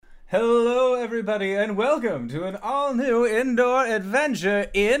Hello, everybody, and welcome to an all-new indoor adventure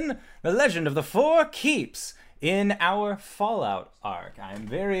in The Legend of the Four Keeps in our Fallout arc. I'm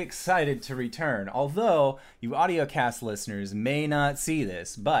very excited to return, although you audiocast listeners may not see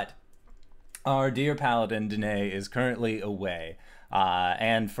this, but our dear paladin, Danae, is currently away.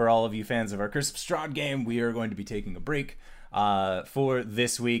 And for all of you fans of our Curse of Strahd game, we are going to be taking a break for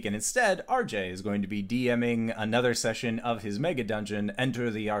this week, and instead RJ is going to be DMing another session of his mega dungeon, Enter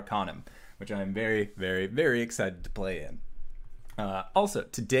the Arcanum, which I'm very, very, very excited to play in. Also,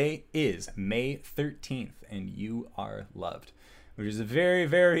 today is May 13th, and you are loved, which is a very,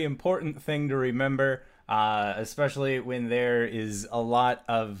 very important thing to remember, especially when there is a lot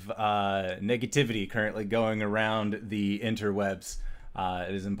of negativity currently going around the interwebs.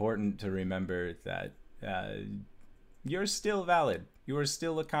 It is important to remember that you're still valid. You are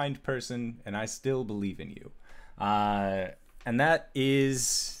still a kind person, and I still believe in you. And that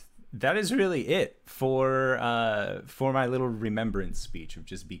is really it for my little remembrance speech of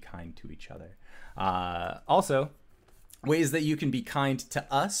just be kind to each other. Also, ways that you can be kind to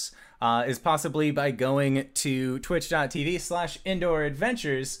us is possibly by going to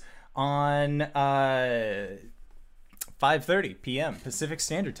twitch.tv/indooradventures on 5:30 p.m. Pacific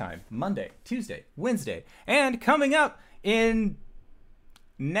Standard Time, Monday, Tuesday, Wednesday, and coming up in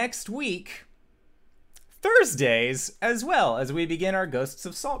next week, Thursdays, as well, as we begin our Ghosts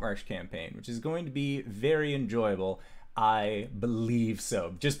of Saltmarsh campaign, which is going to be very enjoyable. I believe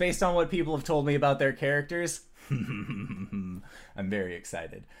so. Just based on what people have told me about their characters, I'm very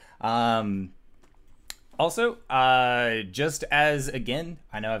excited. Also, just as, again,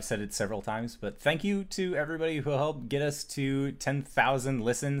 I know I've said it several times, but thank you to everybody who helped get us to 10,000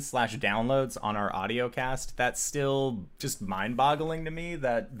 listens/downloads on our audio cast. That's still just mind-boggling to me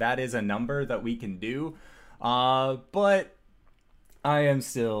that that is a number that we can do. But I am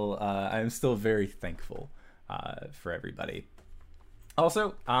still very thankful for everybody.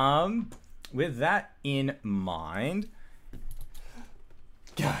 Also, with that in mind,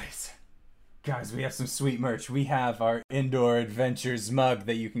 Guys, we have some sweet merch. We have our Indoor Adventures mug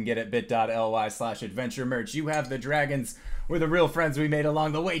that you can get at bit.ly/adventure merch. You have the dragons were the real friends we made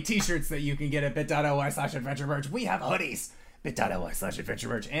along the way t-shirts that you can get at bit.ly/adventure merch. We have hoodies, bit.ly/adventure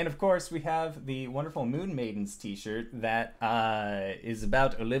merch. And of course, we have the wonderful Moon Maidens t-shirt that is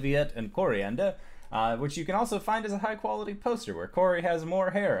about Oliviette and Coriander, which you can also find as a high-quality poster where Cori has more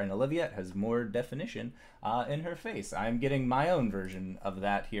hair and Oliviette has more definition in her face. I'm getting my own version of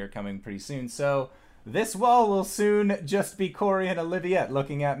that here coming pretty soon. So this wall will soon just be Cori and Oliviette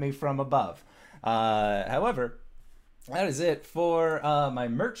looking at me from above. However, that is it for my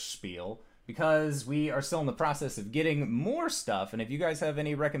merch spiel, because we are still in the process of getting more stuff. And if you guys have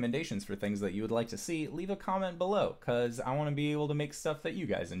any recommendations for things that you would like to see, leave a comment below, because I want to be able to make stuff that you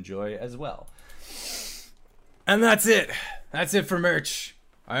guys enjoy as well. And that's it. That's it for merch.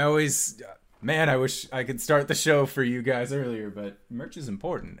 I wish I could start the show for you guys earlier, but merch is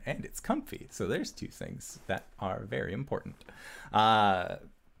important and it's comfy. So there's two things that are very important.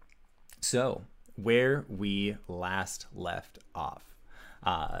 So where we last left off,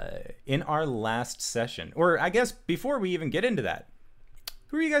 in our last session, or I guess before we even get into that,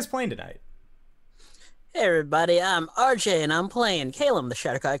 who are you guys playing tonight? Hey everybody, I'm RJ and I'm playing Calum, the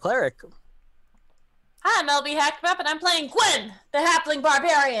Shadowkai Cleric. Hi, I'm LB Hackmap, and I'm playing Gwen, the Halfling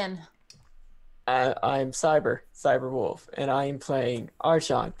Barbarian. I'm Cyberwolf, and I am playing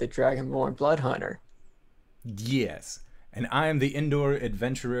Archon, the Dragonborn Bloodhunter. Yes, and I am the Indoor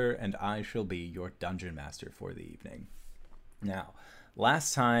Adventurer, and I shall be your Dungeon Master for the evening. Now,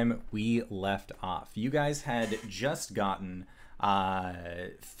 last time we left off, you guys had just gotten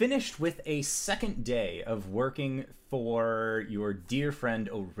finished with a second day of working for your dear friend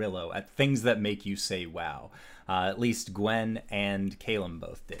Orillo at Things That Make You Say Wow. At least Gwen and Calum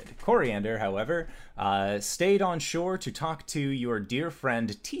both did. Coriander, however, stayed on shore to talk to your dear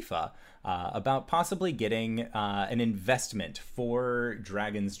friend Tifa about possibly getting an investment for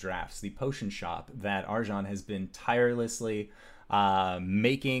Dragon's Drafts, the potion shop that Arjan has been tirelessly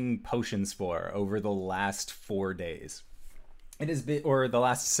making potions for over the last 4 days. It has been, or the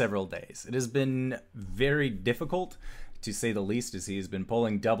last several days. It has been very difficult, to say the least, as he has been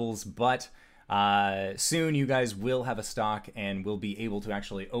pulling doubles, but soon you guys will have a stock and will be able to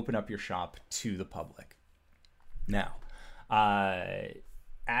actually open up your shop to the public. Now,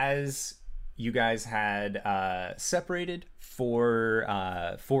 as you guys had separated for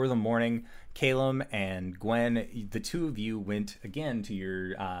the morning, Calum and Gwen, the two of you went again to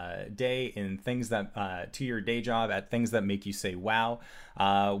your day in things that to your day job at Things That Make You Say Wow,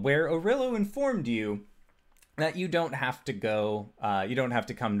 where Orillo informed you that you don't have to go, you don't have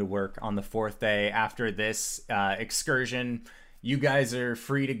to come to work on the 4th day. After this excursion, you guys are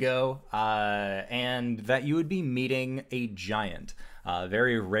free to go, and that you would be meeting a giant,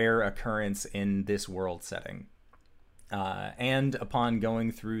 very rare occurrence in this world setting. And upon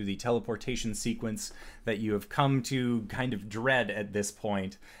going through the teleportation sequence that you have come to kind of dread at this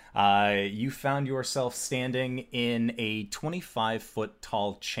point, you found yourself standing in a 25-foot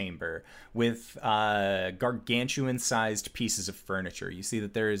tall chamber with gargantuan-sized pieces of furniture. You see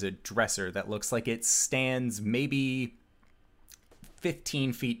that there is a dresser that looks like it stands maybe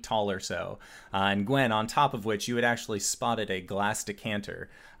 15 feet tall or so. And Gwen, on top of which you had actually spotted a glass decanter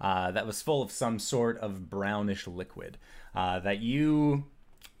that was full of some sort of brownish liquid that you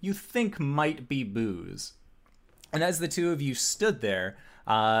think might be booze. And as the two of you stood there,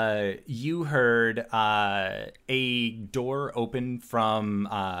 you heard a door open from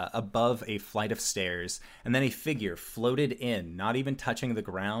above a flight of stairs, and then a figure floated in, not even touching the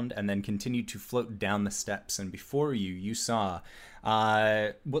ground, and then continued to float down the steps. And before you, you saw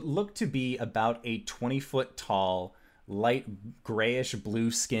what looked to be about a 20-foot tall, light grayish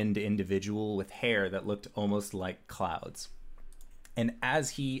blue-skinned individual with hair that looked almost like clouds. And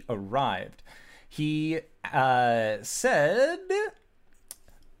as he arrived, he said,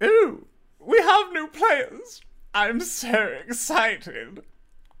 "Oh, we have new players. I'm so excited."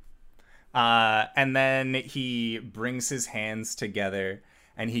 And then he brings his hands together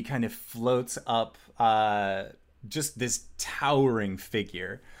and he kind of floats up just this towering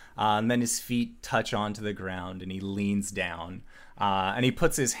figure. And then his feet touch onto the ground and he leans down and he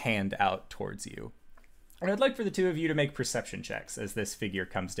puts his hand out towards you. And I'd like for the two of you to make perception checks as this figure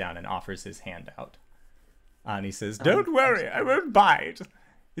comes down and offers his hand out. And he says, "Don't worry, I won't bite.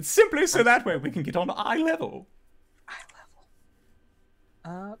 It's simply so that way we can get on eye level." Eye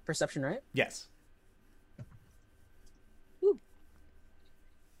level. Perception, right? Yes. Ooh.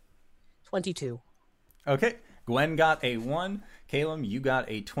 22. Okay. Gwen got a 1. Calum, you got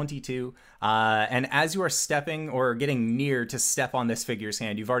a 22. And as you are stepping or getting near to step on this figure's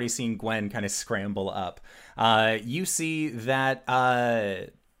hand, you've already seen Gwen kind of scramble up. You see that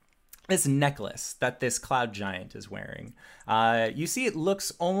this necklace that this cloud giant is wearing. You see it looks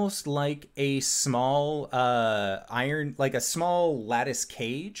almost like a small like a small lattice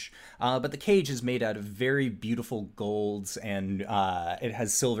cage, but the cage is made out of very beautiful golds and it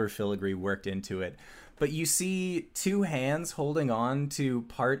has silver filigree worked into it. But you see two hands holding on to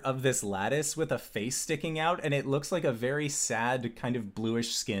part of this lattice with a face sticking out, and it looks like a very sad, kind of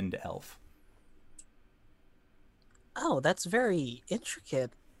bluish-skinned elf. Oh, that's very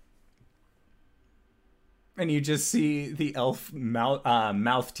intricate. And you just see the elf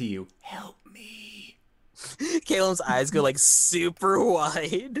mouth to you, "Help me." Caleb's eyes go like super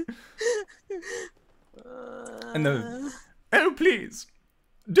wide. And "Oh, please,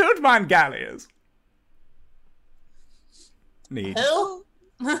 don't mind Gallias." Who?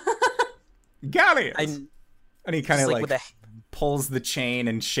 Gallias. And he kind of like like with pulls the chain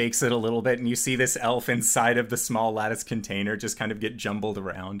and shakes it a little bit, and you see this elf inside of the small lattice container just kind of get jumbled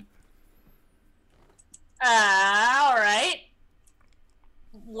around. All right.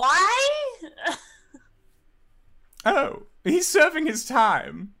 Why? "Oh, he's serving his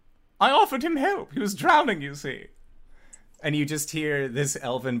time. I offered him help. He was drowning, you see." And you just hear this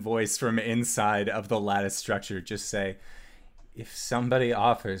elven voice from inside of the lattice structure just say, "If somebody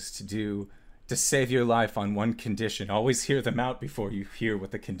offers to save your life on one condition, always hear them out before you hear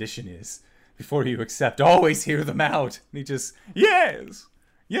what the condition is. Before you accept, always hear them out." And he just, yes,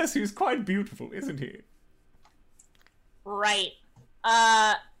 he's quite beautiful, isn't he?" Right.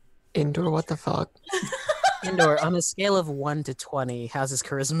 Indoor, what the fuck? Indoor, on a scale of 1 to 20, how's his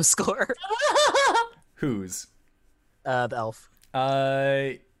charisma score? Whose? The elf.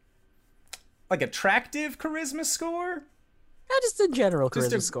 Like attractive charisma score? Just a general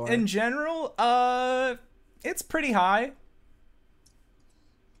charisma Just score. in general, it's pretty high.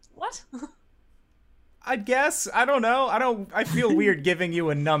 What? I guess. I don't know. I feel weird giving you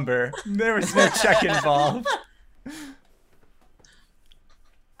a number. There was no check involved.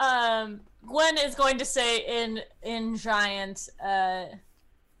 Gwen is going to say in giant,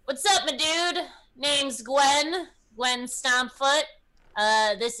 "What's up, my dude? Name's Gwen. Gwen Stompfoot.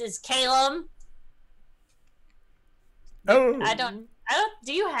 This is Calum. Oh. I don't.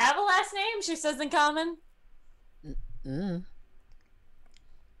 Do you have a last name?" She says in common. Mm.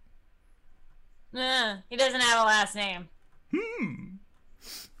 Nah, he doesn't have a last name.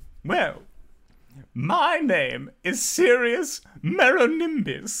 Well, my name is Sirius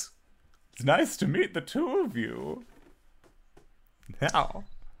Meronimbus. It's nice to meet the two of you. Now,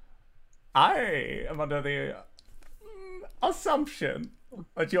 I am under the assumption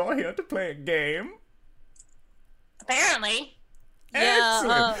that you're here to play a game. Apparently.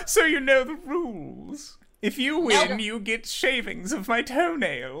 Excellent. So you know the rules. If you win, Nope. you get shavings of my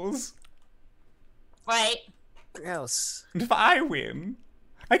toenails. Right. Gross. And if I win,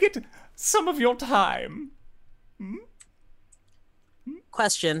 I get some of your time.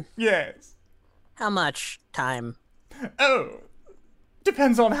 Question. Yes. How much time? Oh,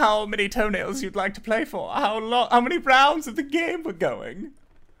 depends on how many toenails you'd like to play for, how many rounds of the game we're going.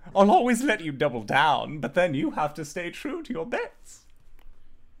 I'll always let you double down, but then you have to stay true to your bets.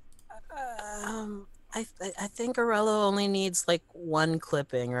 I think Arello only needs like one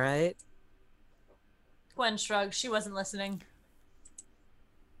clipping, right? Gwen shrugged. She wasn't listening.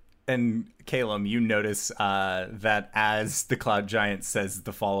 And Calum, you notice that as the Cloud Giant says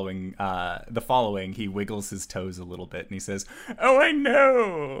the following, he wiggles his toes a little bit and he says, "Oh, I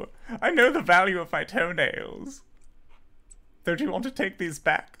know the value of my toenails. Don't you want to take these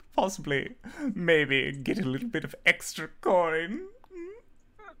back? Possibly, maybe get a little bit of extra coin."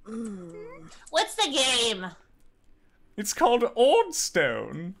 What's the game? It's called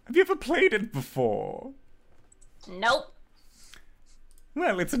Ordstone. Have you ever played it before? Nope.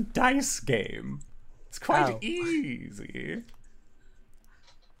 Well, it's a dice game. It's quite Oh. easy.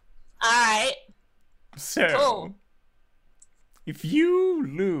 Alright. So, Cool. if you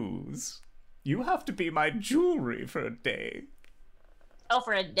lose, you have to be my jewelry for a day. Oh,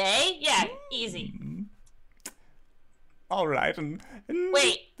 for a day? Yeah, easy. All right, and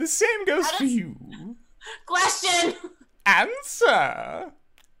Wait, the same goes how for does- you. Question! Answer.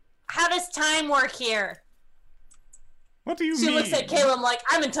 How does time work here? What do you She mean? looks at Caleb like,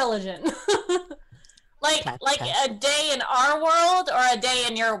 I'm intelligent. like Pat, like pat. a day in our world or a day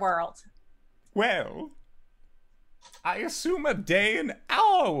in your world? Well, I assume a day in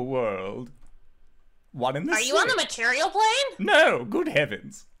our world. One in the Are you on the same. material plane? No, good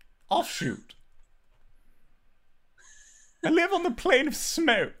heavens. Offshoot. I live on the plane of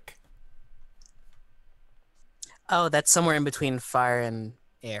smoke. Oh, that's somewhere in between fire and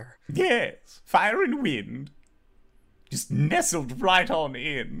air. Yes, fire and wind. Just nestled right on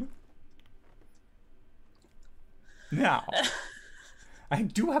in. Now, I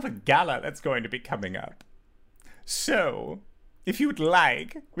do have a gala that's going to be coming up. So, if you'd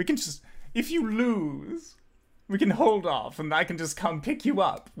like, we can just, if you lose, we can hold off and I can just come pick you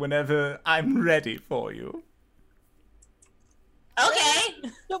up whenever I'm ready for you. Okay.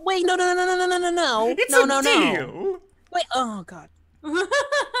 No, wait, no. It's no, a no. deal. Wait, oh god.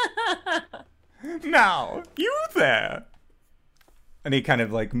 Now, you there. And he kind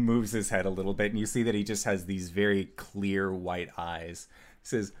of like moves his head a little bit, and you see that he just has these very clear white eyes. He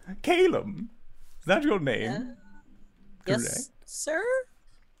says, "Calum, is that your name? Yes, Correct. sir?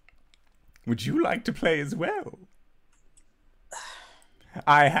 Would you like to play as well?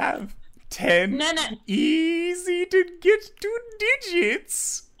 I have 10 No. easy to get to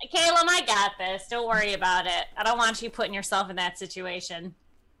digits." Caleb, I got this. Don't worry about it. I don't want you putting yourself in that situation.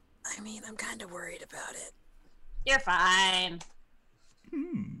 I mean, I'm kind of worried about it. You're fine.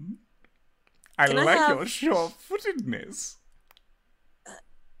 I Can I like have- your sure-footedness.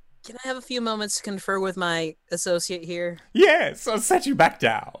 Can I have a few moments to confer with my associate here? Yes, I'll set you back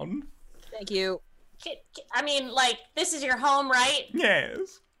down. Thank you. I mean, like, this is your home, right?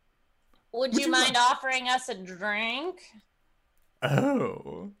 Yes. Would Would you you mind like- offering us a drink?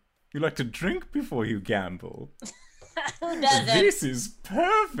 Oh, you like to drink before you gamble? Who doesn't? This is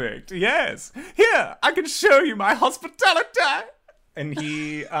perfect. Yes. Here, I can show you my hospitality. And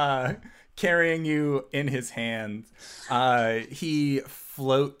he, carrying you in his hand, he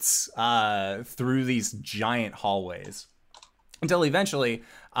floats through these giant hallways until eventually,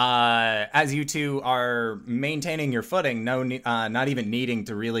 as you two are maintaining your footing, not even needing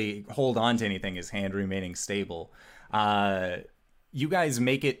to really hold on to anything, his hand remaining stable, you guys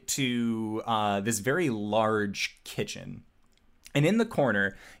make it to this very large kitchen. And in the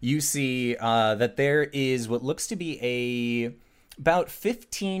corner, you see that there is what looks to be a about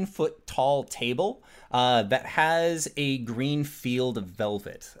 15-foot tall table that has a green field of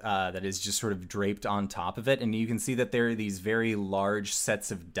velvet that is just sort of draped on top of it. And you can see that there are these very large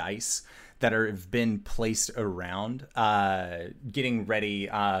sets of dice that have been placed around, getting ready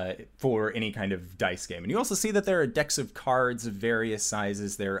for any kind of dice game. And you also see that there are decks of cards of various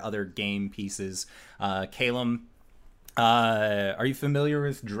sizes. There are other game pieces. Calum, are you familiar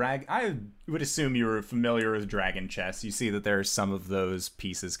with I would assume you were familiar with Dragon Chess. You see that there are some of those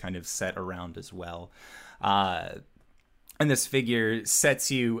pieces kind of set around as well. And this figure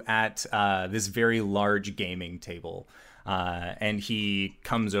sets you at this very large gaming table. And he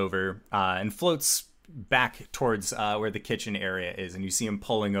comes over and floats back towards where the kitchen area is, and you see him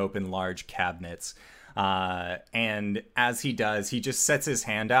pulling open large cabinets. And as he does, he just sets his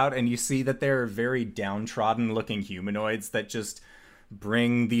hand out, and you see that there are very downtrodden looking humanoids that just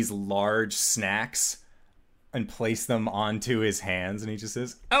bring these large snacks and place them onto his hands, and he just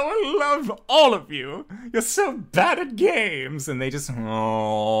says, "Oh, I love all of you. You're so bad at games." And they just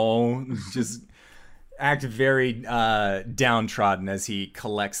act very downtrodden as he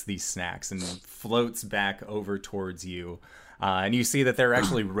collects these snacks and floats back over towards you. And you see that there are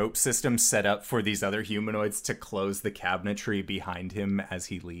actually rope systems set up for these other humanoids to close the cabinetry behind him as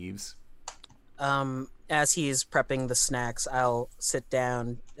he leaves. As he's prepping the snacks, I'll sit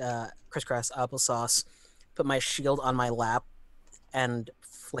down, crisscross applesauce, put my shield on my lap, and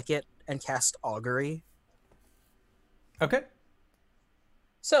flick it and cast augury. Okay.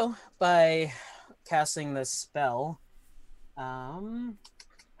 So, by casting this spell, I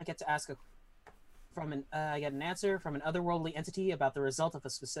get to ask I get an answer from an otherworldly entity about the result of a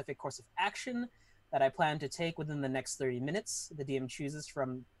specific course of action that I plan to take within the next 30 minutes. The DM chooses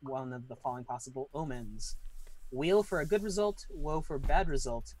from one of the following possible omens: weal for a good result, woe for bad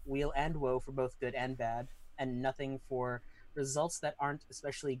result, weal and woe for both good and bad, and nothing for results that aren't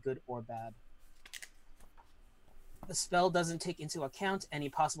especially good or bad. The spell doesn't take into account any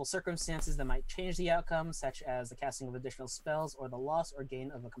possible circumstances that might change the outcome, such as the casting of additional spells or the loss or gain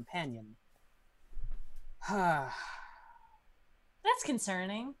of a companion. That's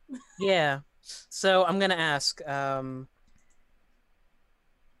concerning. Yeah. So I'm gonna ask, I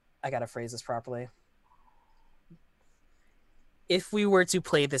gotta phrase this properly. If we were to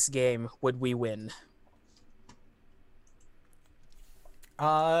play this game, would we win?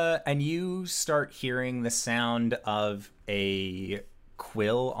 And you start hearing the sound of a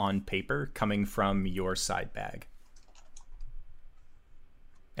quill on paper coming from your side bag.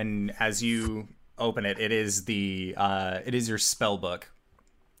 And as you open it, it is your spell book.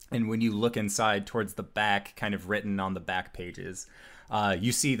 And when you look inside towards the back, kind of written on the back pages,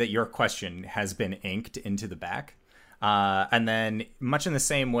 you see that your question has been inked into the back. And then, much in the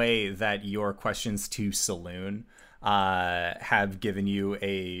same way that your questions to Saloon have given you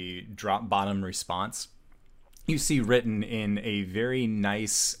a drop bottom response, you see written in a very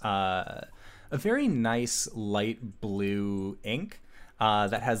nice light blue ink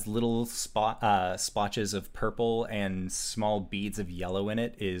that has little splotches of purple and small beads of yellow in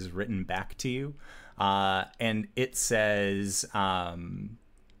it, is written back to you. And it says,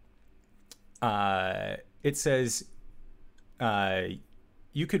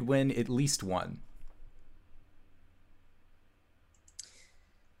 you could win at least one.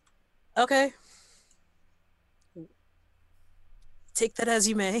 Okay. Take that as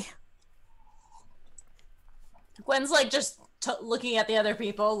you may. Gwen's like just looking at the other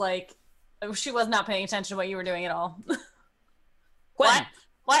people like she was not paying attention to what you were doing at all. Gwen,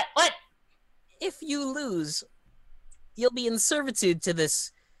 What? if you lose, you'll be in servitude to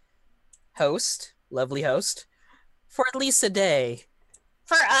this lovely host, for at least a day.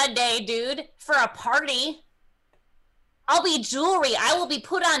 For a day, dude. For a party. I'll be jewelry. I will be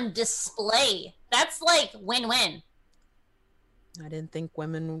put on display. That's like win-win. I didn't think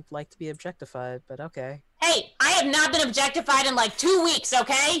women would like to be objectified, but okay. Hey, I have not been objectified in like 2 weeks,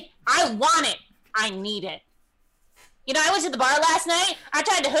 okay? I want it. I need it. You know, I went to the bar last night. I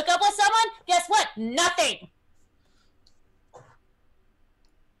tried to hook up with someone. Guess what? Nothing.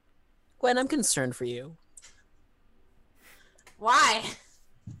 Gwen, I'm concerned for you. Why?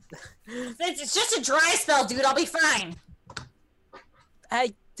 It's just a dry spell, dude. I'll be fine.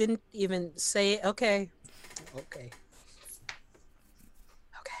 I didn't even say okay. Okay.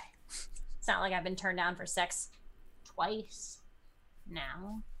 It's not like I've been turned down for sex twice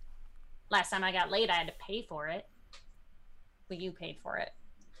now. Last time I got laid, I had to pay for it. But you paid for it.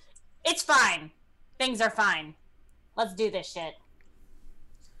 It's fine. Things are fine. Let's do this shit.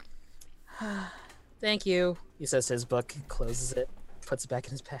 Thank you. He says his book, closes it, puts it back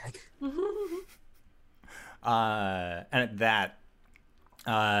in his bag. And at that,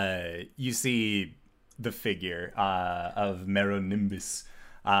 you see the figure of Meronimbus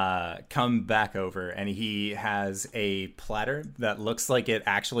come back over, and he has a platter that looks like it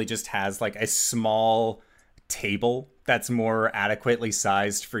actually just has like a small table that's more adequately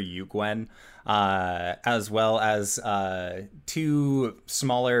sized for you, Gwen, as well as two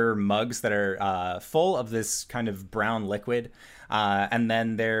smaller mugs that are full of this kind of brown liquid. And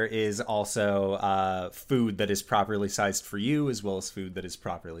then there is also food that is properly sized for you, as well as food that is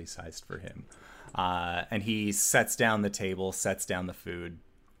properly sized for him. And he sets down the table, sets down the food,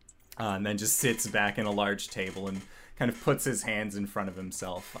 and then just sits back in a large table and kind of puts his hands in front of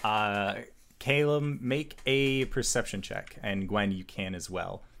himself. Caleb, make a perception check, and Gwen, you can as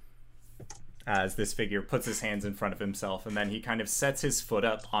well. As this figure puts his hands in front of himself, and then he kind of sets his foot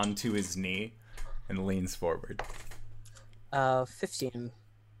up onto his knee and leans forward. 15.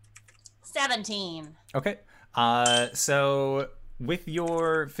 17. Okay. So with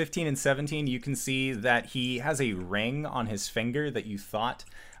your 15 and 17, you can see that he has a ring on his finger that you thought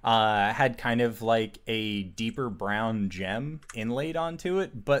had kind of like a deeper brown gem inlaid onto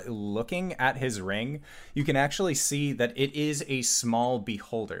it. But looking at his ring, you can actually see that it is a small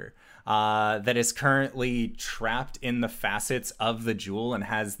beholder that is currently trapped in the facets of the jewel and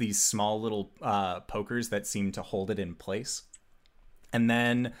has these small little pokers that seem to hold it in place. And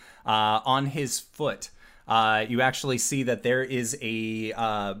then on his foot, you actually see that there is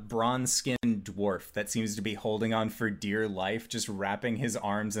a bronze-skinned dwarf that seems to be holding on for dear life, just wrapping his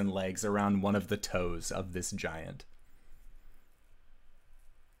arms and legs around one of the toes of this giant.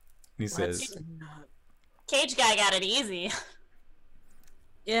 And he says, Cage guy got it easy.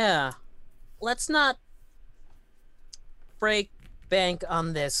 Yeah. Let's not break bank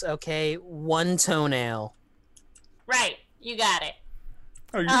on this, okay? One toenail. Right, you got it.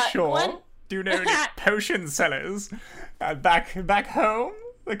 "Are you sure? Gwen? Do you know any potion sellers back home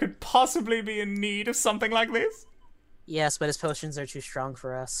that could possibly be in need of something like this?" Yes, but his potions are too strong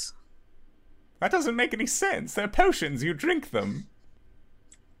for us. "That doesn't make any sense. They're potions. You drink them."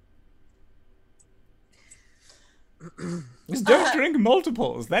 Just don't drink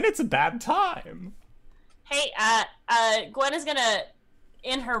multiples. Then it's a bad time. Hey, Gwen is gonna,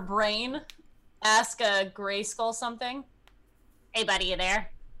 in her brain, ask Gray Skull something. Hey, buddy, you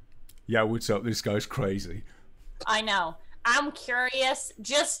there? "Yeah, what's up? This guy's crazy." I know. I'm curious,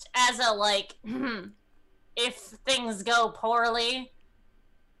 just as a, like, if things go poorly,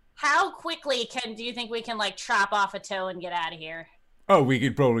 how quickly do you think we can, like, chop off a toe and get out of here? "Oh, we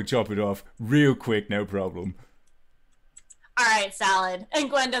could probably chop it off real quick, no problem." All right, solid. And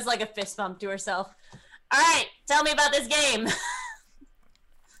Gwen does, like, a fist bump to herself. All right, tell me about this game.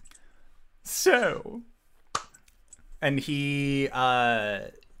 So, and he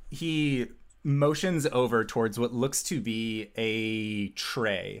motions over towards what looks to be a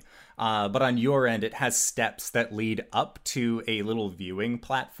tray, but on your end it has steps that lead up to a little viewing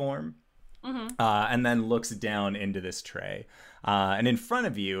platform, and then looks down into this tray. And in front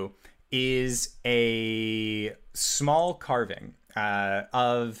of you is a small carving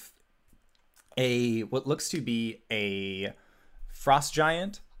of what looks to be a frost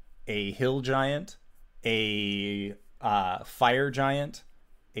giant, a hill giant, a fire giant,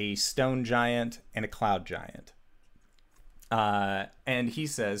 a stone giant, and a cloud giant. And he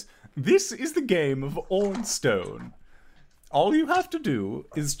says, "This is the game of Ornstone. All you have to do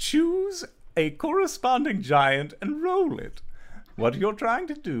is choose a corresponding giant and roll it. What you're trying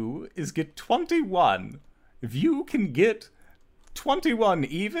to do is get 21. If you can get 21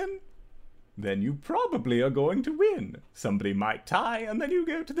 even, then you probably are going to win. Somebody might tie, and then you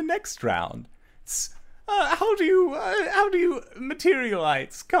go to the next round. It's, how do you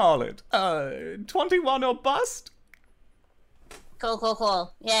materialites call it? 21 or bust?"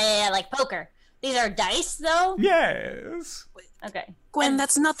 Cool. Yeah, like poker. These are dice, though? "Yes." Okay. Gwen,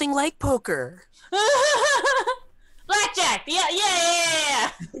 that's nothing like poker. Blackjack!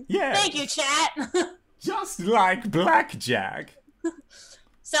 Yeah. Yes. Thank you, chat. Just like blackjack.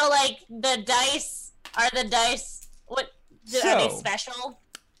 So, like, the dice, what, are they special?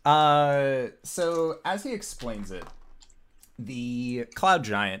 So as he explains it, the cloud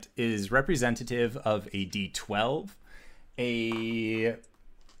giant is representative of a D12, a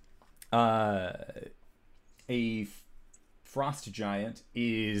frost giant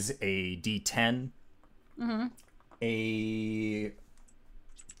is a D10, a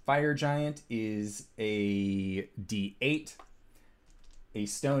fire giant is a D8, a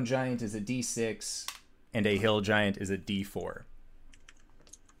stone giant is a D6, and a hill giant is a D4.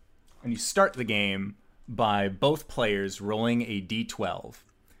 And you start the game by both players rolling a D12.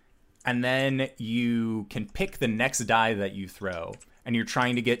 And then you can pick the next die that you throw, and you're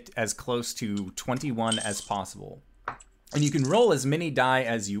trying to get as close to 21 as possible. And you can roll as many die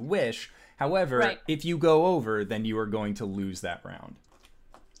as you wish. However, if you go over, then you are going to lose that round.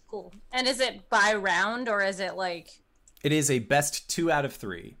 Cool. And is it by round, or is it like... It is a best 2 out of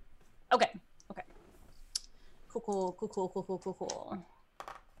 3. Okay. Cool.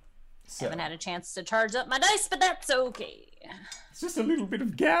 So, Haven't had a chance to charge up my dice, but that's okay. it's just a little bit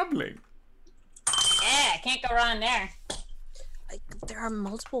of gambling. Yeah, can't go wrong there. There are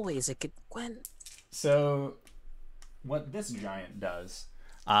multiple ways it could... Gwen... So, what this giant does,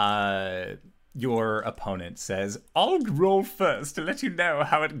 your opponent says, "I'll roll first to let you know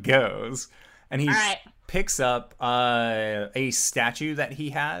how it goes." And he All right. picks up a statue that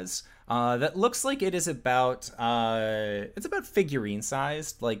he has that looks like it is about it's about figurine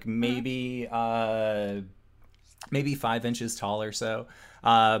sized, like maybe 5 inches tall or so,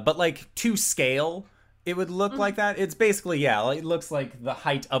 but like to scale it would look like that. It's basically, it looks like the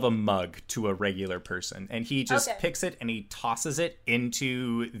height of a mug to a regular person. And he just picks it and he tosses it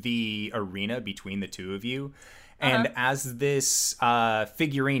into the arena between the two of you. And as this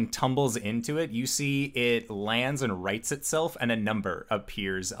figurine tumbles into it, you see it lands and rights itself, and a number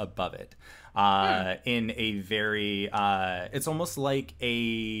appears above it. In a very, it's almost like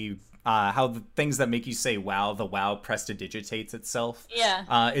a, how the things that make you say wow, the wow prestidigitates itself.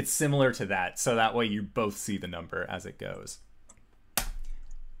 Yeah. It's similar to that, so that way you both see the number as it goes.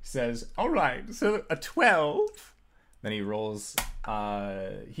 Says, all right, so a 12. Then he rolls,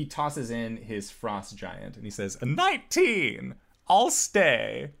 he tosses in his Frost Giant, and he says, a 19! I'll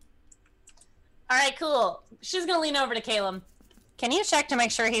stay. All right, cool. She's going to lean over to Caleb. Can you check to make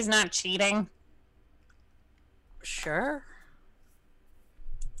sure he's not cheating? Sure.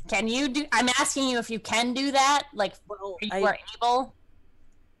 Can you do... I'm asking you if you can do that. Like, you are able?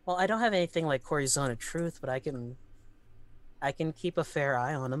 Well, I don't have anything like Corey's Zone of Truth, but I can keep a fair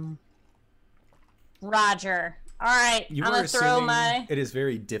eye on him. Roger. All right, You I'm are going to throw assuming my... it is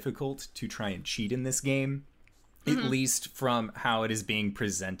very difficult to try and cheat in this game, at least from how it is being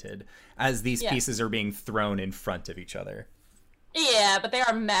presented, as these pieces are being thrown in front of each other. Yeah, but they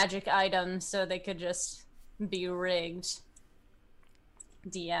are magic items, so they could just be rigged.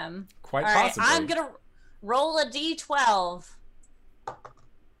 DM. Quite All right, possibly. I'm going to roll a d12.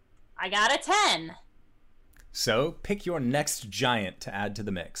 I got a 10. So, pick your next giant to add to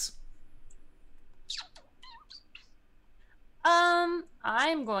the mix.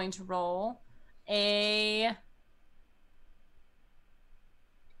 I'm going to roll I'll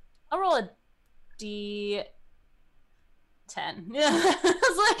roll a D10. Yeah. I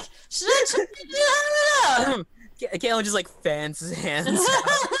was like, shit. Galen just like fans his hands.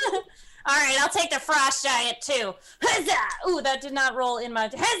 All right, I'll take the Frost Giant too. Huzzah! Ooh, that did not roll in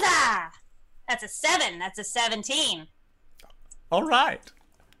my... Huzzah! That's a 7. That's a 17. All right.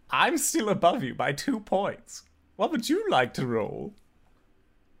 I'm still above you by 2 points. What would you like to roll?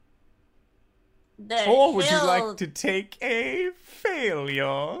 Or would you like to take a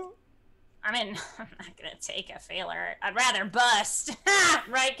failure? I mean, I'm not gonna take a failure. I'd rather bust.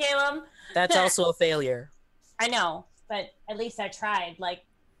 Right, Caleb? That's also a failure. I know, but at least I tried. Like,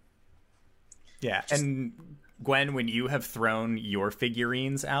 Yeah, and Gwen, when you have thrown your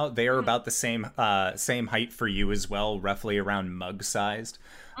figurines out, they are about the same height for you as well, roughly around mug-sized.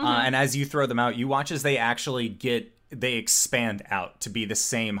 And as you throw them out, you watch as they actually they expand out to be the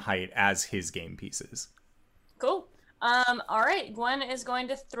same height as his game pieces. cool. All right, Gwen is going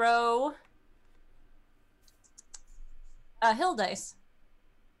to throw a hill dice.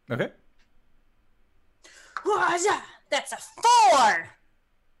 Okay. That's a 4.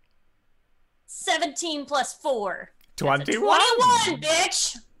 17 plus 4. 21! 21,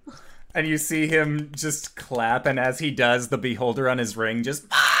 bitch! And you see him just clap, and as he does, the beholder on his ring just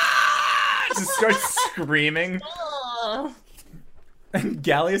starts screaming. Oh. And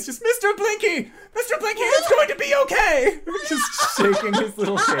Gallius just, Mr. Blinky! Mr. Blinky, it's going to be okay! Just shaking his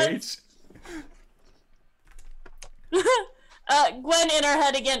little cage. Gwen in her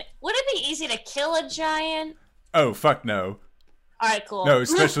head again. Would it be easy to kill a giant? Oh, fuck no. Alright, cool. No,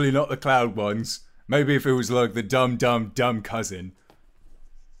 especially not the cloud ones. Maybe if it was like the dumb cousin.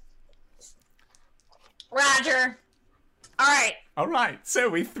 Roger. Alright. Alright, so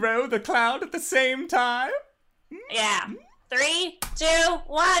we throw the cloud at the same time? Yeah. 3, 2,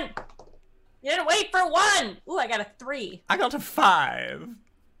 1. You didn't wait for 1. Ooh, I got a 3. I got a 5.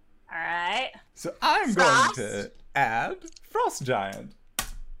 Alright. So I'm Frost? going to add Frost Giant.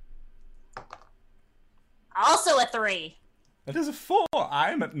 Also a 3. That is a 4.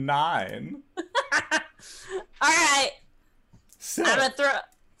 I'm at 9. Alright. So, I'm gonna throw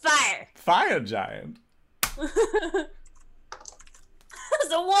fire. Fire Giant. That's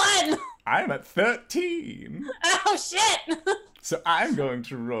a 1. I'm at 13. Oh shit. So I'm going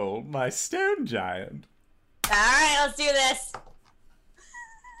to roll my Stone Giant. Alright, let's do this.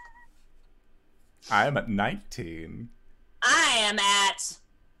 I am at 19. I am at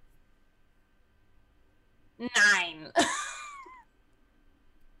 9.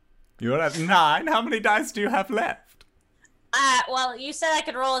 You're at 9. How many dice do you have left? Well, you said I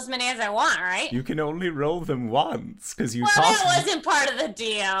could roll as many as I want, right? You can only roll them once, because you Well, tossed that wasn't part of the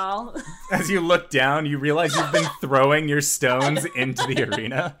deal. As you look down, you realize you've been throwing your stones into the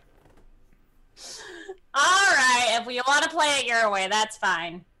arena. Alright, if you want to play it your way, that's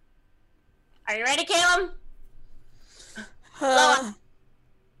fine. Are you ready, Caleb? Uh,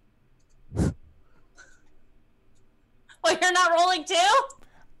 Oh, you're not rolling too?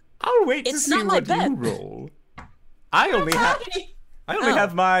 I'll wait to It's see not my what you bet. roll. I only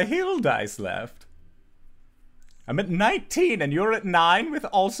have Oh. my heal dice left. I'm at 19 and you're at 9 with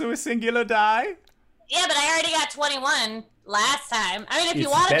also a singular die? Yeah, but I already got 21 last time. I mean, if you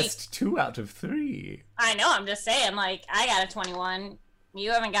It's want to be... best 2 out of 3. I know, I'm just saying, like, I got a 21.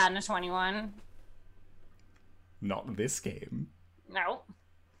 You haven't gotten a 21. Not this game. No.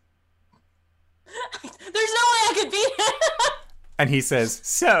 There's no way I could beat it. And he says,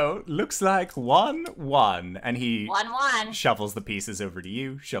 so, looks like 1-1. And he 1-1. shuffles the pieces over to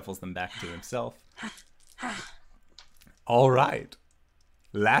you, shuffles them back to himself. All right.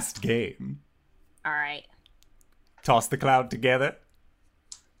 Last game. All right. Toss the cloud together.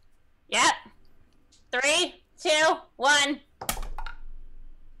 Yep. 3, 2, 1.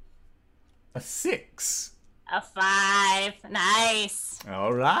 A 6. A 5. Nice.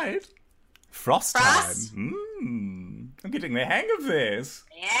 All right. Frost Frost? time. I'm getting the hang of this.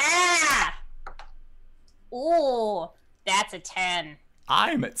 Yeah. Ooh, that's a 10.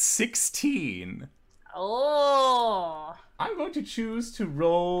 I'm at 16. Oh. I'm going to choose to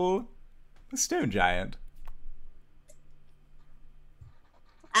roll the stone giant.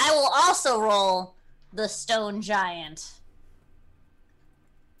 I will also roll the stone giant.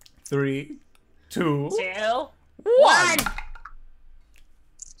 3, 2, 2, 1. 1.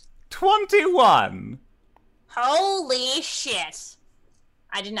 21. Holy shit.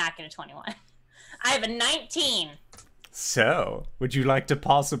 I did not get a 21. I have a 19. So, would you like to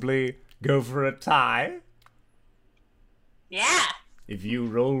possibly go for a tie? Yeah. If you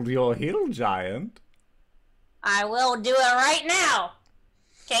rolled your hill giant. I will do it right now.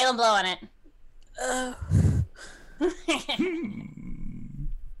 Caleb blowing it.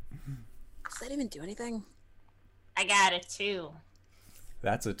 does that even do anything? I got a 2.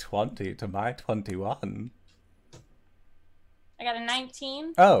 That's a 20 to my 21. I got a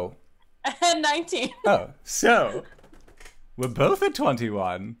 19. Oh. I had 19. Oh. So, we're both at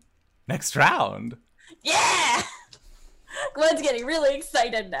 21. Next round. Yeah! Gwen's getting really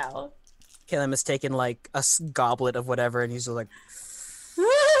excited now. Caleb has taken like a goblet of whatever, and he's just like,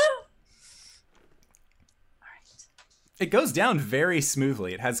 It goes down very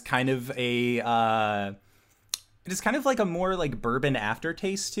smoothly. It has kind of a, it is kind of like a more like bourbon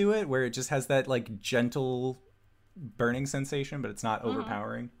aftertaste to it, where it just has that like gentle burning sensation, but it's not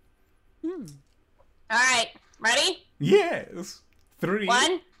overpowering. All right, ready? Yes. 3,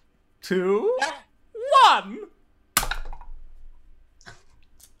 1. 2, Yeah. 1.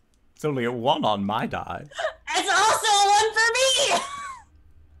 It's only a 1 on my die. It's also a 1 for me!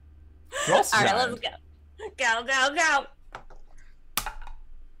 Frost All right, giant. let's go. Go, go, go.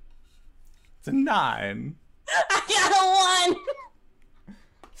 It's a 9. I got a 1.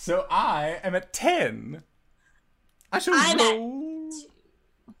 So I am at 10. I shall I'm at roll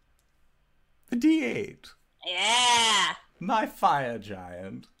the D8. Yeah. My fire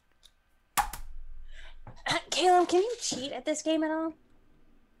giant. Caleb, can you cheat at this game at all?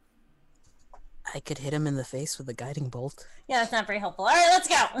 I could hit him in the face with a guiding bolt. Yeah, that's not very helpful. All right, let's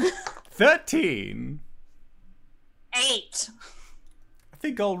go. 13. 8. I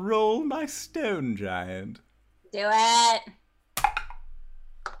think I'll roll my stone giant. Do it.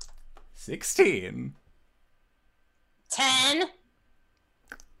 16. 10.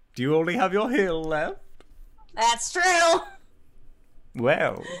 Do you only have your hill left? That's true.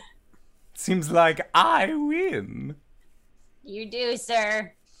 Well, seems like I win. You do,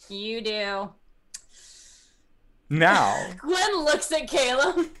 sir. You do. Now, Gwen looks at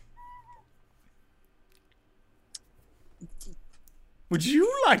Caleb. would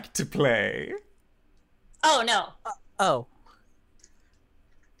you like to play? Oh, no. Oh.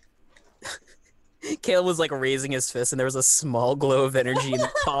 Caleb was like raising his fist, and there was a small glow of energy in the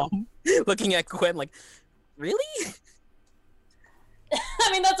palm, looking at Gwen like, really?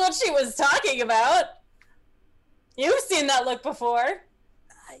 I mean, that's what she was talking about. You've seen that look before.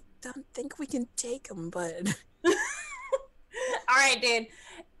 I don't think we can take him, but All right, dude.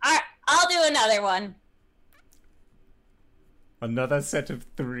 All right, I'll do another one. Another set of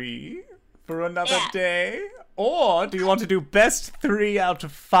 3 for another Yeah. day? Or do you want to do best 3 out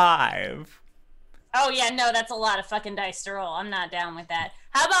of 5? Oh, yeah, no, that's a lot of fucking dice to roll. I'm not down with that.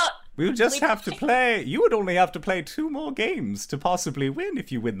 How about... We'll just We- have to play. You would only have to play 2 more games to possibly win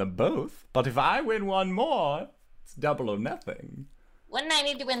if you win them both. But if I win 1 more, it's double or nothing. Wouldn't I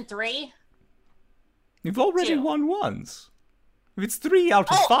need to win 3? You've already 2. won once. If it's 3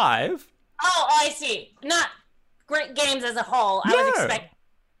 out of Oh. 5, Oh, I see. Not great games as a whole. I was No. expecting...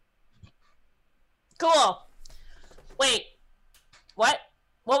 Cool. Wait. What?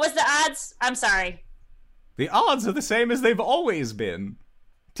 What was the odds? I'm sorry. The odds are the same as they've always been.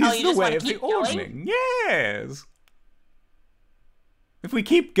 'Tis you the just way wanna of the keep going? ordning. Yes. If we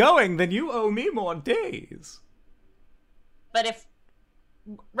keep going, then you owe me more days. But if...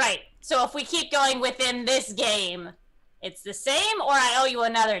 Right. So if we keep going within this game, it's the same, or I owe you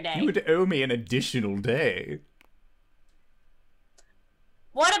another day? You would owe me an additional day.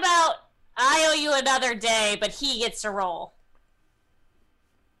 What about I owe you another day, but he gets to roll?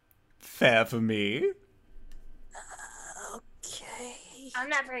 Fair for me. Okay. I'm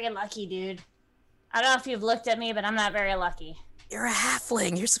not very lucky, dude. I don't know if you've looked at me, but I'm not very lucky. You're a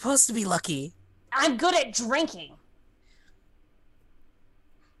halfling. You're supposed to be lucky. I'm good at drinking.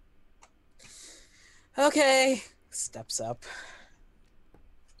 Okay. Steps up.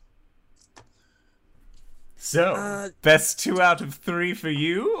 So, best 2 out of 3 for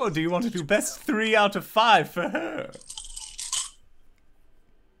you, or do you want to do best 3 out of 5 for her?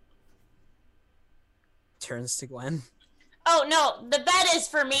 Turns to Gwen. Oh, no. The bet is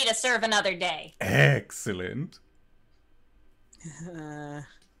for me to serve another day. Excellent. Uh,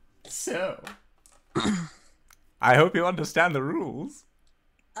 So, I hope you understand the rules.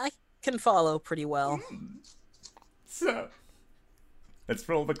 I can follow pretty well. So, let's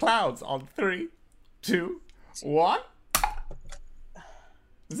roll the clouds on 3, 2, 1.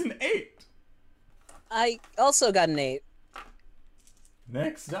 It's an 8. I also got an 8.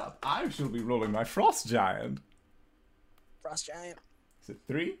 Next up, I shall be rolling my frost giant. Frost Giant. So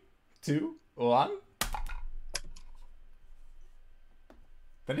 3, 2, 1.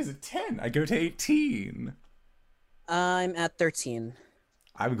 That is a 10. I go to 18. I'm at 13.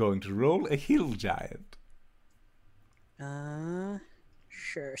 I'm going to roll a hill giant.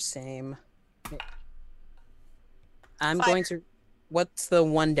 Sure, same. I'm Fire. going to... What's the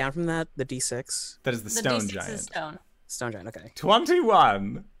one down from that? The D6? That is the The stone D6 giant. is stone. Stone Giant, okay.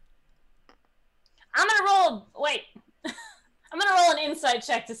 21. I'm gonna roll... Wait. I'm gonna roll an insight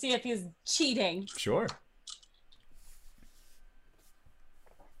check to see if he's cheating. Sure.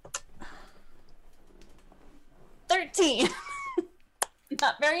 $13.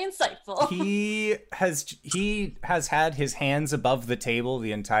 Not very insightful. He has had his hands above the table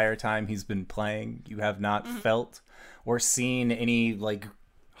the entire time he's been playing. You have not felt or seen any like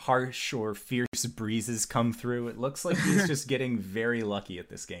harsh or fierce breezes come through. It looks like he's just getting very lucky at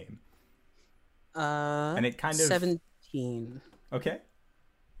this game. And it kind of 17. Okay.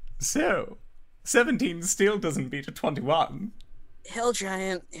 So, 17 still doesn't beat a 21. Hill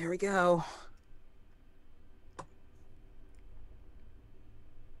Giant, here we go.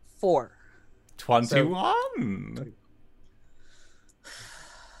 4. 21.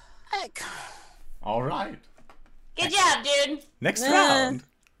 Heck. All right. Good job, dude. Next Nah. round.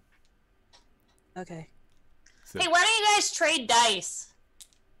 Okay. So, Hey, why don't you guys trade dice?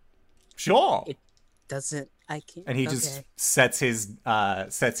 sure. Doesn't... I can't... And he just okay. sets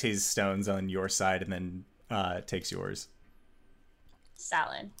his stones on your side and then takes yours.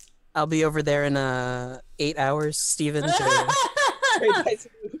 Salad. I'll be over there in 8 hours, Steven. 8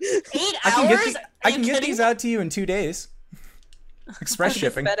 hours? I can get these out to you in 2 days. Express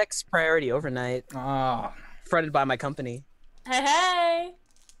shipping. FedEx priority overnight. Ah. Fronted by my company. Hey.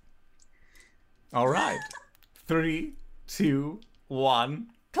 All right. 3, 2, 1.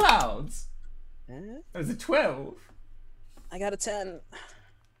 Clouds. That was a 12. I got a 10.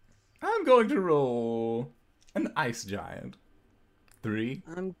 I'm going to roll an ice giant. 3,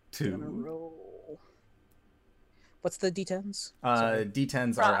 I'm 2. gonna roll. What's the D10s?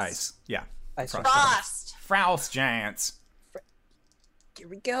 D10s are Frost. ice. Yeah. Ice. Frost. Frost giants. Here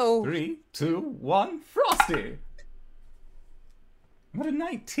we go. 3, 2, 1. Frosty. What a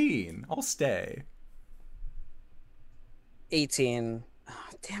 19. I'll stay. 18. Oh,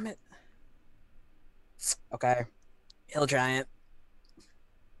 damn it. Okay. Hill Giant.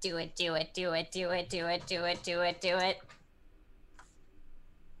 Do it, do it, do it, do it, do it, do it, do it, do it.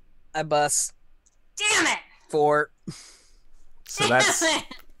 I bust. Damn it! 4. So that's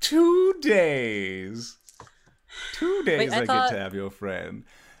 2 days. 2 days Wait, I I thought- get to have your friend.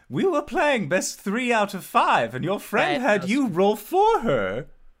 We were playing best 3 out of 5, and your friend Right, had that's- you roll for her.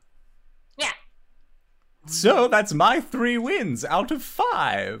 Yeah. So that's my 3 wins out of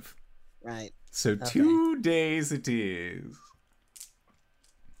 5. Right. So 2 days it is.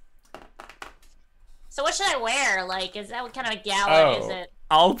 So what should I wear? Like, is that what kind of gala is it?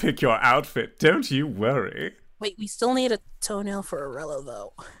 I'll pick your outfit. Don't you worry. Wait, we still need a toenail for Arello,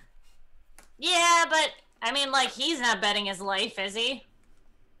 though. Yeah, but I mean, like, he's not betting his life, is he?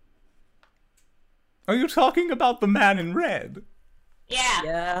 Are you talking about the man in red? Yeah.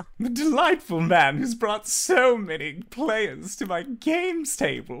 Yeah. The delightful man who's brought so many players to my games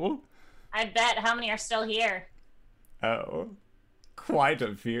table. I bet. How many are still here? Oh, quite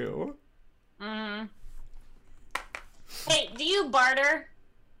a few. Mm-hmm. Hey, do you barter?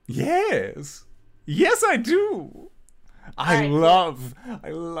 Yes. Yes, I do. I love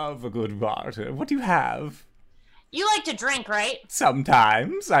a good barter. What do you have? You like to drink, right?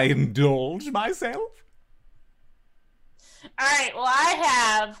 Sometimes I indulge myself. All right. Well, I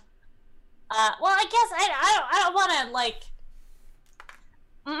have. Well, I guess I don't want to like.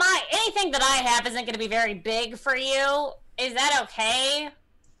 Anything that I have isn't going to be very big for you. Is that okay?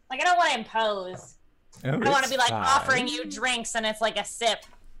 Like, I don't want to impose. Oh, I don't want to it's be like fine. offering you drinks and it's like a sip.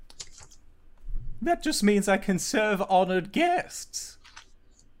 That just means I can serve honored guests.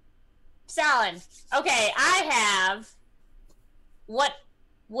 Salad. Okay, I have what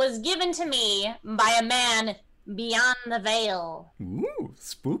was given to me by a man beyond the veil. Ooh,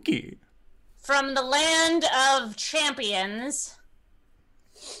 spooky. From the land of champions,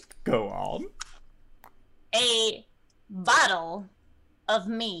 Go on. a bottle of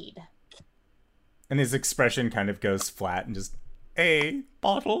mead. And his expression kind of goes flat and just, a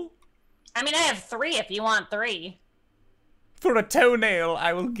bottle? I mean, I have 3 if you want 3. For a toenail,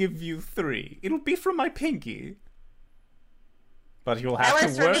 I will give you 3. It'll be from my pinky. But you'll have That to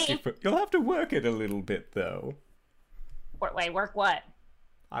works for work me. it. You'll have to work it a little bit, though. Wait, work what?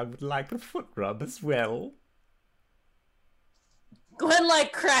 I would like a foot rub as well. Gwen,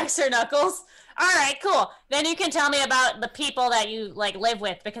 like, cracks her knuckles. Alright, cool. Then you can tell me about the people that you, like, live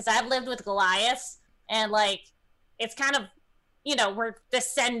with, because I've lived with Goliath, and, like, it's kind of, you know, we're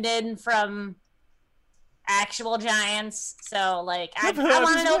descended from actual giants, so, like, I I've heard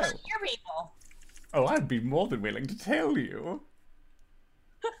want to as know well. about your people. Oh, I'd be more than willing to tell you.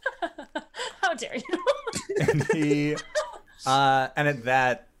 How dare you? And he, and at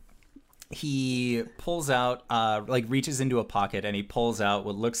that, he pulls out, like reaches into a pocket and he pulls out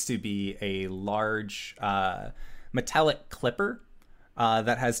what looks to be a large, metallic clipper,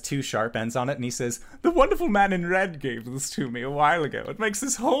 that has 2 sharp ends on it. And he says, "The wonderful man in red gave this to me a while ago. It makes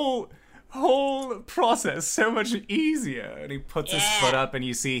this whole process so much easier." And he puts his foot up and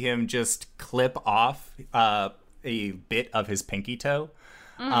you see him just clip off, a bit of his pinky toe.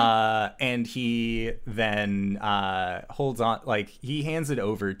 And he then holds on, like, he hands it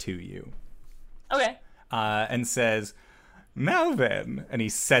over to you. Okay. And says, "Now then," and he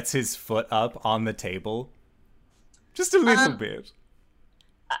sets his foot up on the table. Just a little bit.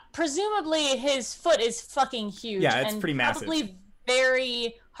 Presumably his foot is fucking huge. Yeah, it's and pretty massive. Probably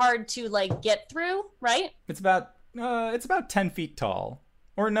very hard to, like, get through, right? It's about 10 feet tall.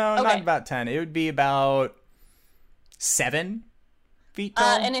 Or no, Okay. not about 10. It would be about 7 feet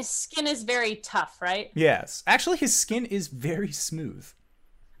tall. And his skin is very tough, right? Yes. Actually, his skin is very smooth.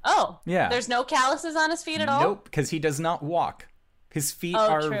 Oh. Yeah. There's no calluses on his feet at all? Nope, because he does not walk. His feet Oh,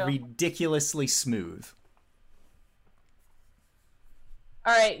 are true. ridiculously smooth.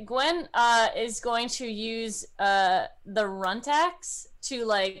 All right, Gwen is going to use the runt axe to,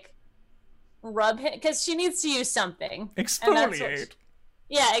 like, rub him, because she needs to use something. And that's what- Exfoliate.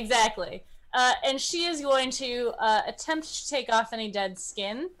 Yeah, exactly. And she is going to attempt to take off any dead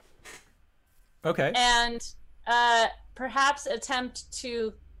skin, Okay. and perhaps attempt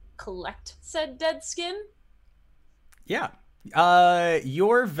to collect said dead skin. Yeah.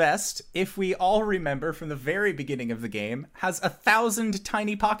 Your vest, if we all remember from the very beginning of the game, has 1,000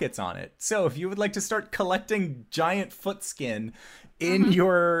 tiny pockets on it. So if you would like to start collecting giant foot skin in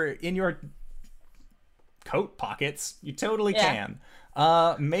your coat pockets, you totally Yeah. can.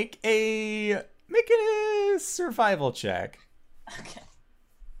 Make a survival check. Okay.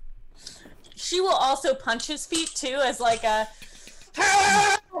 She will also punch his feet too, as like a.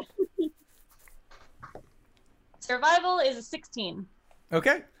 Survival is a 16.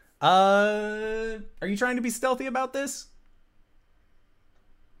 Okay. Are you trying to be stealthy about this?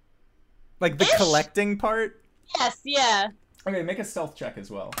 Like the Ish. collecting part? Yes, yeah. Okay, make a stealth check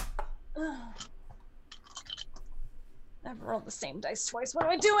as well. I've rolled the same dice twice. What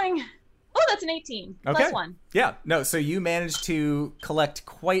am I doing? Oh, that's an 18. Okay. Plus 1. Yeah, no, so you managed to collect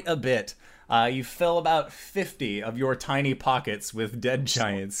quite a bit. You fill about 50 of your tiny pockets with dead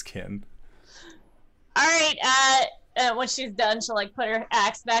giant skin. All right. When she's done, she'll like put her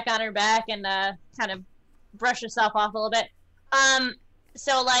axe back on her back and kind of brush herself off a little bit.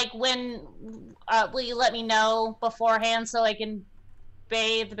 So like when will you let me know beforehand so I can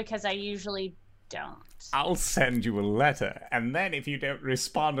bathe, because I usually don't. I'll send you a letter, and then if you don't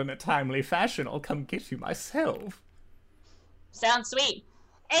respond in a timely fashion, I'll come get you myself. Sounds sweet.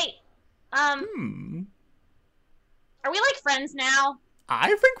 Hey, Are we like friends now?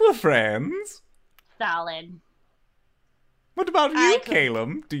 I think we're friends. Solid. What about you, I-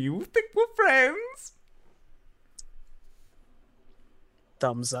 Caleb? Do you think we're friends?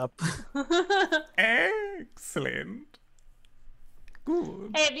 Thumbs up. Excellent.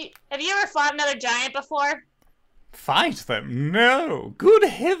 Good. Hey, have you ever fought another giant before? Fight them? No. Good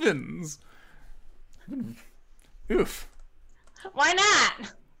heavens. Oof. Why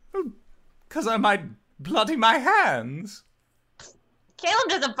not? 'Cause I might bloody my hands. Caleb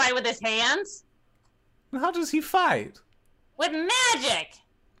doesn't fight with his hands. How does he fight? With magic.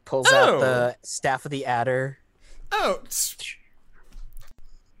 Pulls Oh. out the staff of the adder. Oh,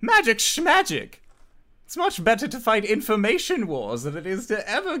 magic schmagic. It's much better to fight information wars than it is to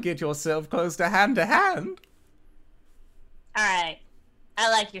ever get yourself close to hand. All right. I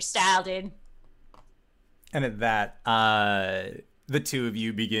like your style, dude. And at that, the two of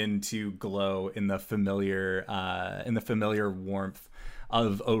you begin to glow in the familiar warmth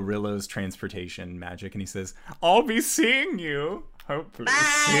of Orillo's transportation magic, and he says, "I'll be seeing you, hopefully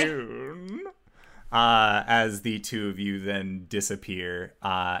Bye." soon." As the two of you then disappear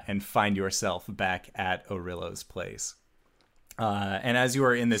and find yourself back at Orillo's place. And as you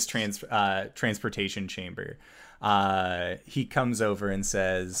are in this transportation chamber, he comes over and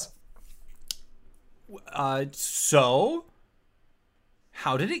says, so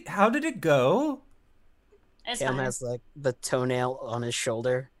how did it go? It's Cam fine. has like the toenail on his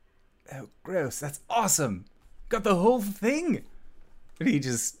shoulder. Oh, gross. That's awesome. Got the whole thing. And he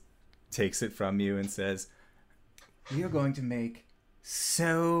just takes it from you and says, "We are going to make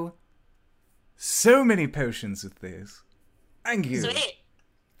so many potions with this. Thank you." Sweet.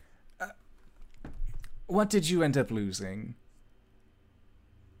 What did you end up losing?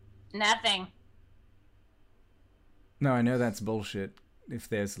 Nothing. No, I know that's bullshit. If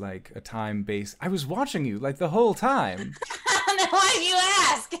there's like a time base, I was watching you like the whole time. Then why'd you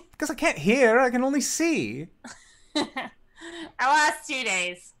ask? Because I can't hear, I can only see. I lost 2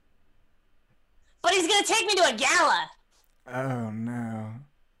 days. But he's gonna take me to a gala. Oh no.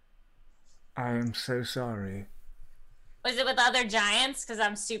 I am so sorry. Was it with other giants? Because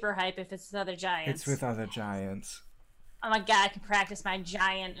I'm super hype if it's with other giants. It's with other giants. Oh my god, I can practice my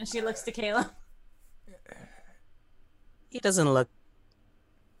giant. And she looks to Caleb. He doesn't look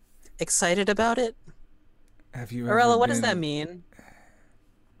excited about it. Have you ever Orella, what does been- that mean?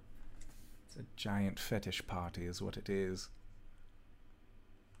 It's a giant fetish party is what it is.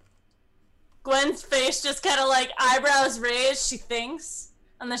 Gwen's face just kind of like eyebrows raised, she thinks.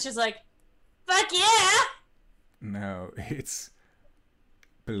 And then she's like, fuck yeah! No, it's...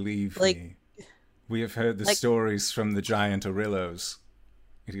 Believe Like- me. We have heard the like- stories from the giant Orillos.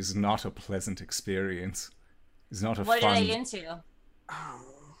 It is not a pleasant experience. It's not a What fun... are they into?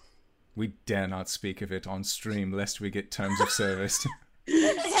 We dare not speak of it on stream lest we get terms of service.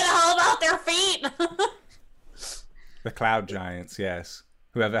 Is it all about their feet? The cloud giants, yes.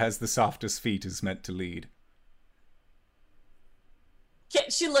 Whoever has the softest feet is meant to lead.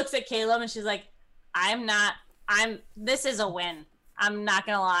 She looks at Caleb and she's like, this is a win. I'm not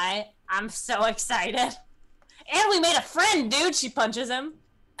gonna lie. I'm so excited. And we made a friend, dude. She punches him.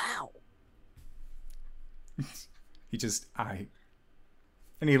 Ow.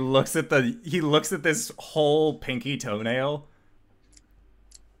 And he looks at this whole pinky toenail.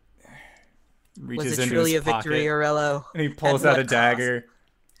 Reaches Was it into truly his a victory, pocket, Orello? and he pulls At out a what dagger.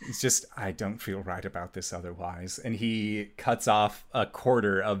 It's just, I don't feel right about this otherwise. And he cuts off a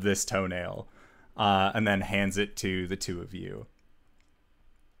quarter of this toenail, and then hands it to the two of you.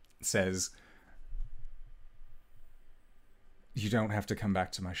 Says, "You don't have to come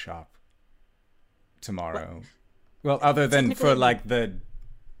back to my shop tomorrow." Well, other than for Technically- like the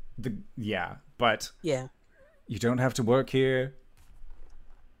yeah, but Yeah. you don't have to work here.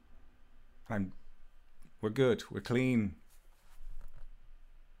 We're good. We're clean.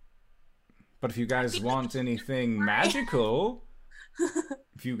 But if you guys want anything magical,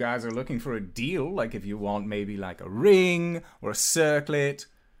 if you guys are looking for a deal, like if you want maybe like a ring or a circlet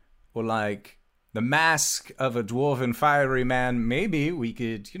or like the mask of a dwarven fiery man, maybe we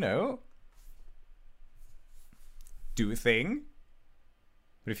could, do a thing.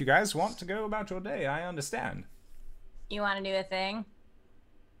 But if you guys want to go about your day, I understand. You want to do a thing?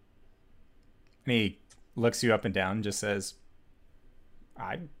 And he looks you up and down and just says,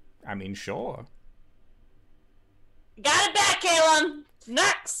 I mean, sure. Got it back, Caleb.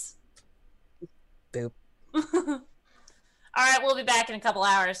 Next. Boop. All right, we'll be back in a couple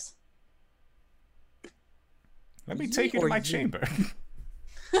hours. Let me take you to Or my you. chamber.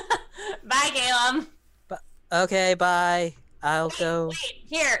 Bye, Caleb. Okay, bye. I'll go. Wait,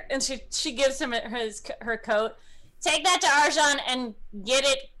 here, and she gives him her coat. Take that to Arjan and get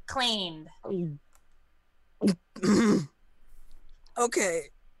it cleaned. Okay.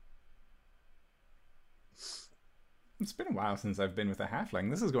 It's been a while since I've been with a halfling.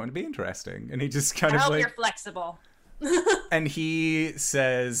 This is going to be interesting. And he just kind I of hope like... you're flexible. And he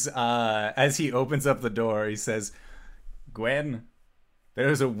says, as he opens up the door, he says, Gwen,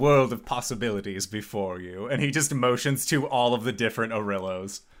 there's a world of possibilities before you. And he just motions to all of the different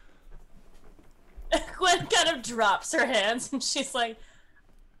Orillos. Gwen kind of drops her hands and she's like,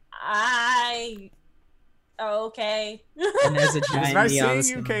 okay. And there's a It was giant nice neon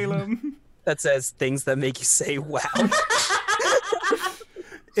seeing you, sign Caleb. that says things that make you say wow.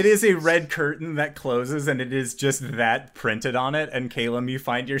 It is a red curtain that closes, and it is just that printed on it. And Caleb, you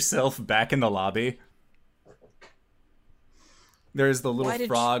find yourself back in the lobby. There's the little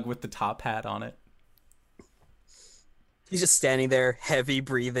frog with the top hat on it. He's just standing there, heavy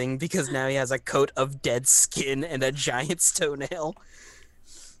breathing, because now he has a coat of dead skin and a giant's toenail.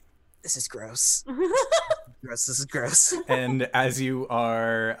 This is gross. Gross, this is gross. And as you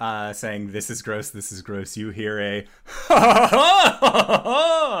are saying, this is gross, you hear a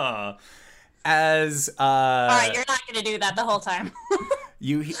as All right, you're not gonna do that the whole time.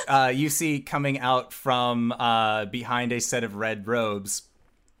 you see coming out from behind a set of red robes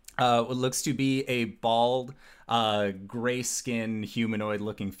what looks to be a bald gray-skinned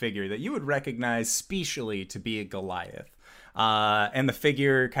humanoid-looking figure that you would recognize specially to be a Goliath. And the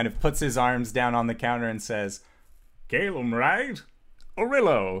figure kind of puts his arms down on the counter and says, Caleb, right?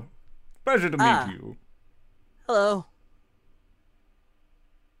 Orillo, pleasure to meet you. Hello.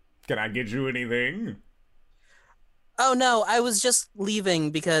 Can I get you anything? Oh no, I was just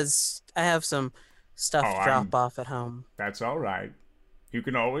leaving because I have some stuff to drop off at home. That's all right. You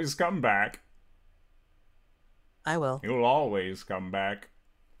can always come back. I will. You'll always come back.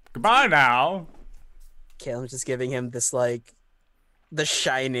 Goodbye now. Caleb's just giving him this, like, the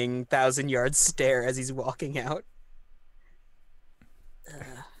shining 1,000-yard stare as he's walking out.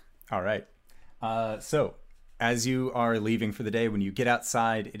 All right. So, as you are leaving for the day, when you get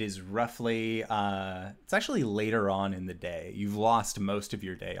outside, it is roughly... it's actually later on in the day. You've lost most of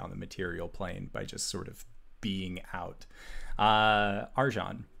your day on the material plane by just sort of being out.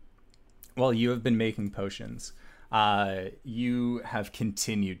 Arjan, while you have been making potions, you have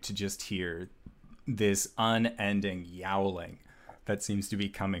continued to just hear this unending yowling that seems to be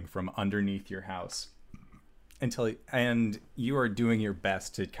coming from underneath your house and you are doing your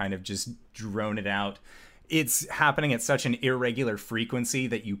best to kind of just drone it out. It's happening at such an irregular frequency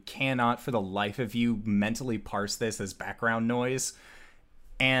that you cannot for the life of you mentally parse this as background noise.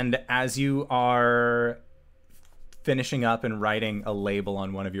 And as you are finishing up and writing a label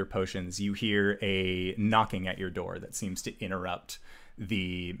on one of your potions, you hear a knocking at your door that seems to interrupt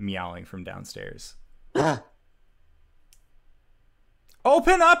the meowing from downstairs.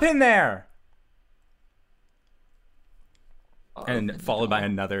 Open up in there! And followed by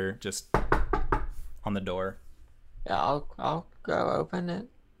another just on the door. Yeah, I'll go open it.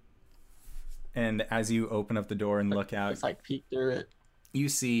 And as you open up the door and look out, Just like peek through it. you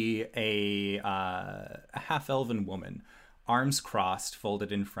see a half-elven woman, arms crossed,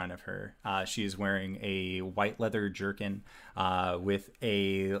 folded in front of her. She is wearing a white leather jerkin with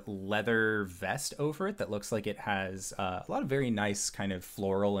a leather vest over it that looks like it has a lot of very nice kind of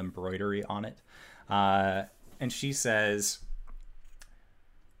floral embroidery on it. And she says,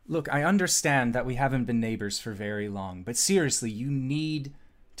 "Look, I understand that we haven't been neighbors for very long, but seriously, you need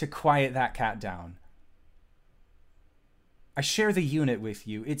to quiet that cat down. I share the unit with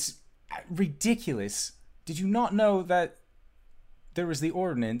you. It's ridiculous. Did you not know that there was the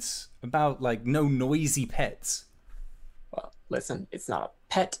ordinance about, like, no noisy pets?" Well, listen, it's not a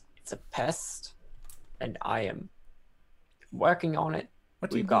pet, it's a pest. And I am working on it. What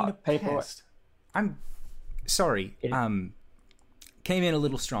do We've you got mean a paperwork. pest? I'm sorry. Came in a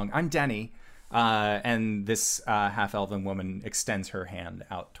little strong. I'm Danny. And this half-elven woman extends her hand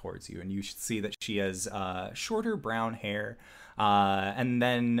out towards you, and you should see that she has shorter brown hair, and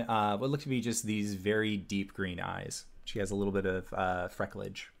then what look to be just these very deep green eyes. She has a little bit of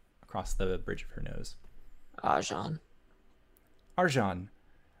frecklage across the bridge of her nose. Arjan. Arjan,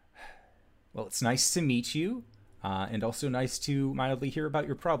 well, it's nice to meet you, and also nice to mildly hear about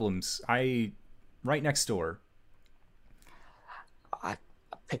your problems. Right next door. I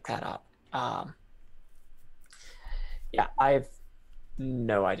picked that up. Yeah, I have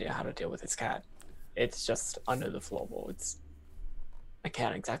no idea how to deal with this cat. It's just under the floorboards. I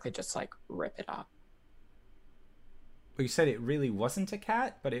can't exactly just like rip it up. Well, you said it really wasn't a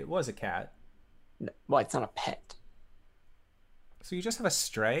cat, but it was a cat. No, well, it's not a pet. So you just have a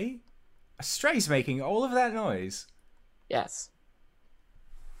stray? A stray's making all of that noise. Yes.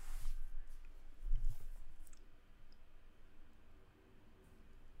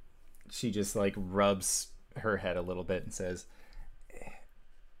 She just like rubs her head a little bit and says,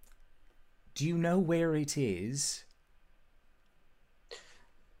 "Do you know where it is?"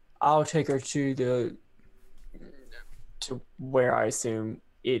 I'll take her to where I assume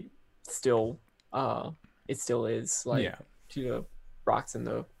it still is, like, Yeah. to the rocks in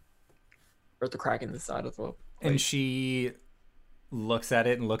the crack in the side of the plate. And she looks at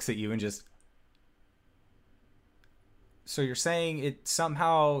it and looks at you and just, so you're saying it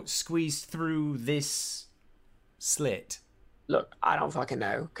somehow squeezed through this slit? Look, I don't fucking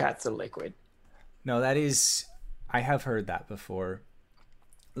know. Cats are liquid. No, that is, I have heard that before.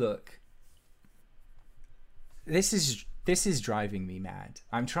 Look, this is driving me mad.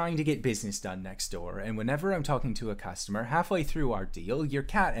 I'm trying to get business done next door, and whenever I'm talking to a customer, halfway through our deal, your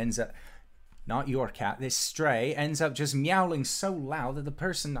cat ends up, not your cat, this stray ends up just meowing so loud that the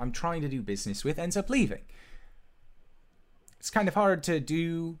person I'm trying to do business with ends up leaving. It's kind of hard to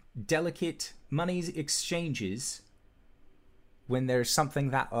do delicate money exchanges when there's something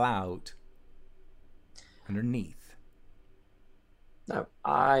that loud underneath. No,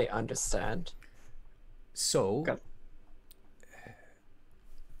 I understand. So, Got-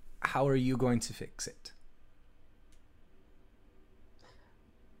 how are you going to fix it?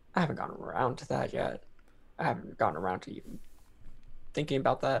 I haven't gotten around to that yet. I haven't gotten around to even thinking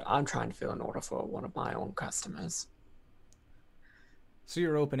about that. I'm trying to fill an order for one of my own customers. So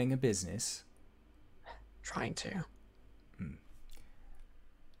you're opening a business. Trying to.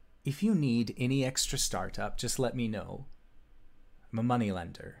 If you need any extra startup, just let me know. I'm a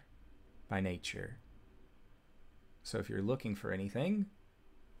moneylender by nature. So if you're looking for anything,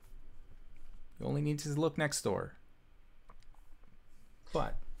 you only need to look next door.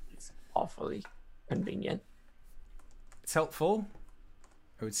 But It's awfully convenient. it's helpful,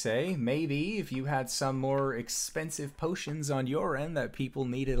 I would say. Maybe if you had some more expensive potions on your end that people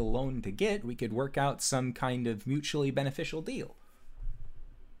needed a loan to get, we could work out some kind of mutually beneficial deal.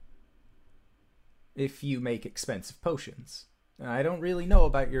 If you make expensive potions. I don't really know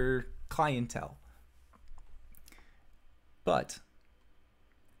about your clientele. But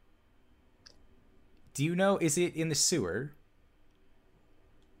do you know, is it in the sewer?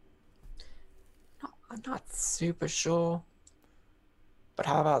 No, I'm not super sure. But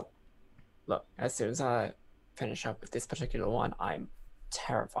how about, look, as soon as I finish up with this particular one, I'm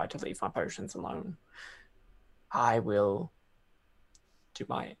terrified to leave my potions alone. I will do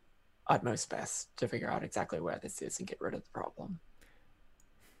my utmost best to figure out exactly where this is and get rid of the problem.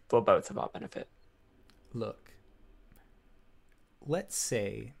 For both of our benefit. Look, let's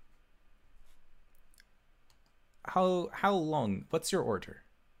say, how long, what's your order?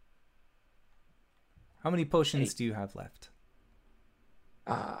 How many potions do you have left?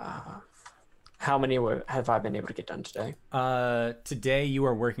 How many have I been able to get done today? Today you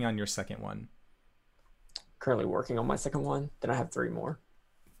are working on your second one. Currently working on my second one. Then I have 3 more.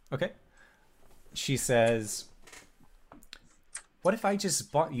 Okay. She says, what if I just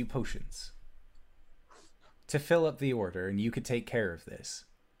bought you potions to fill up the order and you could take care of this?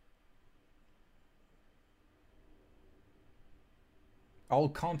 I'll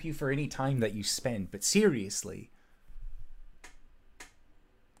comp you for any time that you spend, but seriously,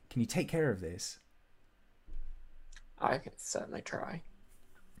 can you take care of this? I can certainly try.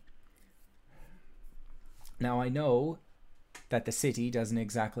 Now, I know that the city doesn't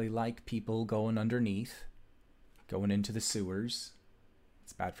exactly like people going underneath, going into the sewers.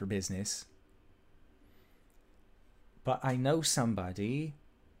 It's bad for business. But I know somebody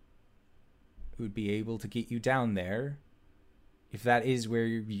who'd be able to get you down there if that is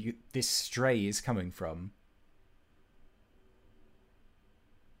where this stray is coming from.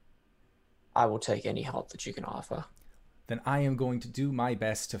 I will take any help that you can offer. Then I am going to do my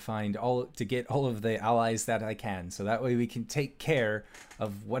best to get all of the allies that I can, so that way we can take care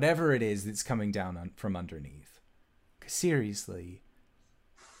of whatever it is that's coming down from underneath. 'Cause seriously,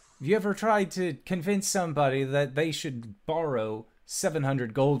 have you ever tried to convince somebody that they should borrow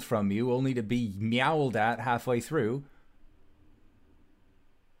 700 gold from you only to be meowled at halfway through?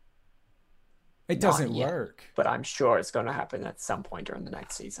 It doesn't Not yet, work. but I'm sure it's going to happen at some point during the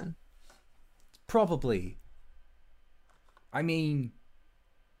next season. Probably. I mean,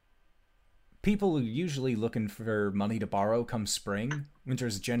 people are usually looking for money to borrow come spring.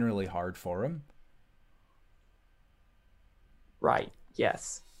 Winter's generally hard for them. Right.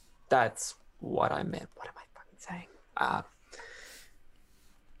 Yes. That's what I meant. What am I fucking saying?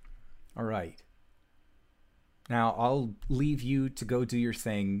 All right. Now, I'll leave you to go do your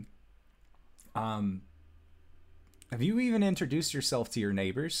thing. Have you even introduced yourself to your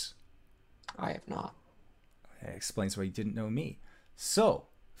neighbors? I have not. That explains why you didn't know me. So,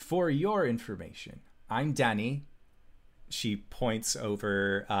 for your information, I'm Danny. She points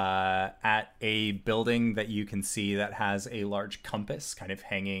over at a building that you can see that has a large compass kind of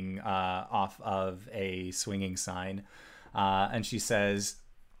hanging off of a swinging sign. And she says,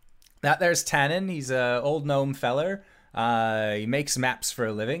 that there's Tannen. He's a old gnome feller. He makes maps for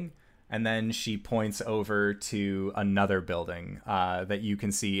a living. And then she points over to another building that you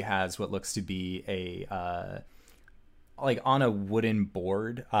can see has what looks to be a like on a wooden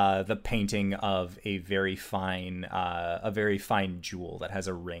board, the painting of a very fine jewel that has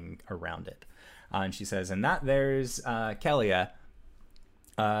a ring around it. And she says, and that there's Kelia.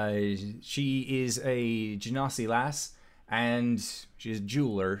 She is a Genasi lass, and she's a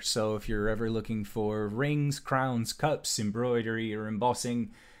jeweler. So if you're ever looking for rings, crowns, cups, embroidery, or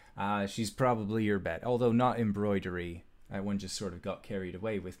embossing, she's probably your bet. Although not embroidery. That one just sort of got carried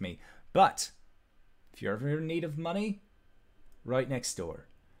away with me. But if you're ever in need of money, right next door.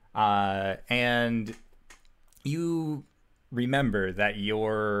 And you remember that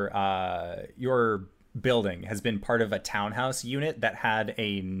your building has been part of a townhouse unit that had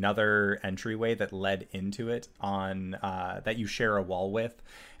another entryway that led into it on that you share a wall with.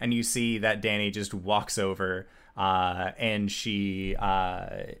 And you see that Danny just walks over and she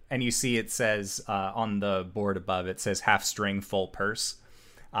and you see it says on the board above, it says half string full purse.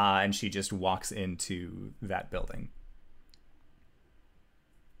 And she just walks into that building.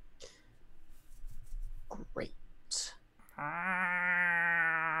 Great.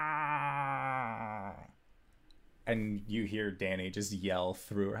 And you hear Danny just yell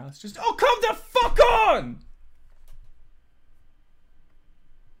through her house, just, oh, come the fuck on!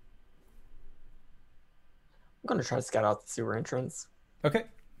 I'm gonna try to scout out the sewer entrance. Okay,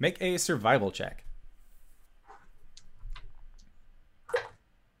 make a survival check.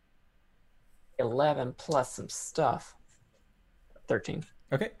 11 plus some stuff. 13.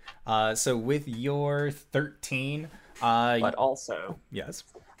 Okay, so with your 13, But also yes,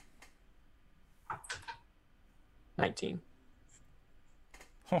 19.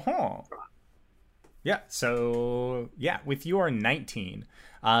 Yeah, so yeah, with your 19,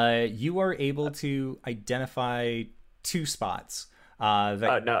 you are able to identify 2 spots.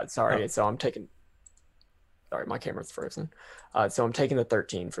 No, sorry. So I'm taking. Sorry, my camera's frozen. So I'm taking the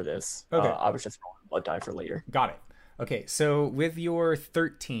 13 for this. Okay. I was just rolling blood die for later. Got it. Okay, so with your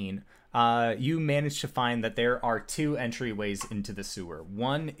 13, you managed to find that there are 2 entryways into the sewer.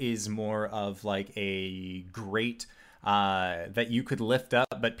 One is more of like a grate that you could lift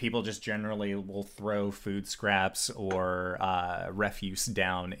up, but people just generally will throw food scraps or refuse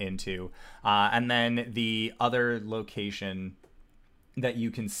down into. And then the other location that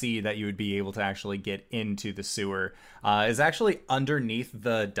you can see that you would be able to actually get into the sewer is actually underneath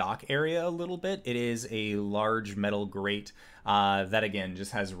the dock area a little bit. It is a large metal grate that again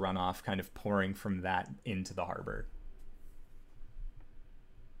just has runoff kind of pouring from that into the harbor.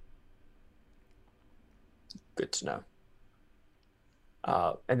 Good to know.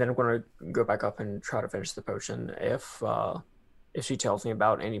 And then I'm going to go back up and try to finish the potion. If she tells me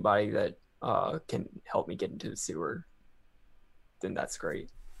about anybody that can help me get into the sewer, then that's great.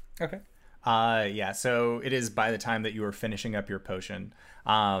 Okay. Yeah, so it is by the time that you were finishing up your potion.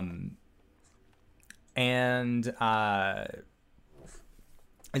 And as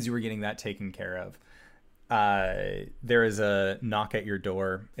you were getting that taken care of, there is a knock at your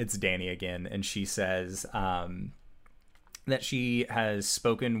door. It's Danny again, and she says that she has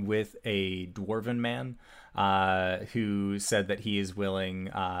spoken with a dwarven man who said that he is willing.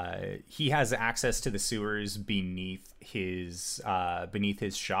 He has access to the sewers beneath his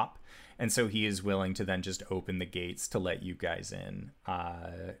shop, and so he is willing to then just open the gates to let you guys in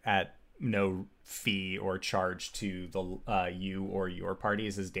at no fee or charge to the you or your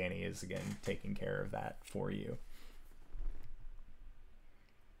parties, as Danny is again taking care of that for you.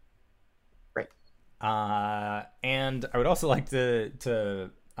 Great. And I would also like to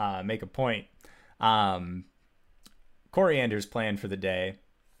make a point. Coriander's plan for the day,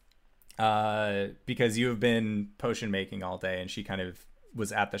 because you have been potion making all day, and she kind of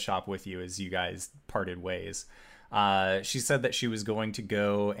was at the shop with you as you guys parted ways. She said that she was going to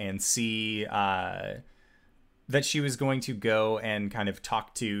go and see, that she was going to go and kind of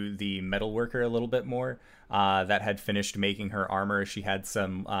talk to the metalworker a little bit more, that had finished making her armor. She had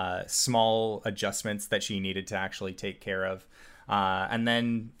some small adjustments that she needed to actually take care of. And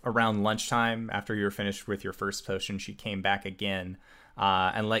then around lunchtime, after you were finished with your first potion, she came back again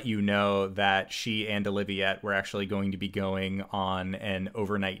and let you know that she and Oliviette were actually going to be going on an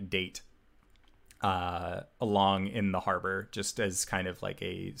overnight date along in the harbor, just as kind of like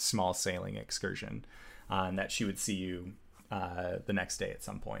a small sailing excursion, and that she would see you the next day at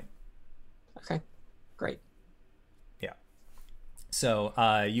some point. Okay, great. Yeah. So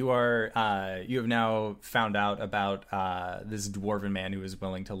you have now found out about this dwarven man who is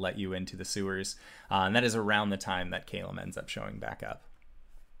willing to let you into the sewers, and that is around the time that Caleb ends up showing back up.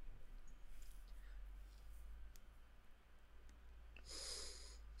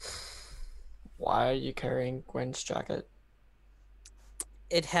 Why are you carrying Gwen's jacket?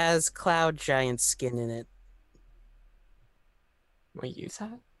 It has cloud giant skin in it. Will you use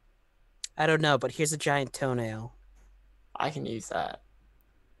that? I don't know, but here's a giant toenail. I can use that.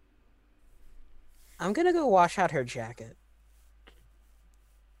 I'm gonna go wash out her jacket.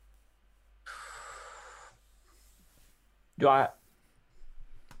 Do I'd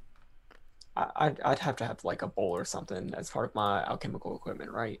have to have like a bowl or something as part of my alchemical equipment,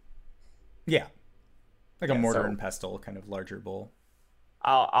 right? Yeah. Like a Yeah, mortar so- and pestle, kind of larger bowl.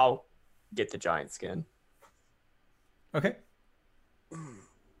 I'll get the giant skin. Okay.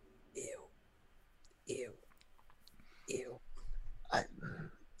 Ew. Ew. Ew.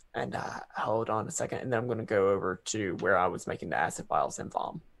 Hold on a second, and then I'm going to go over to where I was making the acid vials and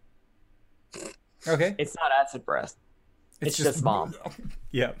vom. Okay. It's not acid breath. It's just vom.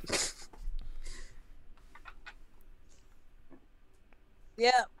 Yeah.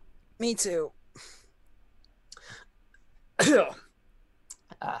 Yeah, me too.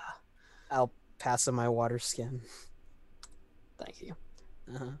 I'll pass on my water skin. Thank you.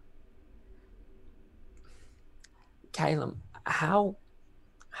 Uh-huh. Caleb, how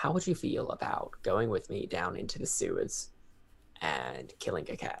would you feel about going with me down into the sewers and killing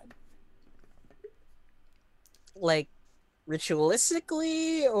a cat? Like,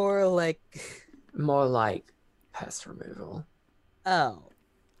 ritualistically, or like... More like pest removal. Oh.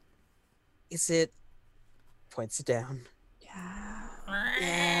 Is it... Points it down. Yeah.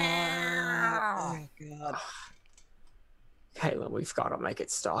 Oh, God. Caleb, we've got to make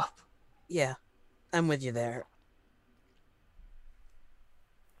it stop. Yeah, I'm with you there.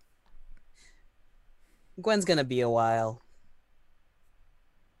 Gwen's gonna be a while.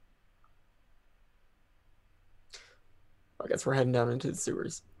 I guess we're heading down into the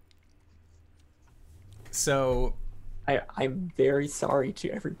sewers. So I'm very sorry to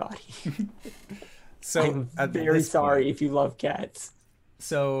everybody. So I'm very this sorry point- if you love cats.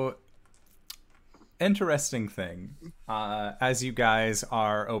 So, interesting thing. As you guys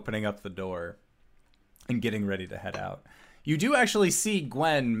are opening up the door and getting ready to head out, you do actually see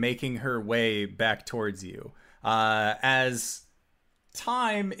Gwen making her way back towards you. As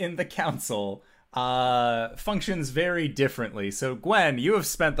time in the council functions very differently. So, Gwen, you have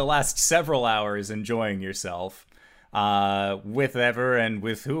spent the last several hours enjoying yourself. With ever and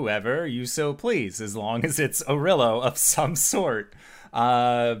with whoever you so please, as long as it's Arillo of some sort.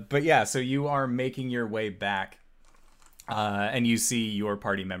 But yeah, so you are making your way back, and you see your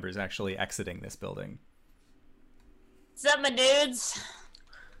party members actually exiting this building. What's up, my dudes?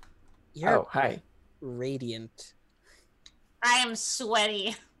 You're Oh, hi. radiant. I am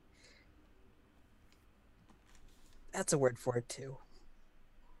sweaty. That's a word for it, too.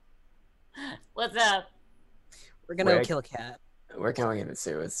 What's up? We're gonna go Where- kill a cat. We're going in the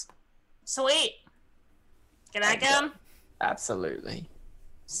sewers. Sweet. Can I come? Absolutely.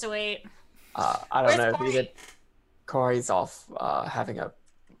 Sweet. I don't Where's know if Corey? either Corey's off having a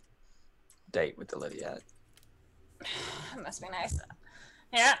date with Olivia. That must be nice.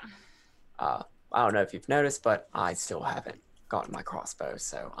 Yeah. I don't know if you've noticed, but I still haven't gotten my crossbow,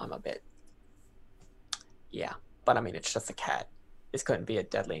 so I'm a bit... Yeah, but I mean, it's just a cat. This couldn't be a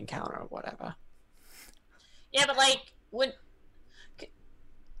deadly encounter or whatever. Yeah, but like,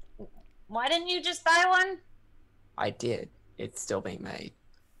 why didn't you just buy one? I did. It's still being made.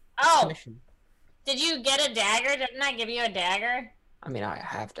 Oh, Commission. did you get a dagger? Didn't I give you a dagger? I mean, I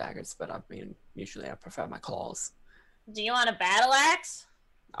have daggers, but I mean, usually I prefer my claws. Do you want a battle axe?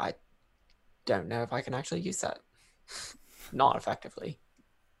 I don't know if I can actually use that. Not effectively.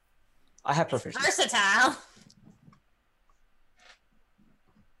 I have proficiency. Versatile.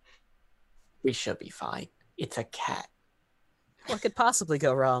 We should be fine. It's a cat. What could possibly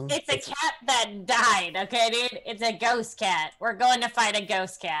go wrong? It's a cat that died, okay, dude? It's a ghost cat. We're going to fight a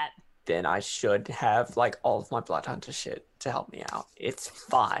ghost cat. Then I should have like all of my blood hunter shit to help me out. It's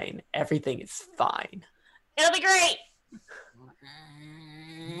fine. Everything is fine. It'll be great.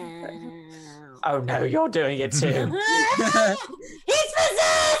 Oh no, you're doing it too. He's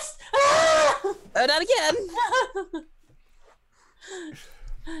possessed! Ah! Oh, not again!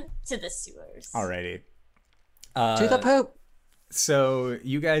 To the sewers. Alrighty. To the poop. So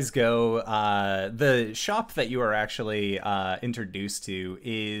you guys go. The shop that you are actually introduced to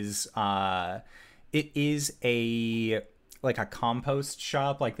is it is a compost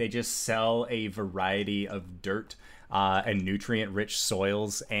shop. Like they just sell a variety of dirt and nutrient-rich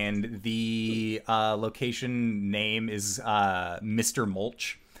soils, and the location name is Mr.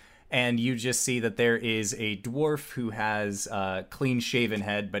 Mulch. And you just see that there is a dwarf who has a clean-shaven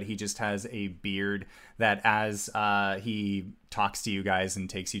head, but he just has a beard that as he talks to you guys and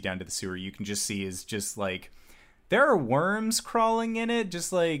takes you down to the sewer, you can just see is just like, there are worms crawling in it,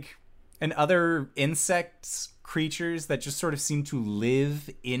 just like, and other insects, creatures that just sort of seem to live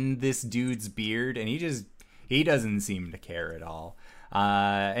in this dude's beard, and he doesn't seem to care at all.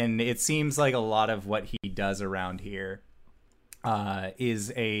 And it seems like a lot of what he does around here is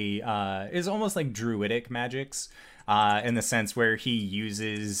almost like druidic magics, in the sense where he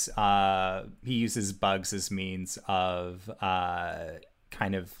uses bugs as means of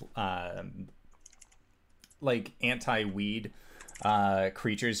like anti-weed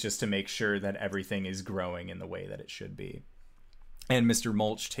creatures, just to make sure that everything is growing in the way that it should be. And Mr.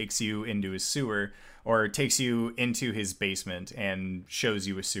 Mulch takes you into his sewer, or takes you into his basement and shows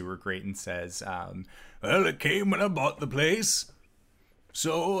you a sewer grate and says, well, it came when I bought the place.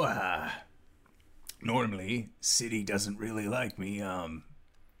 So, normally, city doesn't really like me,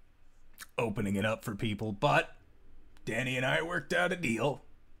 opening it up for people, but Danny and I worked out a deal.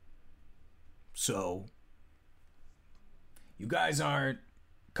 So, you guys aren't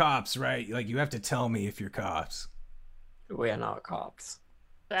cops, right? Like, you have to tell me if you're cops. We are not cops.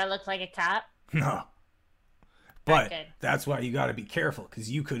 Do I look like a cop? No. But Good. that's why you gotta be careful,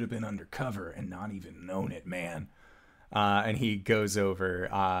 because you could have been undercover and not even known it, man. And he goes over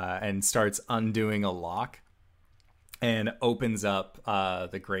and starts undoing a lock and opens up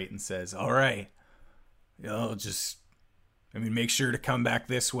the grate and says, all right, make sure to come back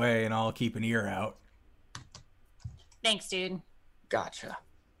this way and I'll keep an ear out. Thanks, dude. Gotcha.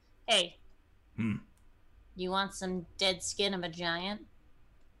 Hey. You want some dead skin of a giant?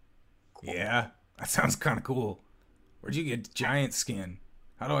 Yeah, that sounds kind of cool. Where'd you get giant skin?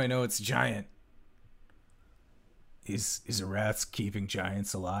 How do I know it's giant? Is Arath's keeping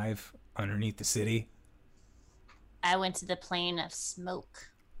giants alive underneath the city? I went to the plane of smoke.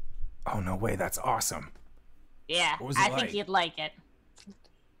 Oh, no way, that's awesome. Yeah, What was it I like? think you'd like it.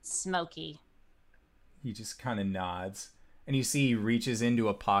 Smoky. He just kind of nods. And you see he reaches into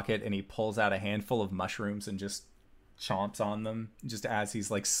a pocket and he pulls out a handful of mushrooms and just chomps on them. Just as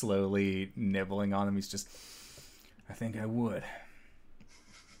he's like slowly nibbling on them, he's just, I think I would.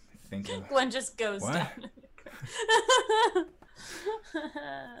 Gwen just goes What? down.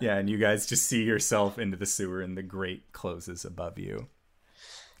 Yeah, and you guys just see yourself into the sewer and the grate closes above you.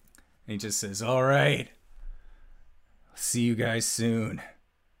 And he just says, all right, see you guys soon.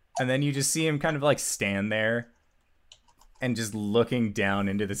 And then you just see him kind of like stand there and just looking down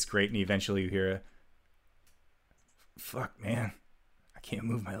into this grate, and eventually you hear a, fuck, man, I can't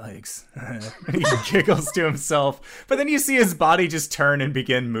move my legs. And he giggles to himself, but then you see his body just turn and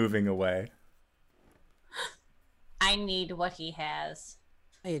begin moving away. I need what he has.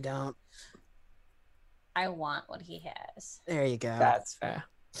 No, you don't. I want what he has. There you go. That's fair.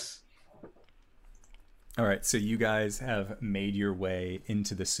 All right, so you guys have made your way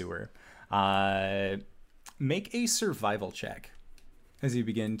into the sewer. Make a survival check as you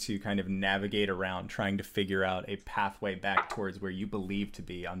begin to kind of navigate around, trying to figure out a pathway back towards where you believe to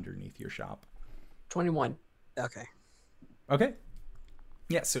be underneath your shop. 21. Okay. Okay.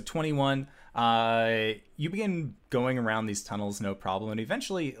 Yeah, so 21. You begin going around these tunnels, no problem, and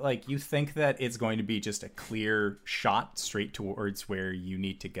eventually, like, you think that it's going to be just a clear shot straight towards where you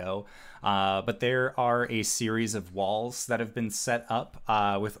need to go. But there are a series of walls that have been set up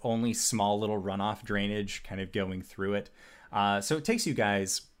with only small little runoff drainage kind of going through it. So it takes you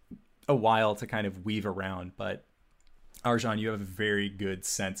guys a while to kind of weave around, but Arjan, you have a very good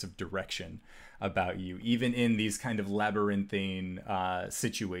sense of direction about you, even in these kind of labyrinthine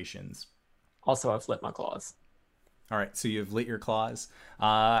situations. Also, I've lit my claws. All right, so you've lit your claws.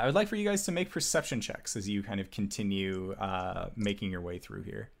 I would like for you guys to make perception checks as you kind of continue making your way through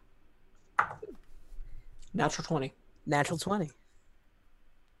here. Natural 20. Natural 20.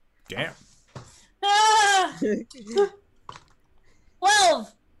 Damn. Ah!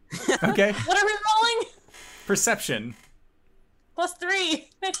 12! Okay, What are we rolling? perception. Plus 3.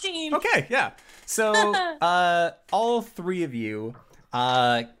 15. Okay, yeah. So all three of you,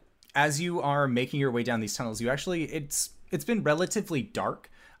 as you are making your way down these tunnels, you actually, it's been relatively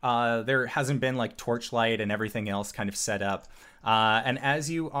dark. There hasn't been like torchlight and everything else kind of set up. And as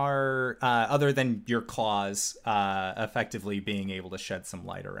you are, other than your claws effectively being able to shed some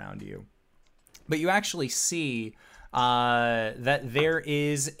light around you, but you actually see that there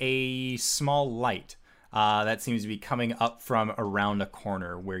is a small light that seems to be coming up from around a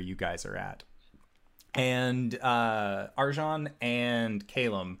corner where you guys are at. And Arjan and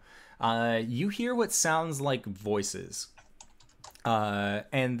Calum, you hear what sounds like voices.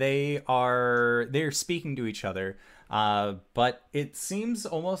 And they're speaking to each other, but it seems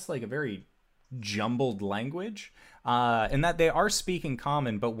almost like a very jumbled language, in that they are speaking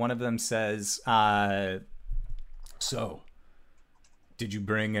common, but one of them says, so, did you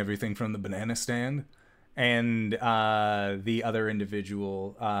bring everything from the banana stand? And the other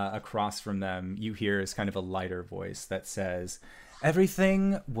individual across from them, you hear is kind of a lighter voice that says,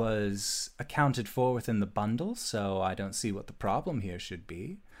 everything was accounted for within the bundle, so I don't see what the problem here should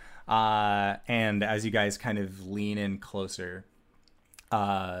be. And as you guys kind of lean in closer,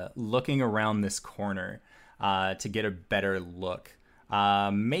 looking around this corner to get a better look,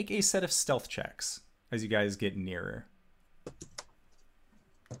 make a set of stealth checks as you guys get nearer.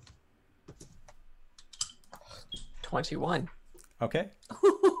 21. Okay.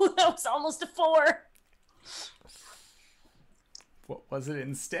 That was almost a 4. What was it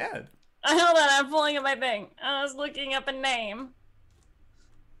instead? Hold on, I'm pulling up my thing. I was looking up a name.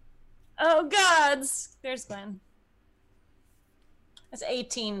 Oh gods! There's Gwen. That's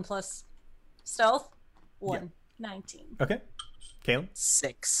 18 plus stealth. 1. 19. Okay. Caleb?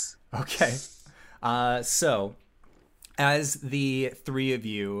 6. Okay. So, as the three of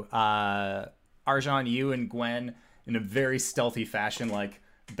you, Arjan, you and Gwen, in a very stealthy fashion, like,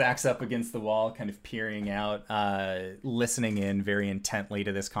 backs up against the wall, kind of peering out, listening in very intently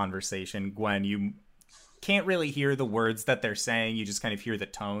to this conversation. Gwen, you can't really hear the words that they're saying. You just kind of hear the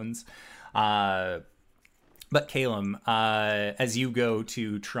tones. But Calum, as you go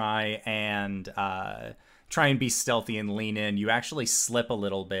to try and be stealthy and lean in, you actually slip a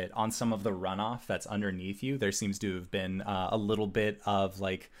little bit on some of the runoff that's underneath you. There seems to have been a little bit of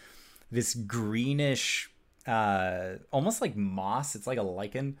like this greenish, almost like moss. It's like a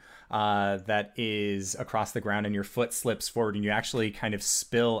lichen that is across the ground, and your foot slips forward and you actually kind of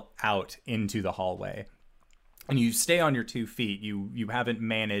spill out into the hallway. And you stay on your 2 feet. You haven't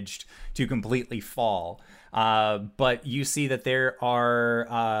managed to completely fall. But you see that there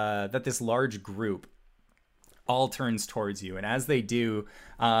are, that this large group all turns towards you. And as they do,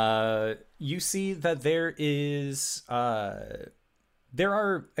 you see that there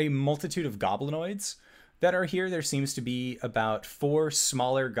are a multitude of goblinoids that are here. There seems to be about 4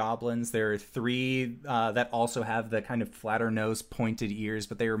 smaller goblins. There are 3 that also have the kind of flatter nose, pointed ears,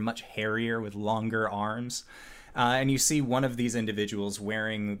 but they are much hairier with longer arms. And you see one of these individuals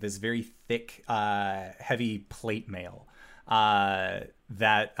wearing this very thick, heavy plate mail. And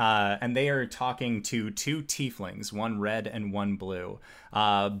they are talking to 2 tieflings, one red and one blue,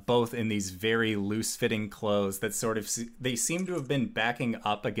 both in these very loose-fitting clothes that sort of, they seem to have been backing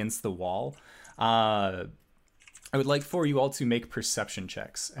up against the wall. I would like for you all to make perception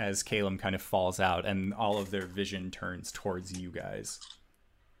checks as Calum kind of falls out and all of their vision turns towards you guys.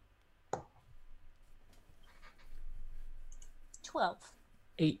 12.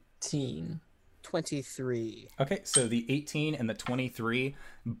 18. 23. Okay, so the 18 and the 23,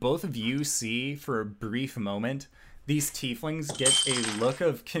 both of you see for a brief moment, these tieflings get a look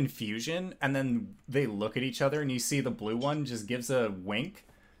of confusion, and then they look at each other, and you see the blue one just gives a wink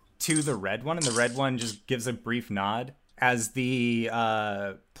to the red one, and the red one just gives a brief nod as the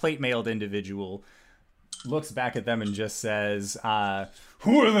plate-mailed individual looks back at them and just says,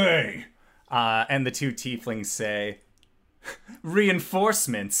 who are they? And the 2 tieflings say,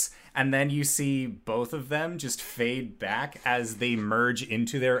 reinforcements. And then you see both of them just fade back as they merge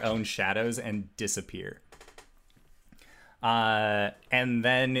into their own shadows and disappear. And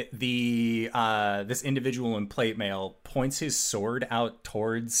then this individual in plate mail points his sword out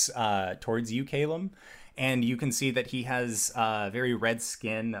towards you, Calum, and you can see that he has very red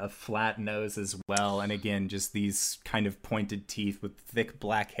skin, a flat nose as well, and again just these kind of pointed teeth with thick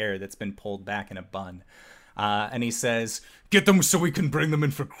black hair that's been pulled back in a bun. And he says, get them so we can bring them in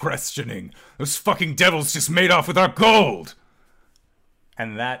for questioning. Those fucking devils just made off with our gold.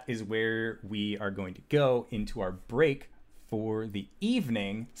 And that is where we are going to go into our break for the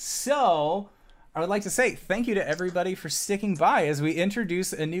evening. So I would like to say thank you to everybody for sticking by as we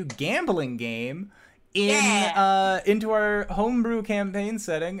introduce a new gambling game into our homebrew campaign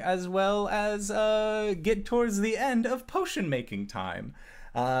setting, as well as get towards the end of potion making time.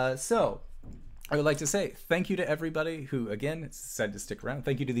 So I would like to say thank you to everybody who, again, decided to stick around.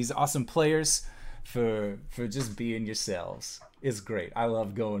 Thank you to these awesome players for just being yourselves. is great. I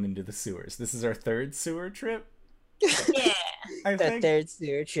love going into the sewers. This is our third sewer trip, Yeah. I The think. third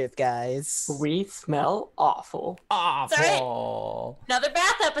sewer trip, guys. We smell awful. Awful. Another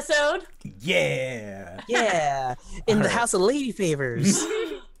bath episode. Yeah. Yeah, in the Alright. House of Lady Favors.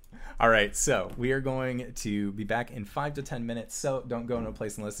 All right, so we are going to be back in 5 to 10 minutes. So don't go no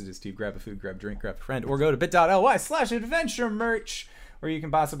place unless it is to grab a food, grab a drink, grab a friend, or go to bit.ly/adventure merch, where you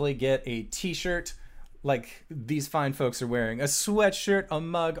can possibly get a t-shirt like these fine folks are wearing, a sweatshirt, a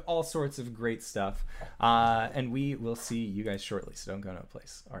mug, all sorts of great stuff. And we will see you guys shortly, so don't go no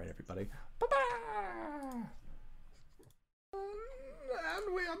place. All right, everybody. Bye-bye.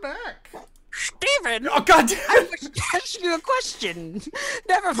 And we are back. Steven! Oh, God damn I it. was asking you a question.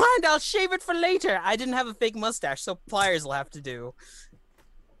 Never mind, I'll shave it for later. I didn't have a fake mustache, so pliers will have to do.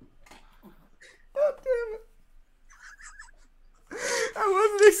 God damn it. I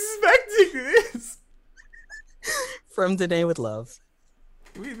wasn't expecting this. From Today with Love.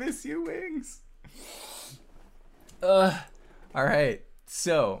 We miss you, Wings. All right.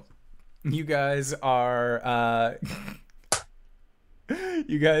 So, you guys are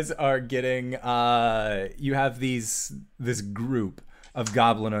you guys are getting you have this group of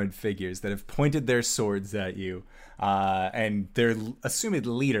goblinoid figures that have pointed their swords at you, and their assumed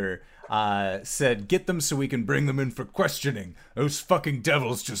leader said, "Get them so we can bring them in for questioning. Those fucking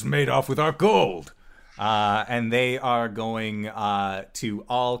devils just made off with our gold." And they are going to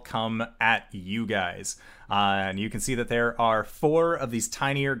all come at you guys. And you can see that there are 4 of these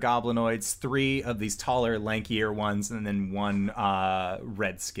tinier goblinoids, 3 of these taller, lankier ones, and then 1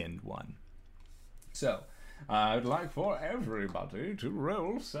 red-skinned one. So, I'd like for everybody to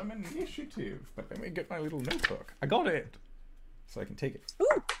roll some initiative. But let me get my little notebook. I got it. So I can take it.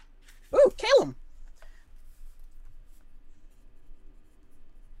 Ooh, Caleb.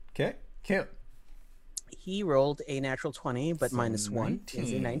 Okay, kill. He rolled a natural 20, but So minus 1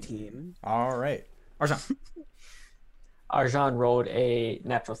 is a 19. 19. All right. Arjan. Arjan rolled a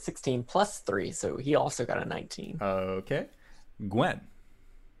natural 16 plus 3, so he also got a 19. Okay. Gwen.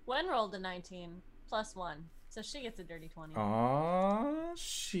 Gwen rolled a 19 plus 1, so she gets a dirty 20. Aw,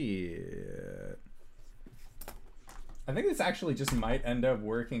 shit. I think this actually just might end up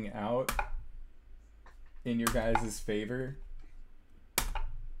working out in your guys' favor.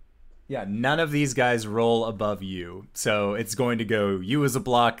 Yeah, none of these guys roll above you. So it's going to go you as a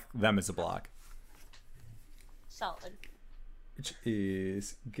block, them as a block. Solid. Which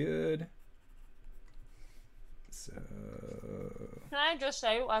is good. So... Can I just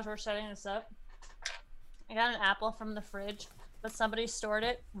say, as we're setting this up, I got an apple from the fridge, but somebody stored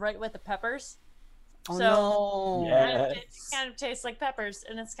it right with the peppers. Oh, So- no. Yeah. It kind of tastes like peppers,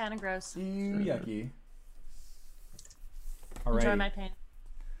 and it's kind of gross. Ew, yucky. Enjoy Alrighty. my pain.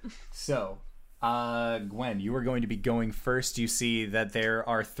 So, Gwen, you are going to be going first. You see that there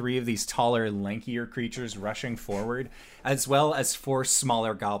are 3 of these taller, lankier creatures rushing forward, as well as 4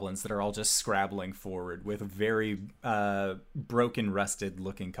 smaller goblins that are all just scrabbling forward with very broken,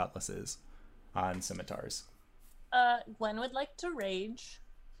 rusted-looking cutlasses on scimitars. Gwen would like to rage.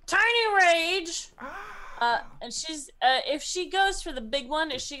 Tiny rage! And she's, if she goes for the big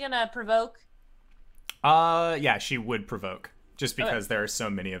one, is she gonna provoke? Yeah, she would provoke, just Okay. because there are so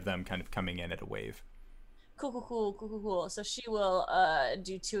many of them kind of coming in at a wave. Cool. So she will,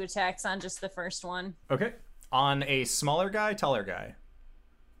 do 2 attacks on just the first one. Okay. On a smaller guy, taller guy.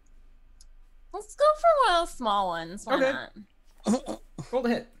 Let's go for one of the small ones. Why Okay. not? Roll the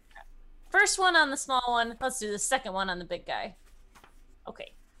hit. First one on the small one. Let's do the second one on the big guy.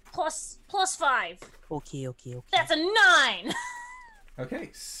 Okay. Plus 5. Okay. That's a 9!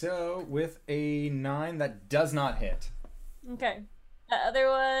 Okay, so with a 9, that does not hit. Okay. The other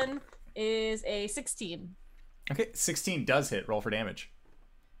one is a 16. Okay, 16 does hit. Roll for damage.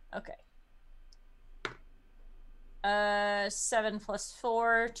 Okay. 7 plus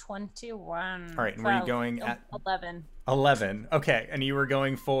 4, 21. All right, and were you going at 11? 11? Okay, and you were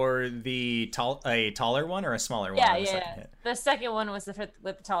going for a taller one or a smaller one on the second hit? The second one was with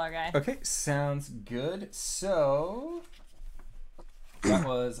the taller guy. Okay, sounds good. So that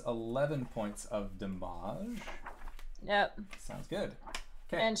was 11 points of damage. Yep. Sounds good.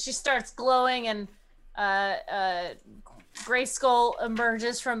 Okay. And she starts glowing, and Gray Skull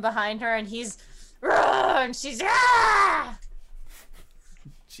emerges from behind her, and he's, "Rah!" and she's, "Ah!"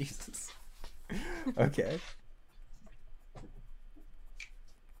 Jesus. Okay.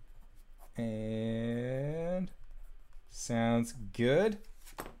 And sounds good.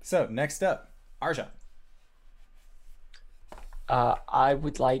 So next up, Arja. I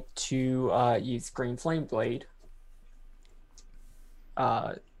would like to use Green Flame Blade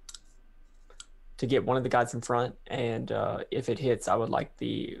to to get one of the guys in front, and if it hits, I would like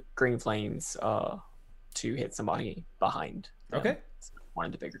the green flames to hit somebody behind them. Okay. One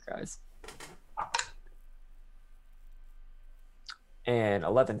of the bigger guys. And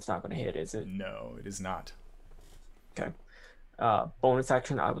 11's not going to hit, is it? No, it is not. Okay. Bonus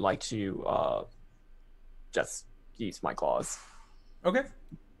action, I would like to just use my claws Okay.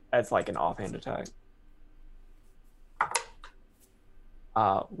 as like an offhand attack.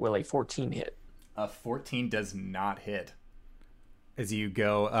 Will a 14 hit? A 14 does not hit. As you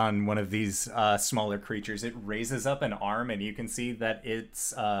go on one of these smaller creatures, it raises up an arm, and you can see that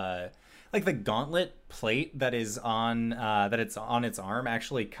it's like the gauntlet plate that is on it's on its arm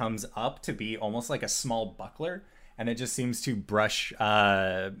actually comes up to be almost like a small buckler, and it just seems to brush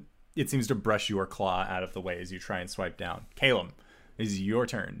your claw out of the way as you try and swipe down. Calum, it is your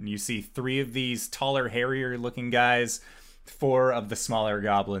turn. You see 3 of these taller, hairier looking guys, 4 of the smaller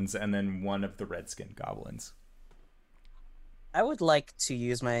goblins, and then 1 of the redskin goblins. I would like to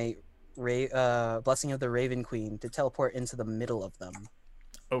use my Blessing of the Raven Queen to teleport into the middle of them.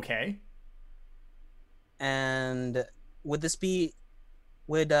 Okay. And would Gwen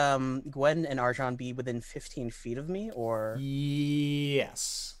and Arjan be within 15 feet of me, or?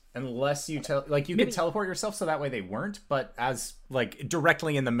 Yes. Unless you you Maybe- could teleport yourself so that way they weren't, but as like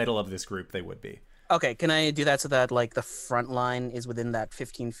directly in the middle of this group they would be. Okay, can I do that so that like the front line is within that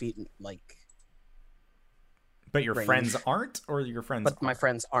 15 feet, like? But your Range. friends aren't, or your friends But my are?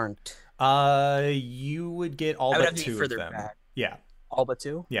 friends aren't. You would get all I would but have to be 2 of further them. back. Yeah. All but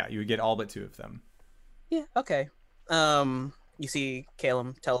 2. Yeah, you would get all but 2 of them. Yeah. Okay. You see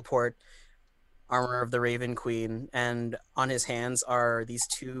Calum teleport, armor of the Raven Queen, and on his hands are these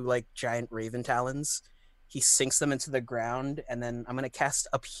 2 like giant raven talons. He sinks them into the ground, and then I'm gonna cast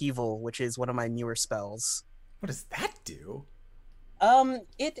Upheaval, which is one of my newer spells. What does that do?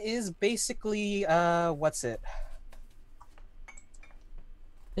 It is basically what's it?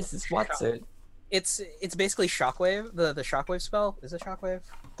 This is what's it? It's basically Shockwave. The Shockwave spell is it Shockwave?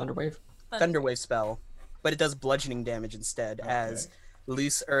 Thunderwave? Thunderwave spell, but it does bludgeoning damage instead. As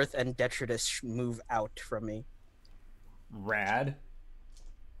Loose Earth and Detritus move out from me. Rad.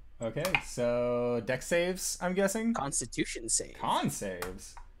 Okay, so dex saves, I'm guessing? Constitution save. Con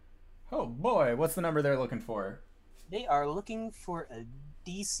saves. Oh boy, what's the number they're looking for? They are looking for a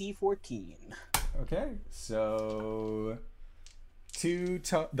DC 14. Okay, so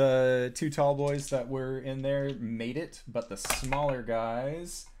the 2 tall boys that were in there made it, but the smaller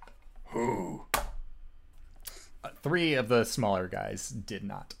guys, 3 of the smaller guys did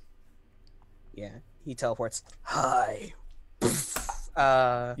not. Yeah, he teleports. Hi.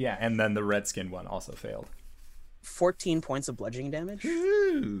 Yeah, and then the redskin one also failed. 14 points of bludgeoning damage.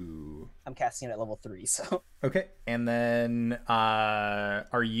 Ooh. I'm casting it at level 3, so. Okay, and then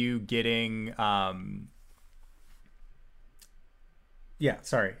are you getting yeah,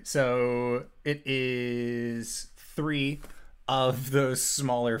 sorry. So it is 3 of those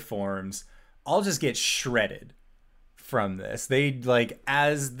smaller forms all just get shredded from this. They like,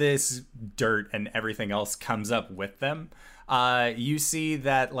 as this dirt and everything else comes up with them, you see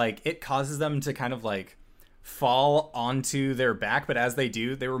that like it causes them to kind of like fall onto their back, but as they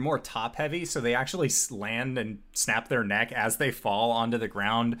do, they were more top heavy, so they actually land and snap their neck as they fall onto the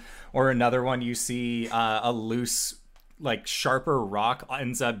ground. Or another one, you see a loose, like sharper rock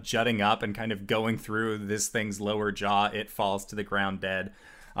ends up jutting up and kind of going through this thing's lower jaw. It falls to the ground dead.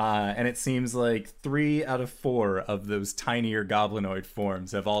 And it seems like 3 out of 4 of those tinier goblinoid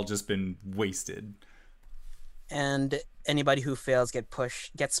forms have all just been wasted. And anybody who fails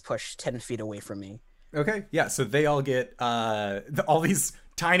gets pushed 10 feet away from me. Okay, yeah, so they all get all these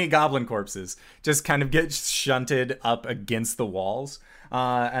tiny goblin corpses just kind of get shunted up against the walls.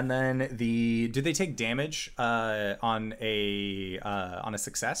 And then do they take damage on a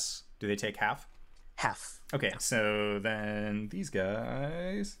success? Do they take half? Half. Okay, so then these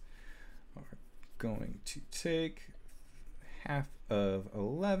guys are going to take half of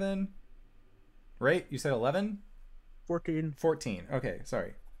 11. Right? You said 11? 14. 14. Okay,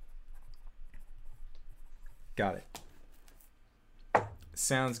 sorry. Got it.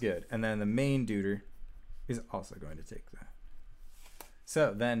 Sounds good. And then the main duder is also going to take that.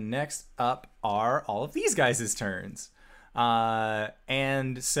 So then next up are all of these guys' turns.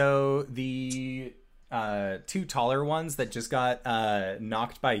 And so the 2 taller ones that just got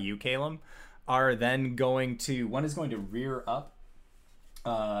knocked by you, Calum, are then going to... One is going to rear up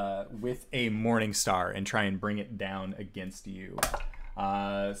with a Morning Star and try and bring it down against you.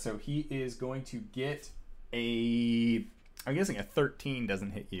 So he is going to get I'm guessing a 13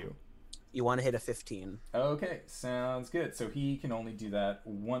 doesn't hit you. You want to hit a 15. Okay, sounds good. So he can only do that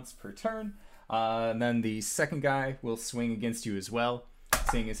once per turn. And then the second guy will swing against you as well,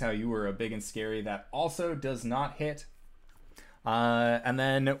 seeing as how you were a big and scary. That also does not hit. And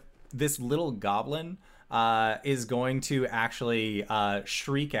then this little goblin is going to actually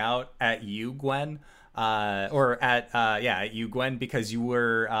shriek out at you, Gwen. At you, Gwen, because you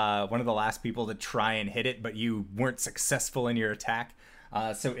were one of the last people to try and hit it, but you weren't successful in your attack.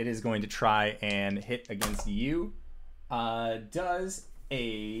 So it is going to try and hit against you. Does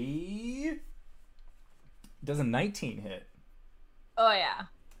a 19 hit? Oh yeah.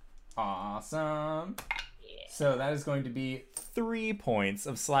 Awesome. So that is going to be 3 points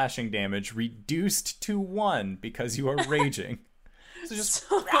of slashing damage, reduced to 1 because you are raging. So just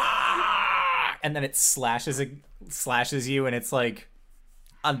and then it slashes you, and it's like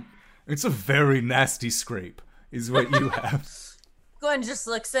it's a very nasty scrape, is what you have. Gwen just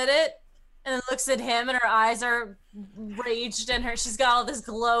looks at it and then looks at him, and her eyes are raged, and she's got all this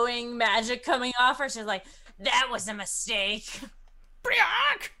glowing magic coming off her. She's like, "That was a mistake."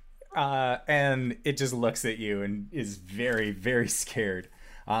 And it just looks at you and is very, very scared.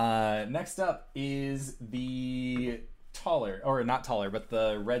 Next up is the taller, or not taller, but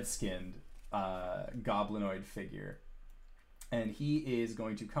the red-skinned goblinoid figure. And he is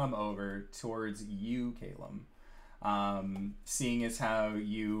going to come over towards you, Calum. Seeing as how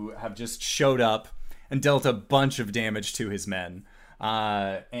you have just showed up and dealt a bunch of damage to his men.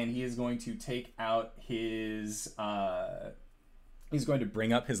 And he is going to take out his... he's going to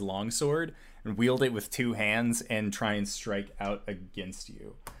bring up his longsword and wield it with 2 hands and try and strike out against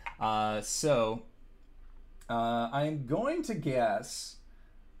you. So I'm going to guess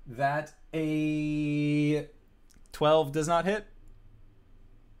that a 12 does not hit.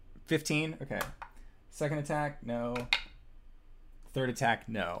 15? Okay. Second attack? No. Third attack?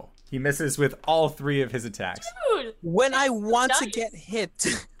 No. He misses with all 3 of his attacks. Dude, When I want to nice. get hit,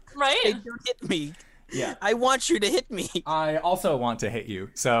 right? they don't hit me. Yeah. I want you to hit me. I also want to hit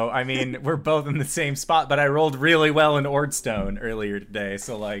you. So, I mean, we're both in the same spot, but I rolled really well in Ordstone earlier today.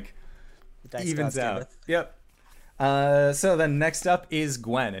 So, like, Dice evens gods out. giveth. Yep. So then next up is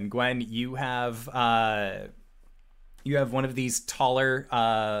Gwen. And Gwen, you have one of these taller,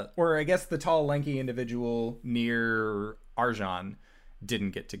 or I guess the tall, lanky individual near Arjan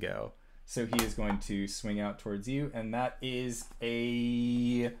didn't get to go. So he is going to swing out towards you. And that is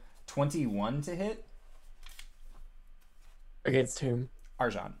a 21 to hit. Against whom?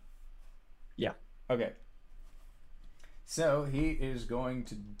 Arjan. Yeah. Okay. So he is going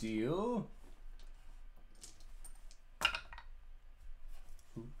to deal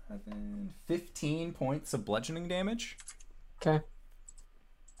 15 points of bludgeoning damage. Okay.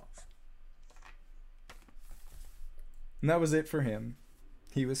 And that was it for him.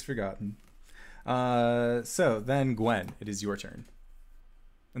 He was forgotten. So then Gwen, it is your turn.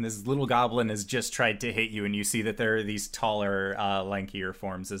 And this little goblin has just tried to hit you, and you see that there are these taller, lankier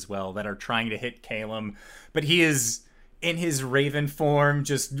forms as well that are trying to hit Calum. But he is in his raven form,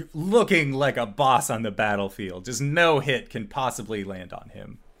 just looking like a boss on the battlefield. Just no hit can possibly land on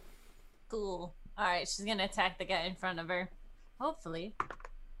him. Cool. All right, she's gonna attack the guy in front of her. Hopefully.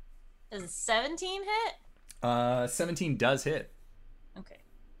 Does a 17 hit? 17 does hit. Okay.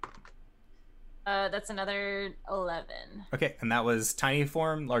 That's another 11. Okay, and that was tiny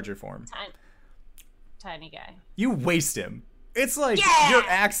form, larger form. Tiny guy. You waste him. It's like Yeah! your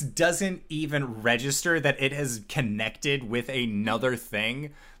axe doesn't even register that it has connected with another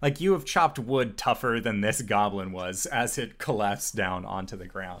thing. Like, you have chopped wood tougher than this goblin was as it collapsed down onto the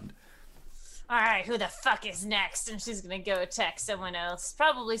ground. All right, who the fuck is next? And she's gonna go attack someone else.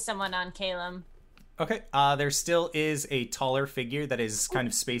 Probably someone on Calum. Okay, there still is a taller figure that is kind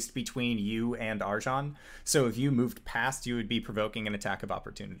of spaced between you and Arjan. So if you moved past, you would be provoking an attack of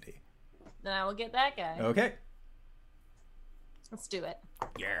opportunity. Then I will get that guy. Okay. Let's do it.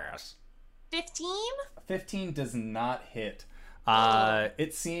 Yes. 15? 15 does not hit.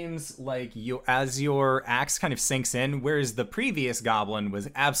 It seems like you, as your axe kind of sinks in, whereas the previous goblin was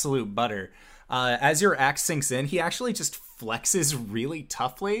absolute butter. As your axe sinks in, he actually just flexes really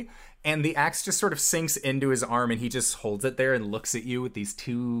toughly, and the axe just sort of sinks into his arm, and he just holds it there and looks at you with these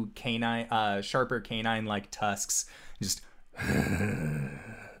 2 canine, sharper canine-like tusks. Just.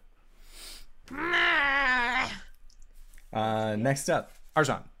 Next up,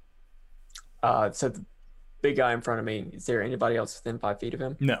 Arjan. So the big guy in front of me, is there anybody else within 5 feet of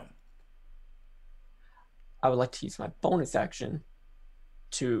him? No. I would like to use my bonus action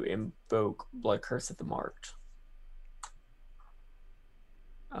to invoke Blood Curse of the Marked.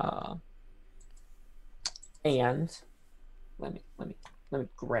 And let me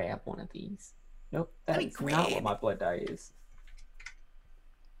grab one of these. Nope, that is not what my blood die is.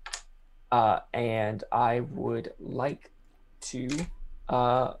 And I would like to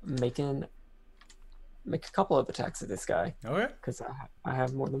make a couple of attacks at this guy Okay. because I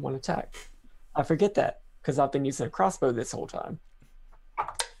have more than one attack. I forget that because I've been using a crossbow this whole time.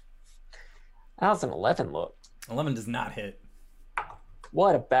 How's an 11 look? 11 does not hit.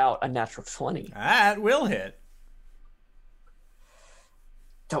 What about a natural 20? That will hit.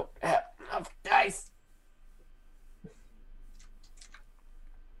 Don't have enough dice.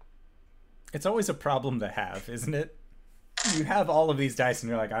 It's always a problem to have, isn't it? You have all of these dice and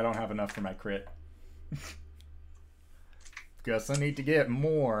you're like, I don't have enough for my crit. Guess I need to get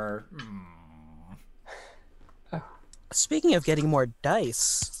more. Speaking of getting more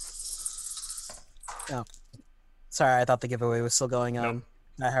dice. Oh. Sorry, I thought the giveaway was still going on.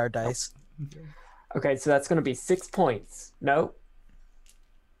 I heard dice. Okay, so that's going to be 6 points. No.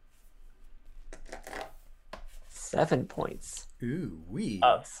 7 points Ooh, wee.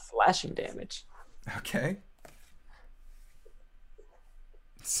 of slashing damage. Okay.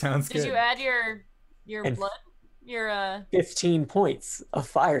 Sounds Did good. you add your And- blood? Your 15 points of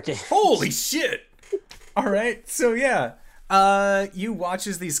fire damage. Holy shit! All right, so yeah, you watch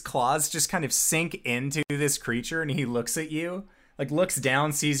as these claws just kind of sink into this creature, and he looks at you, like looks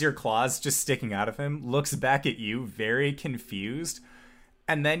down, sees your claws just sticking out of him, looks back at you, very confused,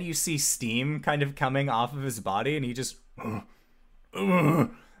 and then you see steam kind of coming off of his body, and he just,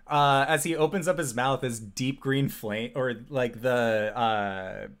 as he opens up his mouth, this deep green flame, or like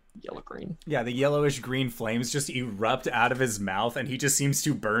the Yellow green. yeah, the yellowish green flames just erupt out of his mouth, and he just seems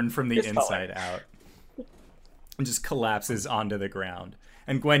to burn from the His inside out. And just collapses onto the ground.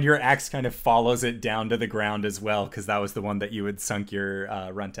 And Gwen, your axe kind of follows it down to the ground as well, because that was the one that you had sunk your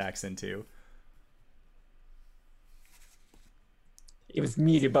runt axe into. It was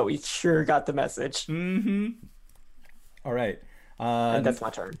muted, but we sure got the message. Mm-hmm. All right. And that's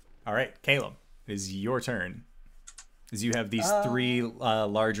my turn. All right, Caleb, it is your turn. As you have these three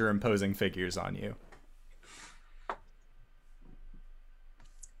larger imposing figures on you.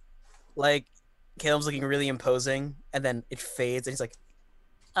 Like, Caleb's looking really imposing, and then it fades, and he's like,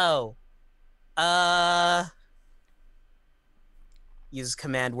 oh. Use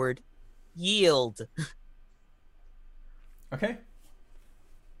command word, yield. Okay.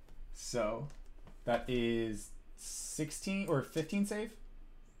 So, that is 16 or 15 save?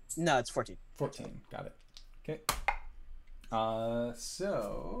 No, it's 14. 14. Got it. Okay.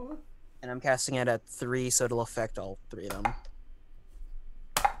 So... And I'm casting it at 3, so it'll affect all 3 of them.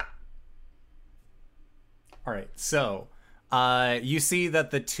 All right. So, you see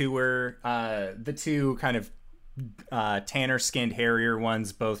that the two kind of tanner-skinned, hairier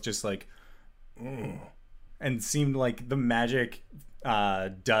ones both just like... and seemed like the magic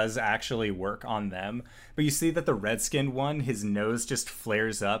does actually work on them. But you see that the red-skinned one, his nose just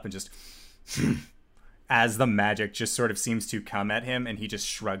flares up and just... as the magic just sort of seems to come at him, and he just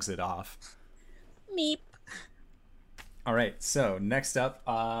shrugs it off. Meep. All right, so next up,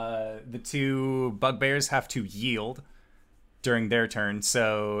 the two bugbears have to yield during their turn.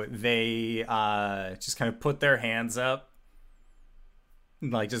 So they just kind of put their hands up,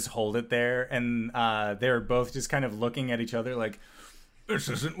 like just hold it there, and they're both just kind of looking at each other like, this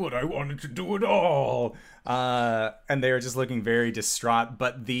isn't what I wanted to do at all. And they're just looking very distraught.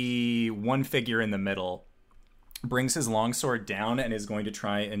 But the one figure in the middle brings his longsword down and is going to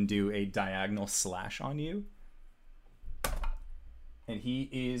try and do a diagonal slash on you. And he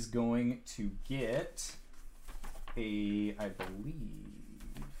is going to get a, I believe,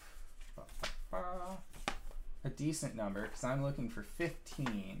 a decent number, because I'm looking for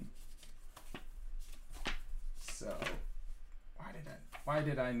 15. So, why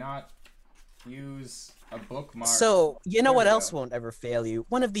did I not use a bookmark? So, you know There what we else go. won't ever fail you?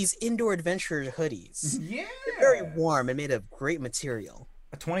 One of these indoor adventure hoodies. Yeah! They're very warm and made of great material.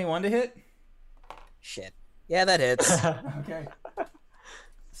 A 21 to hit? Shit. Yeah, that hits. Okay.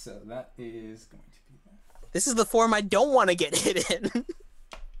 So that is going to be that. This is the form I don't want to get hit in.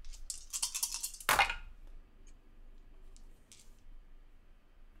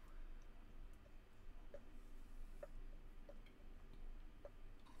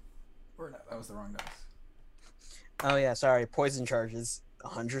 Or no, that was the wrong dice. Oh yeah, sorry. Poison charges.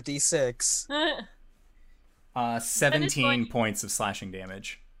 100d6. 17 going- points of slashing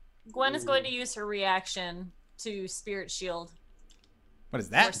damage. Gwen is going to use her reaction to Spirit Shield. What does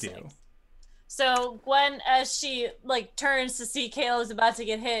that for do? 6. So Gwen, as she like turns to see Caleb's about to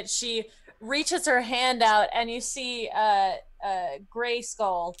get hit, she reaches her hand out, and you see Gray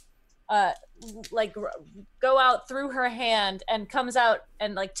Skull go out through her hand and comes out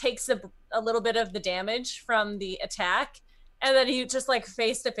and like takes a little bit of the damage from the attack, and then he just like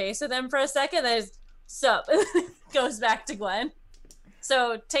face to face with him for a second. Then he's, sup, goes back to Gwen.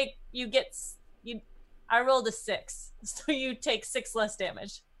 So I rolled a 6, so you take 6 less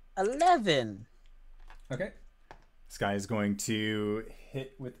damage. 11. Okay. This guy is going to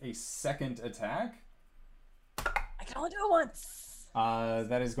hit with a second attack. I can only do it once.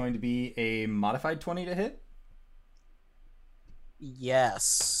 That is going to be a modified 20 to hit.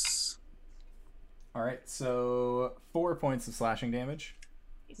 Yes. All right, so 4 points of slashing damage.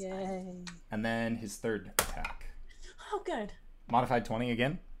 Yay. And then his third attack. Oh, good. Modified 20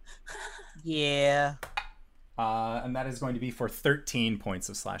 again. Yeah. And that is going to be for 13 points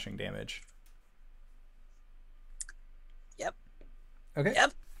of slashing damage. Yep. Okay.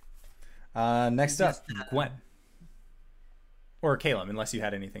 Yep. Next up, Gwen. Or Caleb, unless you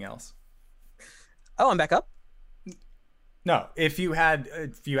had anything else. Oh, I'm back up. No, if you had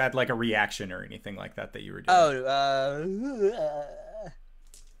like a reaction or anything like that you were doing. Oh,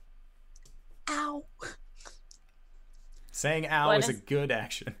 ow. Saying ow Gwen is a good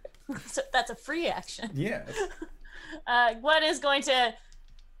action. So that's a free action. Yeah. Gwen is going to,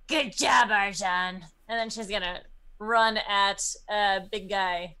 good job, Arjan. And then she's going to run at big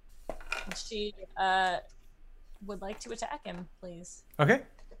guy. She would like to attack him, please. Okay.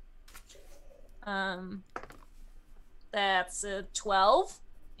 That's a 12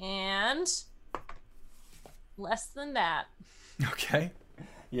 and less than that. Okay.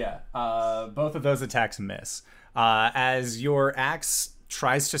 Yeah. Both of those attacks miss. As your axe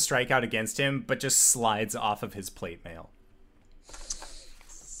tries to strike out against him, but just slides off of his plate mail.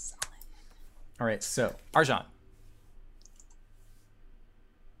 Solid. All right, so Arjan.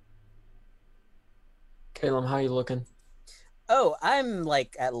 Caleb, how you looking? Oh, I'm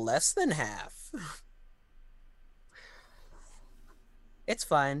like at less than half. It's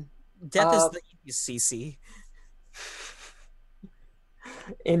fine. Death is the easiest CC.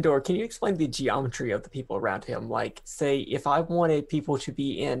 Andor, can you explain the geometry of the people around him? Like, say, if I wanted people to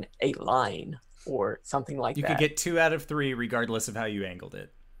be in a line or something like You that. could get 2 out of 3 regardless of how you angled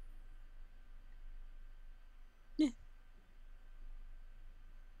it. Yeah.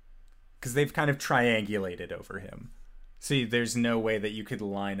 Because they've kind of triangulated over him. See, there's no way that you could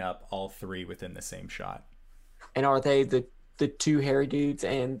line up all 3 within the same shot. And are they the 2 hairy dudes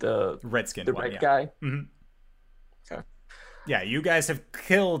and the Redskin one, red yeah. guy? Mm-hmm. Okay. Yeah, you guys have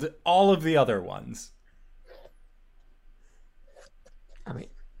killed all of the other ones. I mean,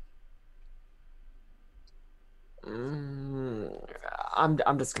 I'm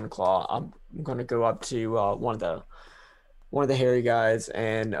just gonna claw. I'm gonna go up to one of the hairy guys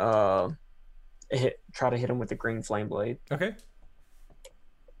and try to hit him with the green flame blade. Okay.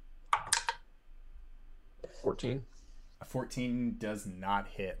 14. A 14 does not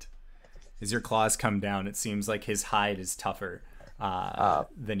hit. As your claws come down, it seems like his hide is tougher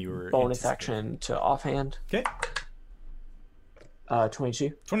than you were Bonus anticipating. action to offhand. Okay.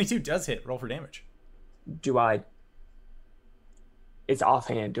 22. 22 does hit. Roll for damage. Do I? It's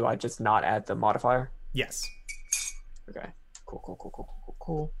offhand. Do I just not add the modifier? Yes. Okay.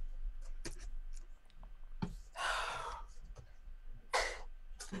 Cool.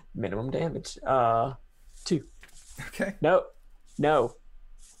 Minimum damage. 2. Okay. No.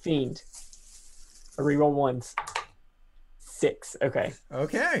 Fiend. I reroll ones. 6. Okay.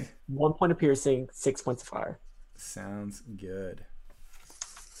 Okay. 1 point of piercing, 6 points of fire. Sounds good.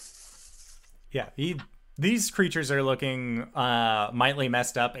 Yeah, these creatures are looking mightily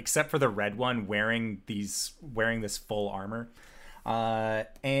messed up, except for the red one wearing this full armor.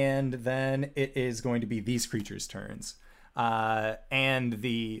 And then it is going to be these creatures' turns. Caleb.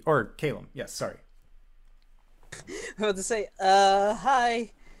 Yes, sorry. I was to say, hi.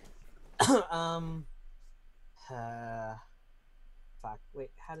 Fuck. Wait,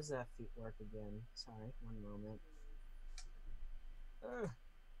 how does that feat work again? Sorry, one moment.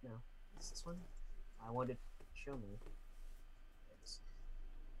 No, is this one? I wanted to show me.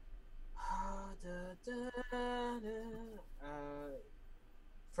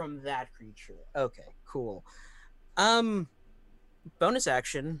 From that creature. Okay, cool. Bonus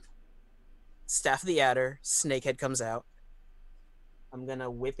action. Staff of the Adder. Snakehead comes out. I'm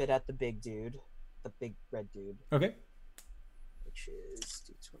gonna whip it at the big dude. The big red dude. Okay. Which is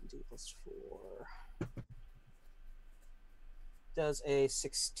d20 plus 4. Does a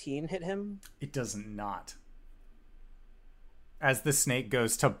 16 hit him? It does not. As the snake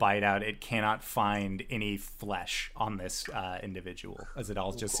goes to bite out, it cannot find any flesh on this individual, as it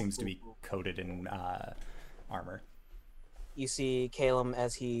all just seems to be coated in armor. You see Caleb,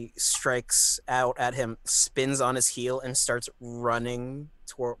 as he strikes out at him, spins on his heel and starts running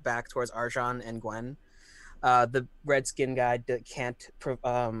back towards Arjan and Gwen. The red skin guy can't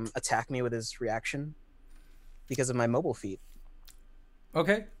attack me with his reaction because of my mobile feat.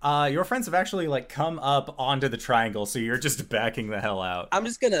 Okay. Your friends have actually like come up onto the triangle, so you're just backing the hell out. I'm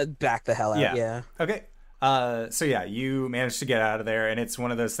just gonna back the hell out. Yeah. Okay. So yeah, you managed to get out of there, and it's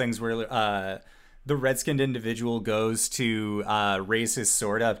one of those things where the red-skinned individual goes to raise his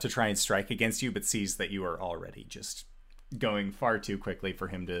sword up to try and strike against you, but sees that you are already just going far too quickly for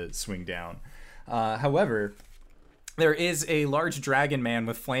him to swing down. However, there is a large dragon man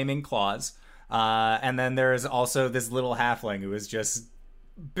with flaming claws, and then there is also this little halfling who has just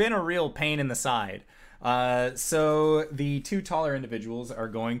been a real pain in the side. So the two taller individuals are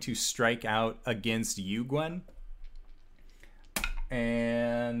going to strike out against you, Gwen.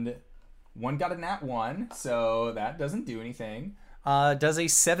 And one got a nat 1, so that doesn't do anything. Does a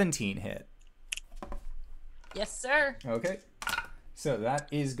 17 hit? Yes, sir. Okay. So that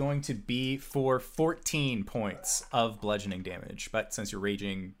is going to be for 14 points of bludgeoning damage. But since you're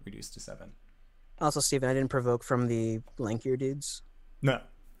raging, reduced to 7. Also, Steven, I didn't provoke from the lankier dudes. No.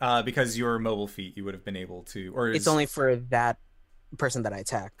 Because your mobile feat, you would have been able to... Or It's only for that person that I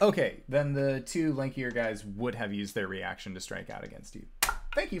attacked. Okay, then the two lankier guys would have used their reaction to strike out against you.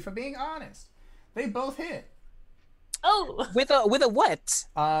 Thank you for being honest. They both hit. Oh! With a what?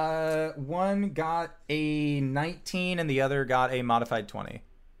 One got a 19 and the other got a modified 20.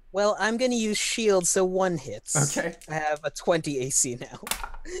 Well, I'm gonna use shield, so 1 hits. Okay. I have a 20 AC now.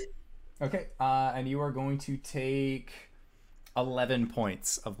 Okay, and you are going to take 11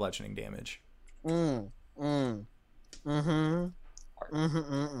 points of bludgeoning damage. You're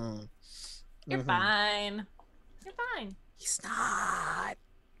fine. You're fine. He's not.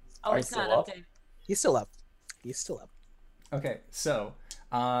 Oh, it's not up. He's still up. He's still up. Okay, so,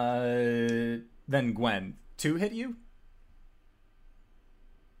 then Gwen, 2 hit you?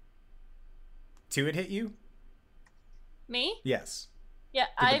 2 hit you? Me? Yes. Yeah,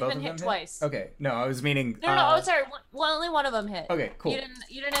 Did I've both been of hit them twice. Okay, no, I was meaning... No, sorry. Only one of them hit. Okay, cool.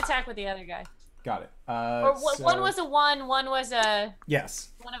 You didn't attack with the other guy. Got it. One was a 1, one was a... Yes.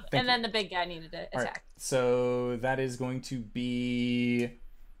 And then the big guy needed to attack. All right. So that is going to be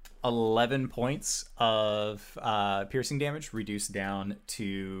 11 points of piercing damage, reduced down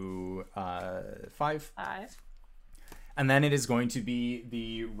to 5. 5. And then it is going to be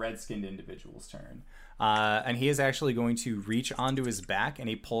the red-skinned individual's turn. And he is actually going to reach onto his back, and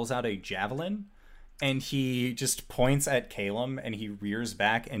he pulls out a javelin, and he just points at Calum, and he rears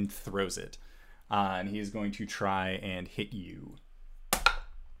back and throws it. And he is going to try and hit you.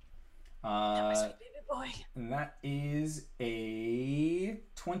 My sweet baby boy. And that is a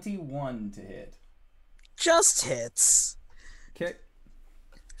 21 to hit. Just hits. Okay.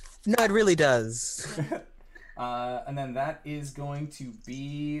 No, it really does. And then that is going to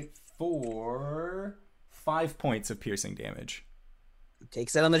be for 5 points of piercing damage.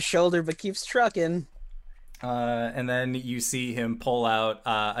 Takes it on the shoulder, but keeps trucking. And then you see him pull out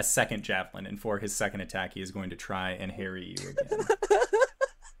a second javelin, and for his second attack, he is going to try and harry you again.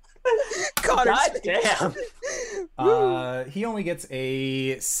 Connor, God damn. He only gets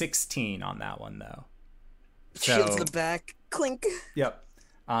a 16 on that one, though. Shields the back. Clink. Yep.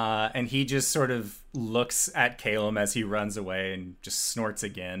 And he just sort of looks at Calum as he runs away and just snorts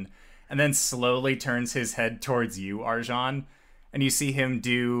again, and then slowly turns his head towards you, Arjan. And you see him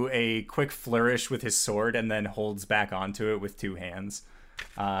do a quick flourish with his sword and then holds back onto it with 2 hands.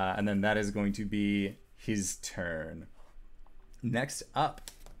 And then that is going to be his turn. Next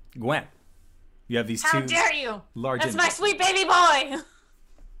up, Gwen. You have these How two dare you? large... That's my sweet baby boy!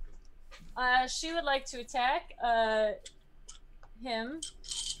 She would like to attack him,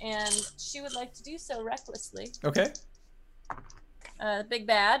 and she would like to do so recklessly. Okay. Big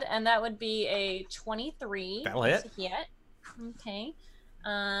bad, and that would be a 23. That'll hit. To hit. Okay.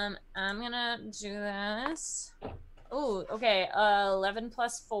 I'm gonna do this. Ooh, okay. 11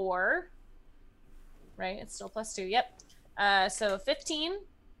 plus 4. Right, it's still plus 2. Yep. So 15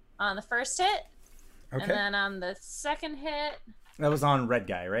 on the first hit. Okay. And then on the second hit, That was on red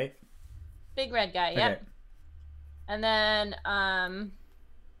guy, right? big red guy, yep. Okay. And then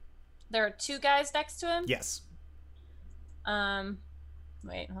there are 2 guys next to him. Yes.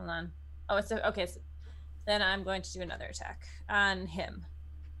 Wait, hold on. Oh, it's okay. So then I'm going to do another attack on him.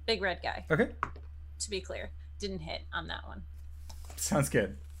 Big red guy. Okay. To be clear, didn't hit on that one. Sounds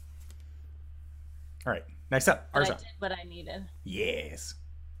good. All right. Next up, But I Arjan. did what I needed. Yes.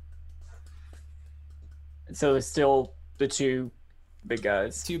 So it's still the 2 big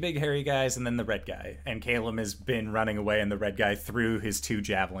guys. 2 big hairy guys and then the red guy. And Calum has been running away, and the red guy threw his 2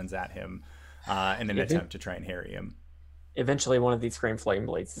 javelins at him in an attempt to try and harry him. Eventually, one of these green flame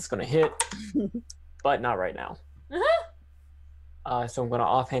blades is going to hit. but not right now. So I'm going to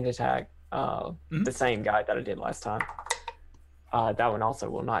offhand attack the same guy that I did last time. That one also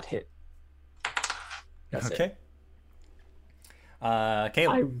will not hit. That's Okay. it. Caleb.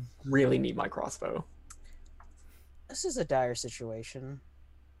 I really need my crossbow. This is a dire situation.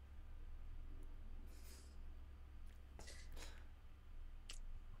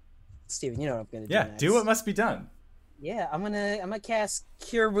 Steven, you know what I'm gonna do Yeah, next. do what must be done. Yeah, I'm gonna cast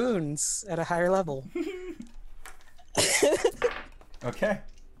Cure Wounds at a higher level. Okay.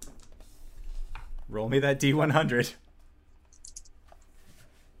 Roll me that D100.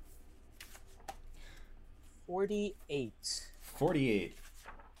 48. 48.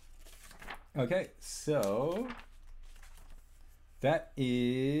 Okay, so that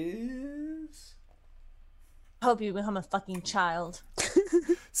is... Hope you become a fucking child.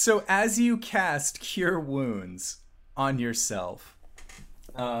 So as you cast Cure Wounds on yourself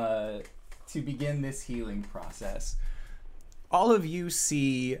to begin this healing process, all of you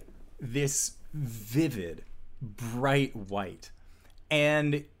see this vivid, bright white.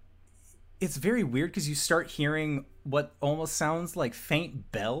 And it's very weird because you start hearing what almost sounds like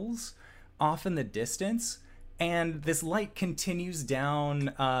faint bells off in the distance. And this light continues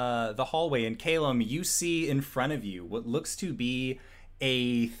down the hallway. And Calum, you see in front of you what looks to be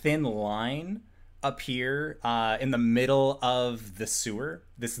a thin line appear in the middle of the sewer.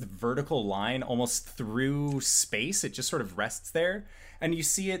 This vertical line almost through space. It just sort of rests there. And you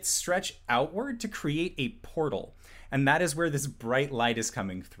see it stretch outward to create a portal. And that is where this bright light is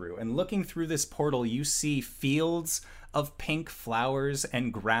coming through. And looking through this portal, you see fields of pink flowers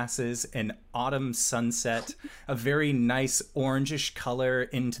and grasses, an autumn sunset, a very nice orangish color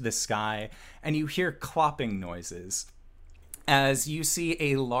into the sky. And you hear clopping noises as you see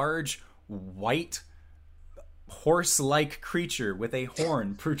a large white horse-like creature with a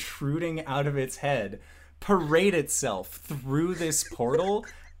horn protruding out of its head parade itself through this portal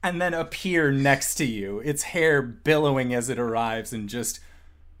and then appear next to you, its hair billowing as it arrives, and just,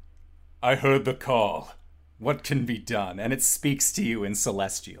 "I heard the call. What can be done?" And it speaks to you in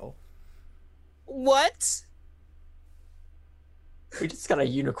Celestial. What? We just got a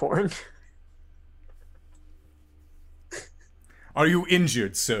unicorn. "Are you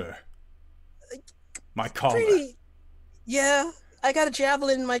injured, sir?" "My collar." Pretty. Yeah, I got a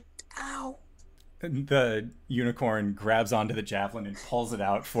javelin in my. Ow. And the unicorn grabs onto the javelin and pulls it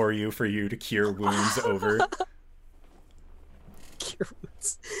out for you to cure wounds over. Cure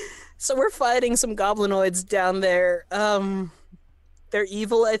Wounds. So we're fighting some goblinoids down there. They're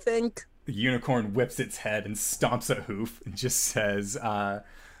evil, I think. The unicorn whips its head and stomps a hoof and just says,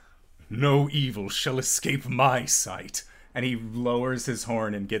 "No evil shall escape my sight." And he lowers his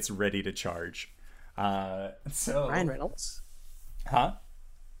horn and gets ready to charge. Ryan Reynolds? Huh?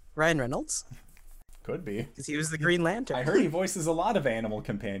 Ryan Reynolds? Could be. Because he was the Green Lantern. I heard he voices a lot of animal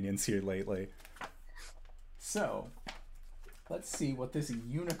companions here lately. So, let's see what this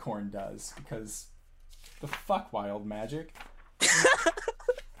unicorn does, because the fuck wild magic.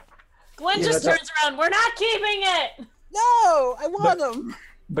 Gwen just turns around. We're not keeping it. No, I want them.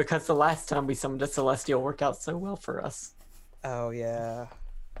 Because the last time we summoned a Celestial worked out so well for us. Oh, yeah.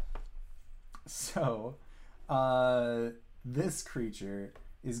 So, this creature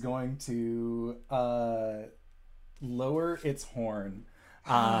is going to lower its horn.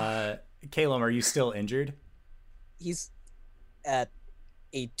 Calum, are you still injured? He's at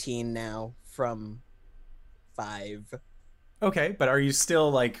 18 now from 5. Okay, but are you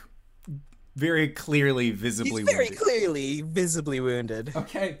still, like, very clearly, visibly He's very wounded? clearly, visibly wounded.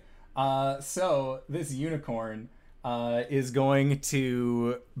 Okay, so this unicorn is going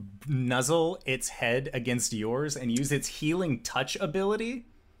to nuzzle its head against yours and use its healing touch ability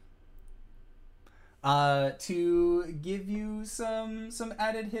to give you some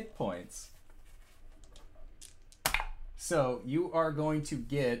added hit points. So you are going to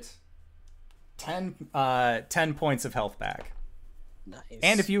get 10 points of health back. Nice.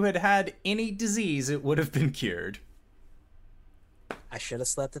 And if you had had any disease, it would have been cured. I should have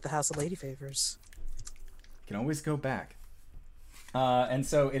slept at the House of Lady Favors. Can always go back. And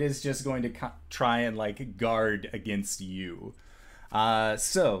so it is just going to try and, like, guard against you.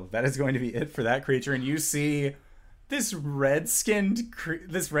 So that is going to be it for that creature. And you see this red-skinned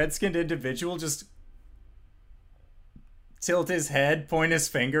individual just tilt his head, point his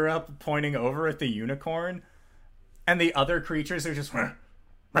finger up, pointing over at the unicorn. And the other creatures are just...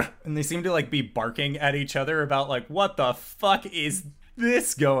 And they seem to, like, be barking at each other about, like, what the fuck is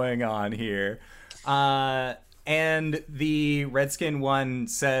this going on here? And the redskin one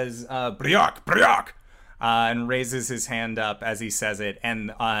says, "Briok, Briok! and raises his hand up as he says it. And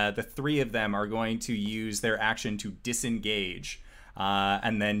the three of them are going to use their action to disengage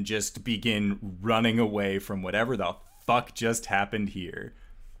and then just begin running away from whatever the fuck just happened here.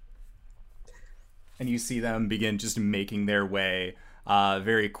 And you see them begin just making their way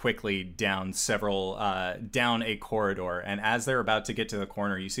very quickly down down a corridor. And as they're about to get to the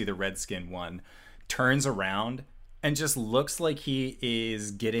corner, you see the redskin one turns around and just looks like he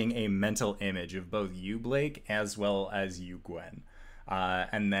is getting a mental image of both you, Blake, as well as you, Gwen.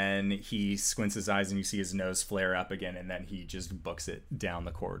 And then he squints his eyes and you see his nose flare up again, and then he just books it down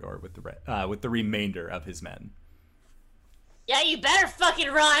the corridor with the remainder of his men. Yeah, you better fucking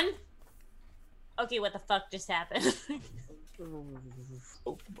run! Okay, what the fuck just happened?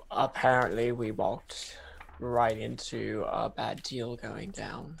 Apparently, we walked right into a bad deal going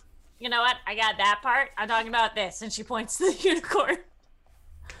down. You know what? I got that part. I'm talking about this. And she points to the unicorn.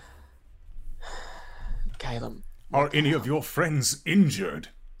 Caleb. Are any of your friends injured?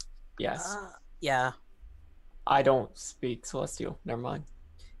 Yes. Yeah. I don't speak Celestial. Never mind.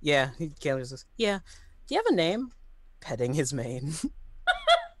 Yeah. Caleb says, yeah. Do you have a name? Petting his mane.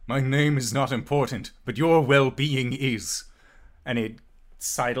 My name is not important, but your well-being is. And it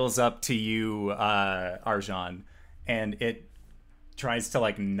sidles up to you, Arjan, and it tries to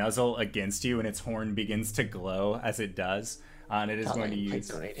like nuzzle against you, and its horn begins to glow as it does. And it is going to use. Please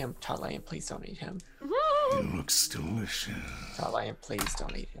don't eat him. Talayan, please don't eat him. It looks delicious. Talayan, please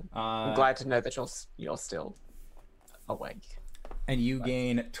don't eat him. I'm glad to know that you're still awake. And you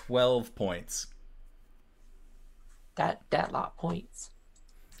gain 12 points. That lot points.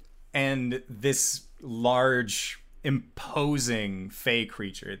 And this large, imposing fey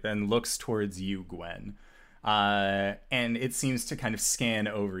creature then looks towards you, Gwen. And it seems to kind of scan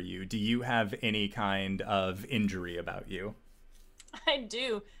over you. Do you have any kind of injury about you? I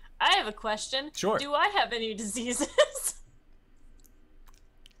do. I have a question. Sure. Do I have any diseases?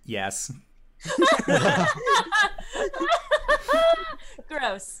 Yes.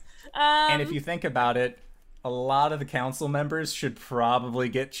 Gross. And if you think about it, a lot of the council members should probably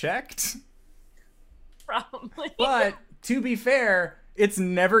get checked. Probably. But to be fair, it's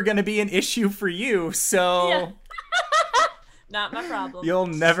never going to be an issue for you, so Yeah. Not my problem. you'll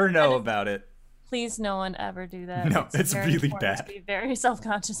never know about it. Please, no one ever do that. No, it's very really important bad. to be very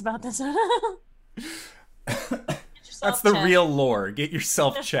self-conscious about this. That's the real lore. Get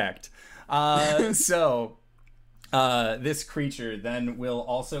yourself checked. So, this creature then will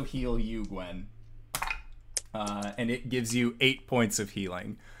also heal you, Gwen. And it gives you 8 points of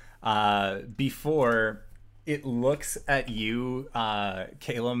healing. Before it looks at you,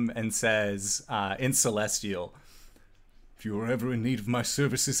 Caleb, and says, in Celestial, "If you are ever in need of my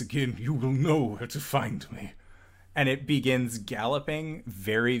services again, you will know where to find me." And it begins galloping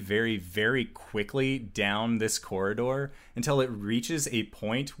very, very, very quickly down this corridor until it reaches a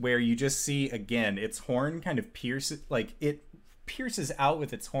point where you just see, again, its horn kind of pierces out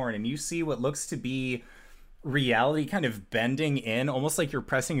with its horn, and you see what looks to be reality kind of bending in, almost like you're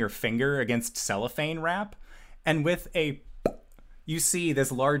pressing your finger against cellophane wrap. And with you see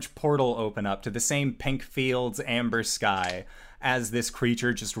this large portal open up to the same pink fields, amber sky, as this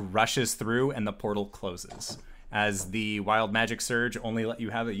creature just rushes through, and the portal closes. As the wild magic surge only let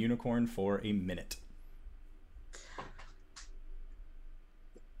you have a unicorn for a minute.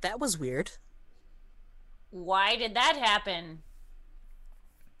 That was weird. Why did that happen?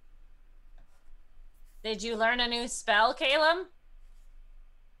 Did you learn a new spell, Caleb?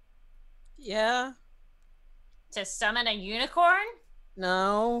 Yeah. To summon a unicorn?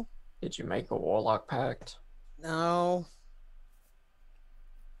 No. Did you make a warlock pact? No.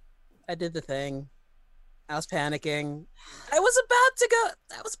 I did the thing. I was panicking. I was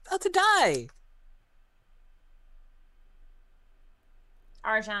about to die.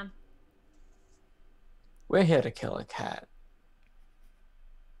 Arjan. We're here to kill a cat.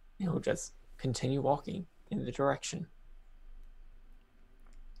 He'll just continue walking in the direction.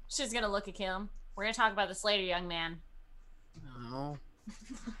 She's gonna look at him. We're gonna talk about this later, young man. No.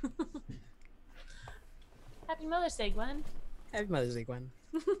 Happy Mother's Day, Gwen. Happy Mother's Day, Gwen.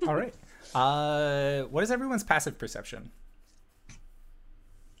 All right. What is everyone's passive perception?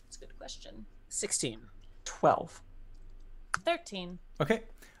 That's a good question. 16. 12. 13. Okay.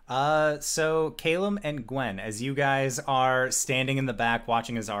 So Caleb and Gwen, as you guys are standing in the back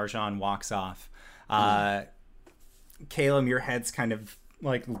watching as Arjan walks off, Caleb, your head's kind of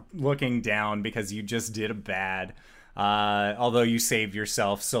like looking down because you just did a bad, although you saved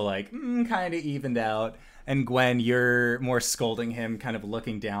yourself, so like kind of evened out. And Gwen, you're more scolding him, kind of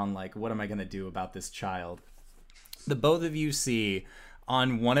looking down like, what am I going to do about this child? The both of you see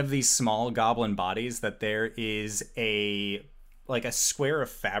on one of these small goblin bodies that there is a square of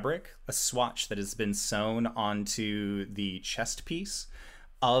fabric, a swatch that has been sewn onto the chest piece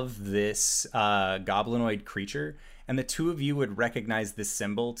of this goblinoid creature, and the two of you would recognize this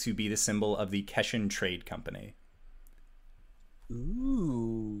symbol to be the symbol of the Keshin Trade Company.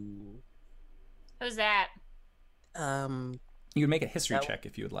 Ooh. Who's that? You would make a history check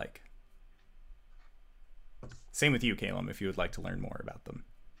if you would like. Same with you, Caleb, if you would like to learn more about them.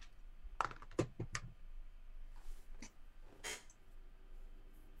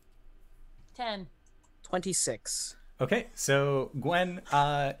 10. 26. Okay, so Gwen,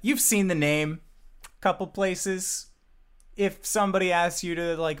 you've seen the name a couple places. If somebody asks you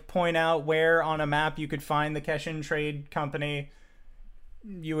to like point out where on a map you could find the Keshin Trade Company,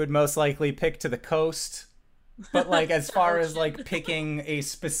 you would most likely pick to the coast. But like as far as like picking a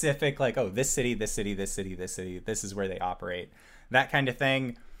specific like, oh, this city, this city, this city, this city, this is where they operate, that kind of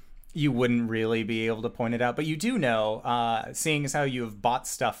thing, you wouldn't really be able to point it out. But you do know, seeing as how you have bought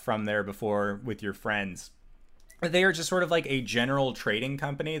stuff from there before with your friends, they are just sort of like a general trading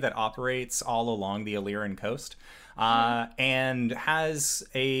company that operates all along the Illyrian coast, and has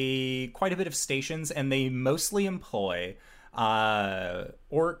quite a bit of stations, and they mostly employ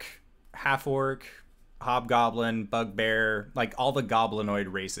orc, half-orc, hobgoblin, bugbear, like all the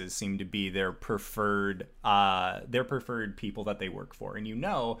goblinoid races seem to be their preferred people that they work for. And you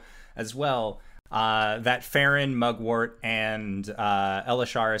know as well that Farron, Mugwort, and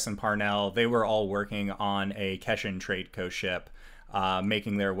Elisharis and Parnell, they were all working on a Keshin Trade Co. ship,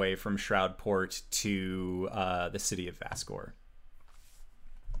 making their way from Shroudport to the city of Vascor.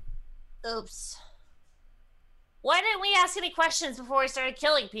 Oops. Why didn't we ask any questions before we started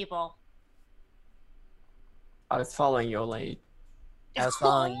killing people? I was following your lead. I was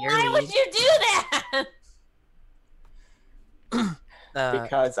following your Why lead. would you do that?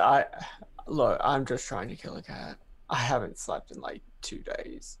 Because I'm just trying to kill a cat. I haven't slept in like 2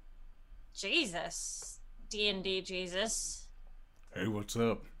 days. Jesus. D&D Jesus. Hey, what's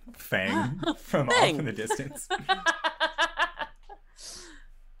up? Fang from Fang. off in the distance.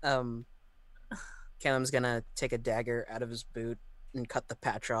 Callum's gonna take a dagger out of his boot and cut the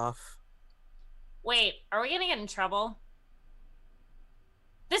patch off. Wait, are we gonna get in trouble?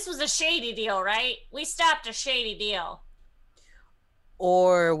 This was a shady deal, right? We stopped a shady deal.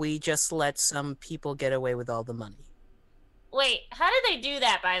 Or we just let some people get away with all the money. Wait, how did they do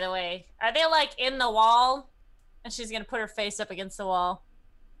that, by the way? Are they, like, in the wall? And she's gonna put her face up against the wall.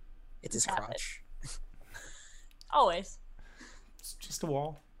 It's his Tap it. crotch. Always. It's just a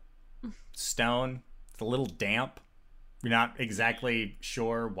wall. Stone. It's a little damp. You're not exactly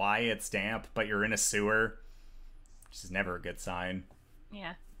sure why it's damp, but you're in a sewer, which is never a good sign.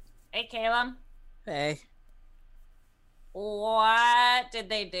 Yeah. Hey, Caleb. Hey. What did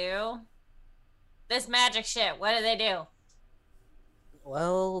they do? This magic shit, what did they do?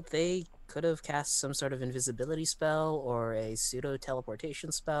 Well, they could have cast some sort of invisibility spell or a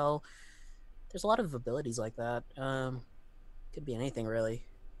pseudo-teleportation spell. There's a lot of abilities like that. Could be anything, really.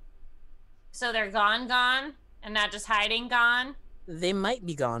 So they're gone, and not just hiding gone? They might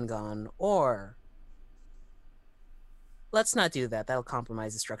be gone, or... Let's not do that. That'll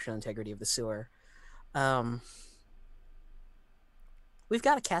compromise the structural integrity of the sewer. We've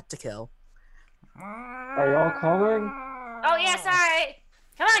got a cat to kill. Are y'all coming? Oh, yeah, sorry.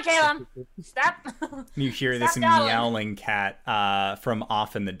 Come on, Caleb. Stop. You hear this Stop yelling. meowling cat from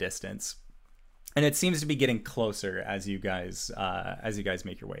off in the distance, and it seems to be getting closer as you guys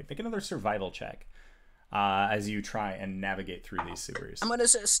make your way. Make another survival check as you try and navigate through these sewers. I'm gonna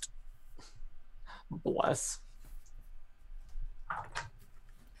assist. Bless.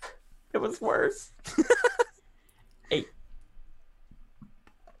 It was worse. 8.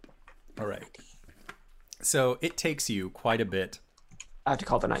 All right. So it takes you quite a bit. I have to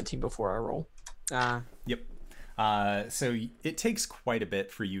call the 19 before I roll. Yep. So it takes quite a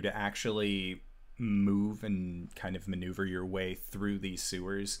bit for you to actually move and kind of maneuver your way through these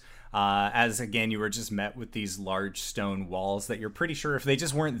sewers. As again, you were just met with these large stone walls that you're pretty sure if they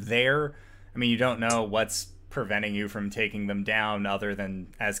just weren't there, I mean, you don't know what's preventing you from taking them down other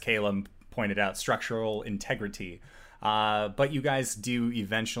than, as Caleb pointed out, structural integrity. But you guys do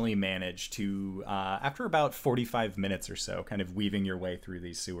eventually manage to, after about 45 minutes or so, kind of weaving your way through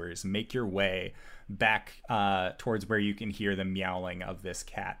these sewers, make your way back towards where you can hear the meowing of this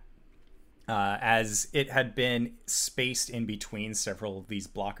cat. As it had been spaced in between several of these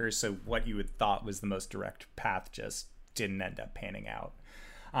blockers, so what you had thought was the most direct path just didn't end up panning out.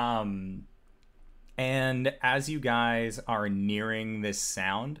 And as you guys are nearing this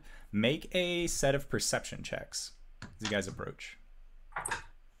sound, make a set of perception checks as you guys approach.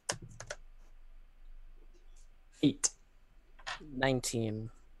 8. 19.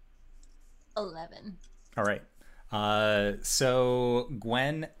 11. All right. So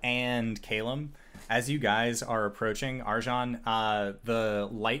Gwen and Calum, as you guys are approaching, Arjan, the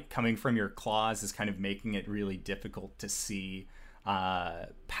light coming from your claws is kind of making it really difficult to see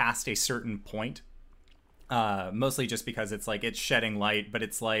past a certain point. Mostly just because it's like it's shedding light, but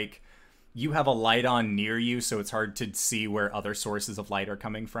it's like you have a light on near you, so it's hard to see where other sources of light are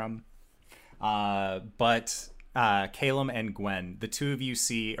coming from. But Calum and Gwen, the two of you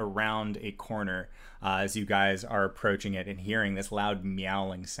see around a corner as you guys are approaching it and hearing this loud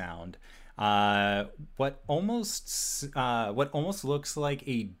meowing sound. What almost looks like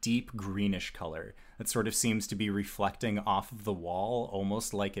a deep greenish color that sort of seems to be reflecting off of the wall,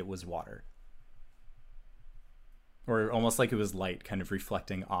 almost like it was water. Or almost like it was light kind of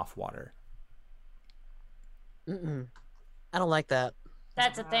reflecting off water. I don't like that.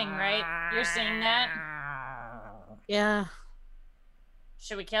 That's a thing, right? You're seeing that? Yeah.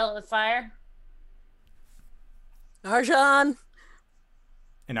 Should we kill it with fire? Arjan!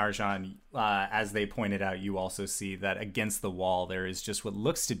 And Arjan, as they pointed out, you also see that against the wall there is just what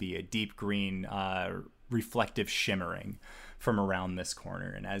looks to be a deep green reflective shimmering from around this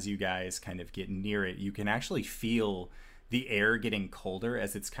corner. And as you guys kind of get near it, you can actually feel the air getting colder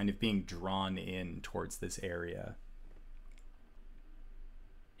as it's kind of being drawn in towards this area.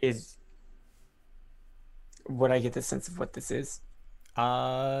 Would I get the sense of what this is?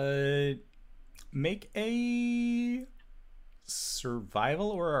 Make a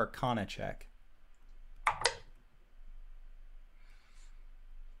survival or arcana check.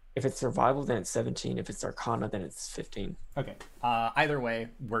 If it's survival, then it's 17. If it's arcana, then it's 15. Okay. Either way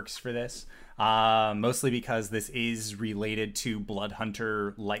works for this. Mostly because this is related to Blood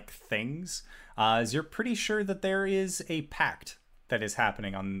Hunter-like things. As you're pretty sure that there is a pact that is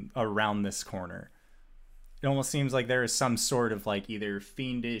happening around this corner. It almost seems like there is some sort of like either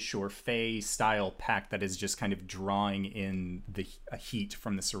fiendish or fey style pact that is just kind of drawing in the heat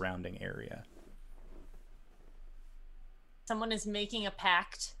from the surrounding area. Someone is making a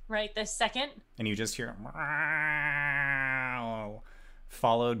pact right this second. And you just hear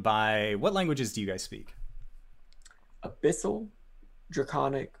followed by, what languages do you guys speak? Abyssal,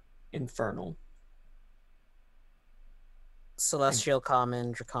 Draconic, Infernal. Celestial,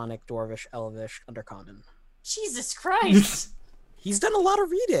 Common, Draconic, Dwarvish, Elvish, Undercommon. Jesus Christ. He's done a lot of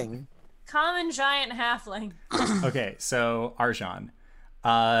reading. Common, giant, halfling. Okay, so Arjan,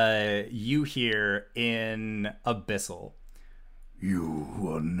 you hear in Abyssal, You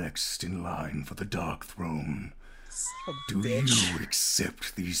who are next in line for the Dark Throne, do bitch. you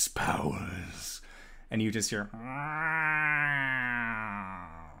accept these powers? and you just hear,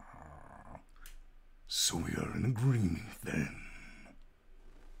 So we are in agreement then.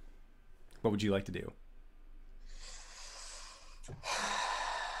 what would you like to do?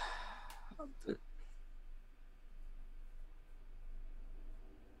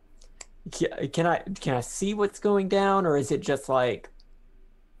 Can I see what's going down, or is it just like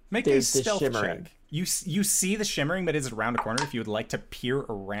Make a there's this stealth shimmering? check. You see the shimmering, but it's around a corner. If you would like to peer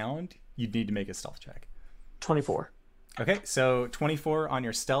around, you'd need to make a stealth check. 24? Okay, so 24 on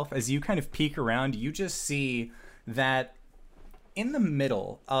your stealth. As you kind of peek around, you just see that in the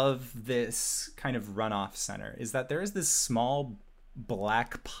middle of this kind of runoff center is that there is this small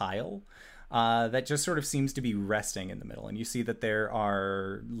black pile that just sort of seems to be resting in the middle. And you see that there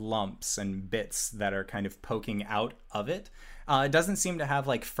are lumps and bits that are kind of poking out of it. It doesn't seem to have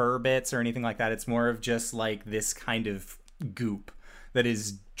like fur bits or anything like that. It's more of just like this kind of goop that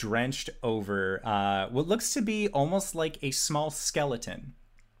is drenched over what looks to be almost like a small skeleton.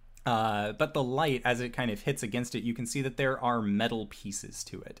 But the light, as it kind of hits against it, you can see that there are metal pieces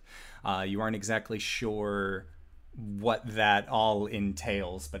to it. You aren't exactly sure what that all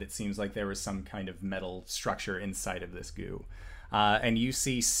entails, but it seems like there was some kind of metal structure inside of this goo. And you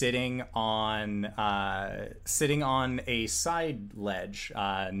see sitting on a side ledge,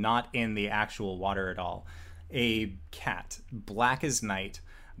 not in the actual water at all, a cat, black as night,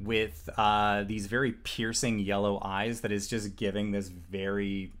 with these very piercing yellow eyes that is just giving this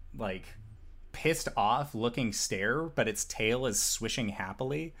very like pissed off looking stare, but its tail is swishing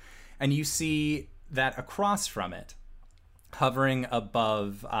happily. And you see that across from it, hovering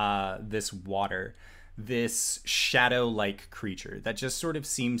above this water, this shadow-like creature that just sort of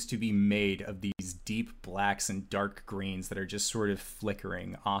seems to be made of these deep blacks and dark greens that are just sort of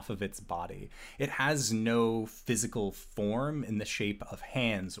flickering off of its body. It has no physical form in the shape of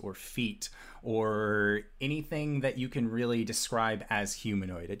hands or feet or anything that you can really describe as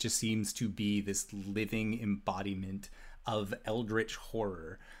humanoid. It just seems to be this living embodiment of eldritch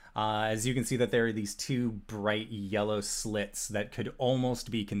horror. As you can see that there are these two bright yellow slits that could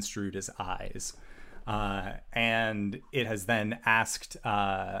almost be construed as eyes. And it has then asked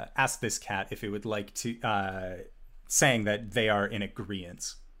this cat if it would like to, saying that they are in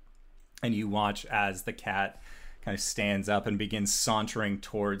agreement. And you watch as the cat kind of stands up and begins sauntering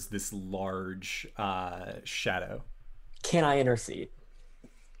towards this large shadow. Can I intercede?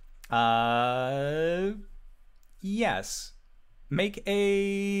 Yes. Make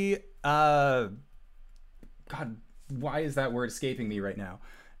a God, why is that word escaping me right now?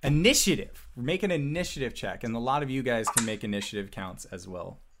 Initiative. Make an initiative check, and a lot of you guys can make initiative counts as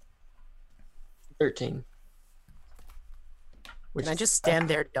well. 13. Which Can I just stand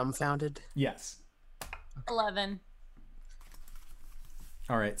there dumbfounded? Yes. 11.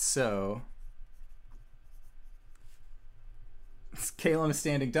 All right, so Caleb is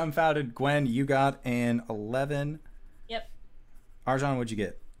standing dumbfounded. Gwen, you got an 11. Yep. Arjan, what'd you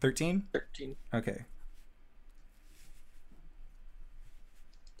get? 13? 13. Okay.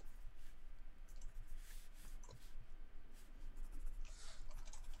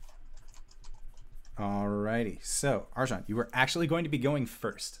 Alrighty. So, Arjan, you were actually going to be going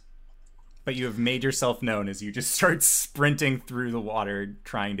first. But you have made yourself known as you just start sprinting through the water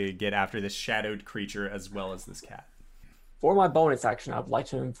trying to get after this shadowed creature as well as this cat. For my bonus action, I would like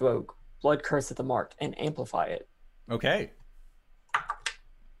to invoke Blood Curse of the Mark and amplify it. Okay.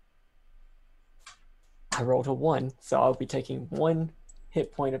 I rolled a 1, so I'll be taking 1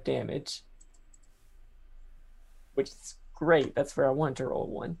 hit point of damage. Which is great. That's where I want to roll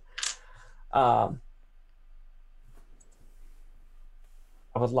 1.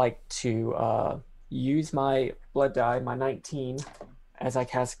 I would like to use my blood die, my 19, as I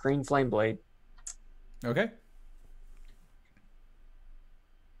cast Green Flame Blade. Okay.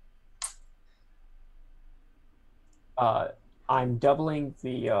 I'm doubling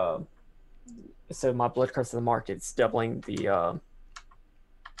the so my Blood Curse of the Mark, it's doubling the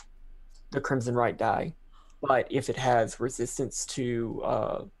Crimson Right die. But if it has resistance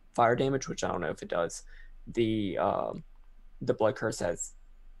to fire damage, which I don't know if it does, the Blood Curse has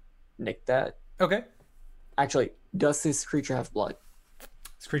nicked that. Okay. Actually, does this creature have blood?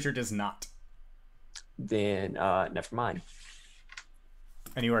 This creature does not. Then never mind.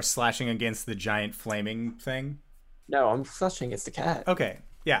 And you are slashing against the giant flaming thing? No, I'm slashing against the cat. Okay.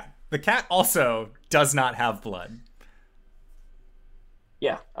 Yeah. The cat also does not have blood.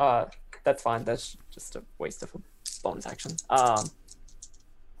 Yeah, that's fine. That's just a waste of a bonus action.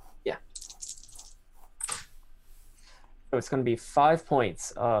 Yeah. So it's going to be 5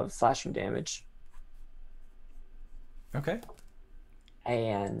 points of slashing damage Okay.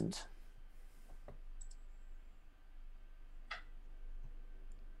 and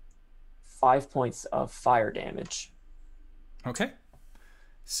 5 points of fire damage. Okay.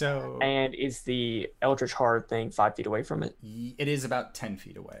 So And is the Eldritch Horror thing 5 feet away from it? it is about 10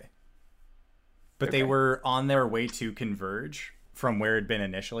 feet away. But they Okay. were on their way to converge from where it had been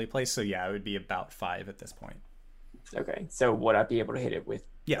initially placed. So yeah, it would be about 5 at this point. Okay, so would I be able to hit it with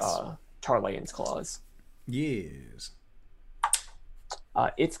Yes. Tarlayan's Claws? Yes.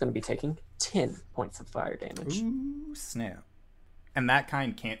 It's going to be taking 10 points of fire damage. Ooh, snap. And that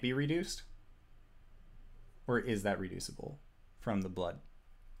kind can't be reduced? Or is that reducible from the blood?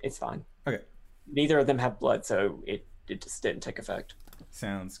 It's fine. Okay. Neither of them have blood, so it just didn't take effect.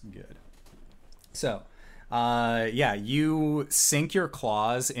 Sounds good. So, yeah, you sink your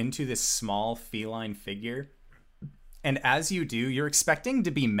claws into this small feline figure. And as you do, you're expecting to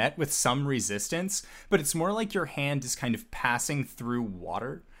be met with some resistance, but it's more like your hand is kind of passing through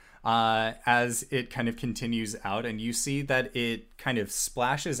water as it kind of continues out. And you see that it kind of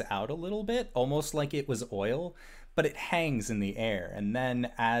splashes out a little bit, almost like it was oil, but it hangs in the air. And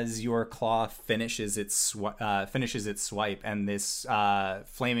then as your claw finishes its swipe and this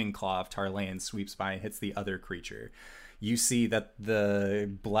flaming claw of Tarlayan sweeps by and hits the other creature, you see that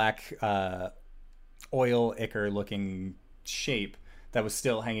the black oil ichor looking shape that was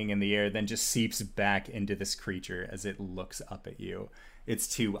still hanging in the air then just seeps back into this creature as it looks up at you. Its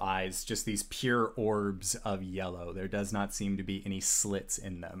two eyes, just these pure orbs of yellow. There does not seem to be any slits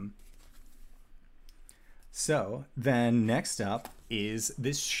in them. So then next up is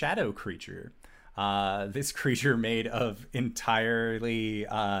this shadow creature. This creature made of entirely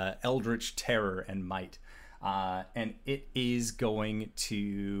eldritch terror and might. And it is going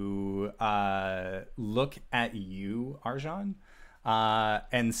to look at you, Arjan,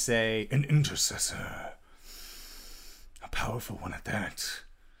 and say, An intercessor. A powerful one at that.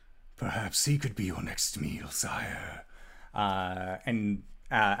 Perhaps he could be your next meal, sire. and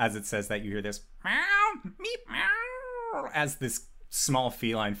as it says that, you hear this meow, meep, meow. as this small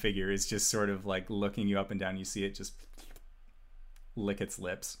feline figure is just sort of like looking you up and down. You see it just lick its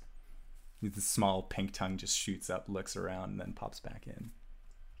lips. The small pink tongue just shoots up, looks around, and then pops back in.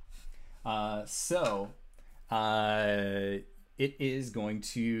 It is going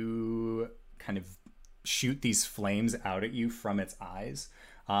to kind of shoot these flames out at you from its eyes.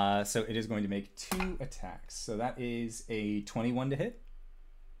 So it is going to make 2 attacks. So that is a 21 to hit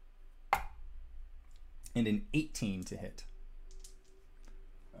and an 18 to hit.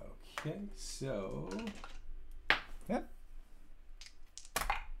 Okay, so yep.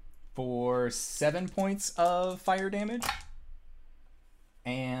 For 7 points of fire damage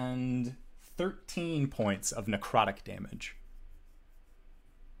and 13 points of necrotic damage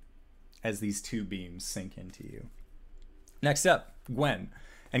as these 2 beams sink into you. Next up, Gwen.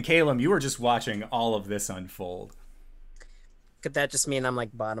 And Caleb, you were just watching all of this unfold. Could that just mean I'm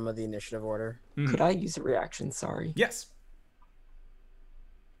like bottom of the initiative order? Could I use a reaction? Sorry. Yes.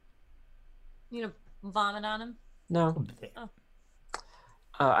 You gonna vomit on him? No. Oh.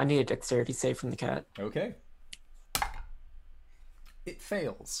 I need a dexterity save from the cat. Okay. It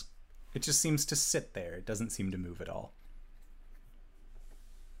fails. It just seems to sit there. It doesn't seem to move at all.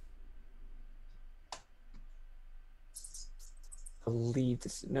 Believe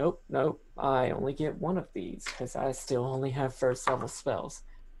this. Nope. I only get 1 of these because I still only have first level spells.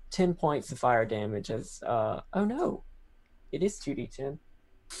 10 points of fire damage as oh no. It is 2d10.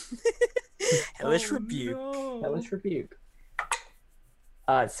 Hellish Rebuke. No. Hellish Rebuke.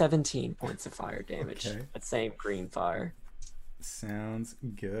 17 points of fire damage. Okay. That same green fire. Sounds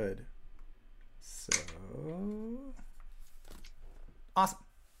good. So awesome.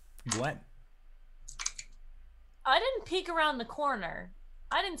 Gwen. I didn't peek around the corner.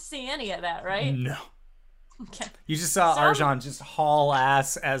 I didn't see any of that, right? No. Okay. You just saw So- Arjan just haul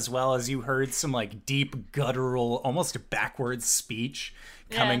ass, as well as you heard some like deep guttural, almost backwards speech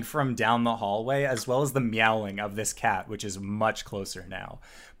coming Yeah. from down the hallway, as well as the meowing of this cat, which is much closer now.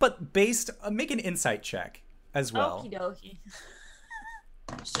 But make an insight check as well. Okie dokie.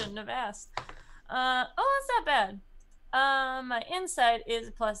 Shouldn't have asked. That's not bad. My insight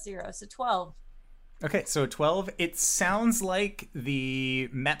is +0, so 12. Okay, so 12. It sounds like the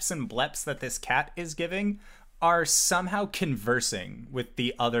meps and bleps that this cat is giving are somehow conversing with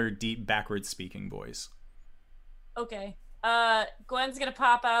the other deep backwards speaking boys. Okay. Gwen's gonna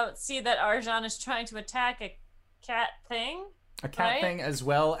pop out, see that Arjan is trying to attack a cat thing. A cat Right? thing, as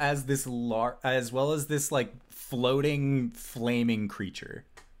well as this like floating flaming creature.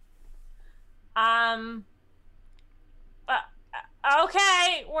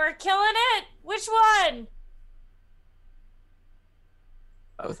 Okay, we're killing it. Which one?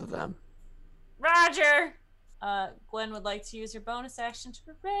 Both of them. Roger. Gwen would like to use her bonus action to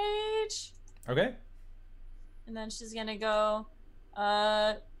rage. Okay. And then she's gonna go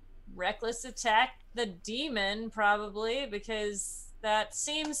reckless attack the demon, probably, because that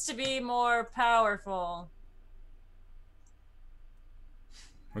seems to be more powerful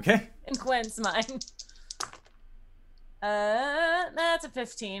Okay. in Gwen's mind. That's a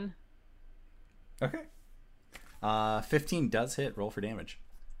 15. Okay. 15 does hit. Roll for damage.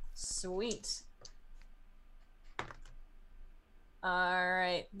 Sweet.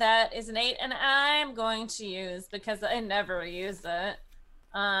 Alright, that is an 8, and I'm going to use, because I never use it,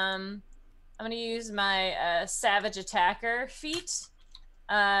 I'm going to use my Savage Attacker feat.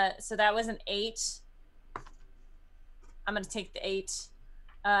 So that was an 8. I'm going to take the 8.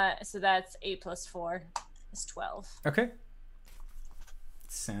 So that's 8 plus 4 is 12. Okay.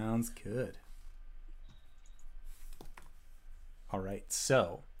 Sounds good. All right,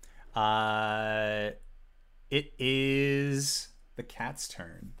 so it is the cat's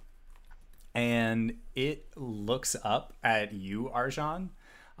turn, and it looks up at you, Arjan,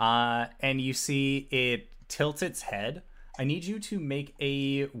 and you see it tilts its head. I need you to make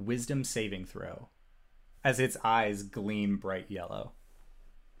a wisdom saving throw as its eyes gleam bright yellow.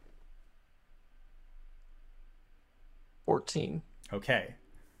 14. Okay.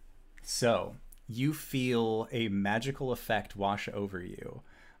 So you feel a magical effect wash over you,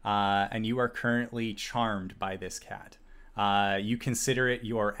 and you are currently charmed by this cat. You consider it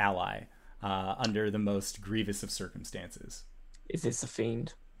your ally under the most grievous of circumstances. Is this a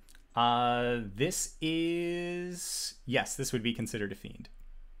fiend? This is... Yes, this would be considered a fiend.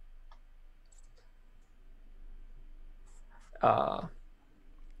 Oh,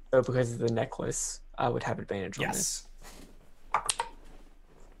 because of the necklace, I would have advantage on this. Yes.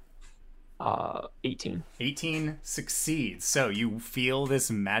 18. 18 succeeds. So you feel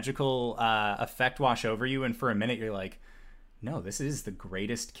this magical effect wash over you, and for a minute you're like, no, this is the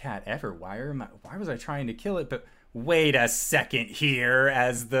greatest cat ever. Why was I trying to kill it? But wait a second here,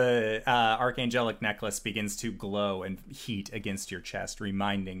 as the archangelic necklace begins to glow and heat against your chest,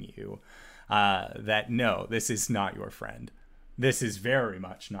 reminding you that no, this is not your friend. This is very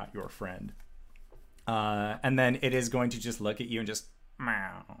much not your friend. And then it is going to just look at you and just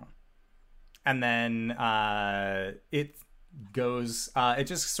meow. And then it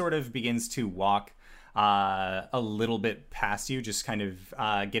just sort of begins to walk a little bit past you, just kind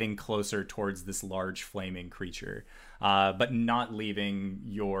of getting closer towards this large flaming creature, but not leaving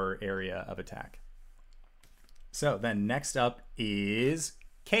your area of attack. So then next up is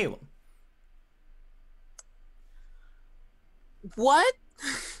Caleb. What?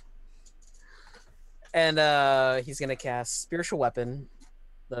 And he's gonna cast Spiritual Weapon.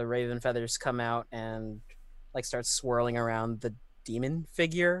 The raven feathers come out and like start swirling around the demon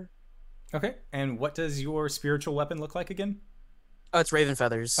figure. Okay, and what does your spiritual weapon look like again? Oh, it's raven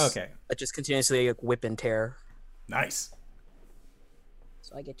feathers. Okay. That just continuously like, whip and tear. Nice.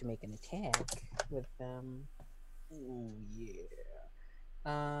 So I get to make an attack with them. Ooh,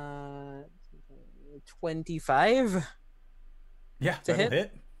 yeah. 25. Yeah, To that'll hit?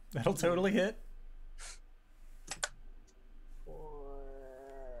 hit. That'll totally hit.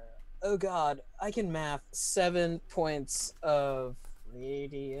 Oh god, I can math 7 points of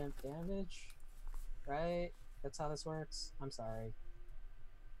radiant damage, right? That's how this works? I'm sorry.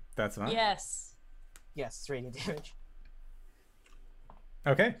 That's fine. Yes. Yes, it's radiant damage.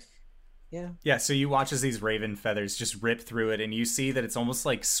 Okay. Yeah. Yeah, so you watch as these raven feathers just rip through it, and you see that it's almost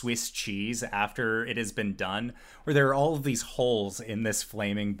like Swiss cheese after it has been done, where there are all of these holes in this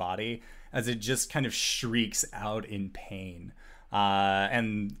flaming body as it just kind of shrieks out in pain.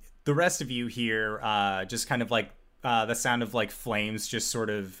 And the rest of you hear just kind of like the sound of like flames just sort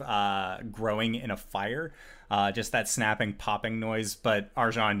of growing in a fire. Just that snapping, popping noise. But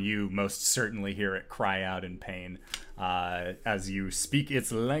Arjan, you most certainly hear it cry out in pain as you speak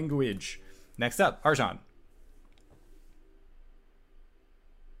its language. Next up, Arjan.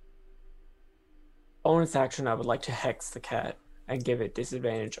 Bonus action, I would like to hex the cat and give it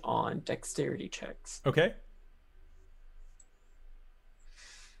disadvantage on dexterity checks. Okay.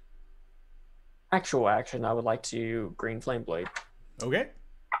 Actual action, I would like to green flame blade. Okay.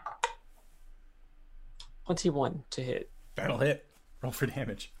 21 to hit. That'll hit. Roll for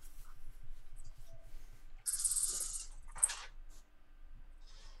damage.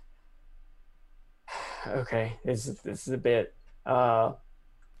 Okay, this is a bit. 5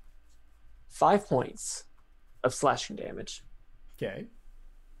 points of slashing damage. Okay.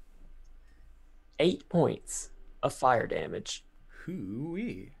 8 points of fire damage.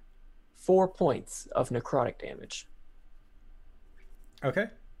 Hoo-wee. 4 points of necrotic damage. Okay.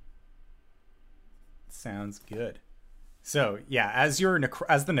 Sounds good. So yeah, as the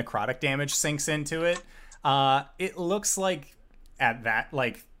necrotic damage sinks into it, it looks like at that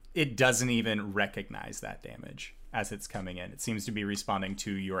it doesn't even recognize that damage as it's coming in. It seems to be responding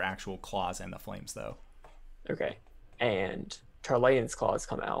to your actual claws and the flames, though. Okay, and Tarlayan's claws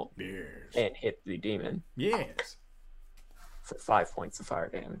come out Yes. and hit the demon Yes. for 5 points of fire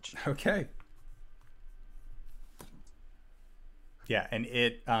damage. Okay. Yeah, and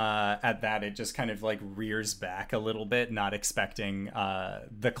it at that it just kind of like rears back a little bit, not expecting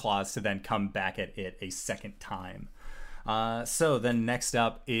the claws to then come back at it a second time. So then next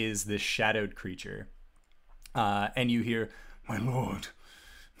up is the shadowed creature, and you hear, My lord,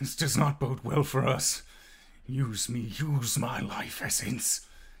 this does not bode well for us. Use me, use my life essence.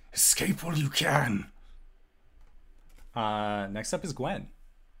 Escape while you can. next up is Gwen,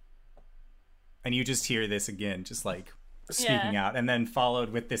 and you just hear this again, just like speaking out, and then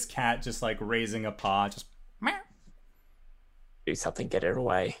followed with this cat just like raising a paw, just meow. Do something, get it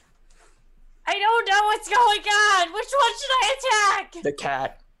away. I don't know what's going on. Which one should I attack? The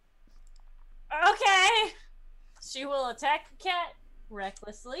cat. Okay. She will attack the cat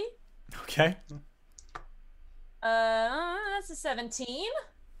recklessly. Okay. That's a 17.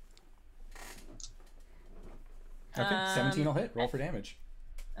 Okay, 17 will hit. Roll for damage.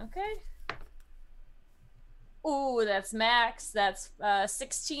 Okay. Ooh, that's max. That's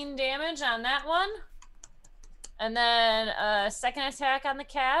 16 damage on that one. And then second attack on the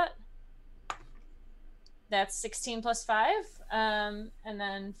cat. That's 16 plus 5. And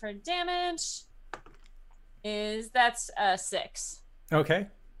then for damage that's 6. Okay.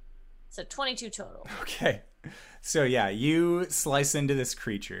 So 22 total. Okay. So yeah, you slice into this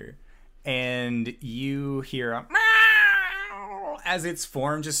creature and you hear a meow as its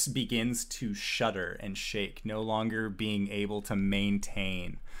form just begins to shudder and shake, no longer being able to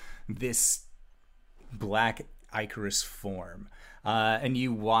maintain this black Icarus form. And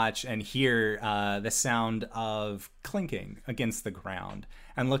you watch and hear the sound of clinking against the ground.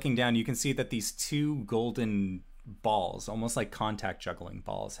 And looking down, you can see that these two golden balls, almost like contact juggling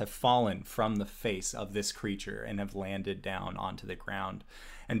balls, have fallen from the face of this creature and have landed down onto the ground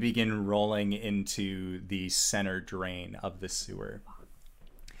and begin rolling into the center drain of the sewer.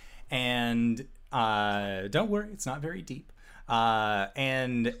 And don't worry, it's not very deep.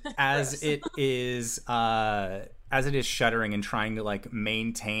 And as it is shuddering and trying to like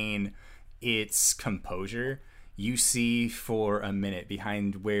maintain its composure, you see for a minute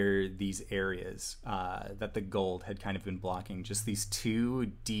behind where these areas that the gold had kind of been blocking, just these two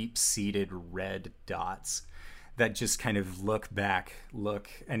deep-seated red dots that just kind of look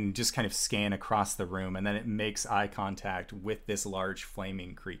and just kind of scan across the room, and then it makes eye contact with this large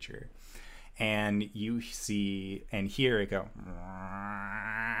flaming creature. And you see and hear it go,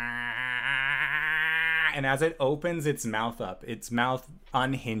 and as it opens its mouth up, its mouth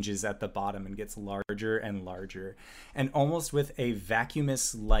unhinges at the bottom and gets larger and larger. And almost with a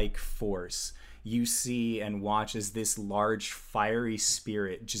vacuumous-like force, you see and watch as this large fiery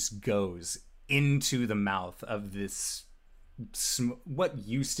spirit just goes into the mouth of this, what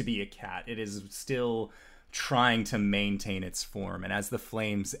used to be a cat. It is still trying to maintain its form, and as the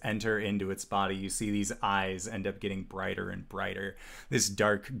flames enter into its body, you see these eyes end up getting brighter and brighter. This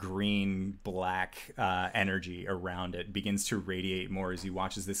dark green black energy around it begins to radiate more as you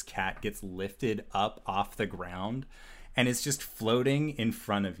watch as this cat gets lifted up off the ground and is just floating in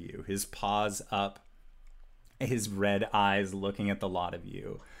front of you, his paws up, his red eyes looking at the lot of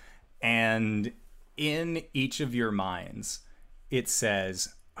you. And in each of your minds it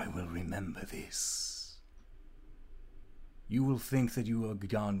says, "I will remember this. You will think that you are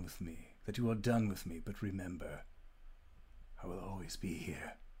gone with me, that you are done with me, but remember, I will always be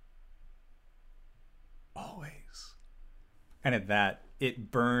here. Always." And at that,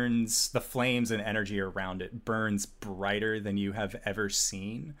 it burns, the flames and energy around it burns brighter than you have ever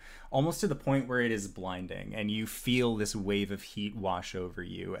seen, almost to the point where it is blinding, and you feel this wave of heat wash over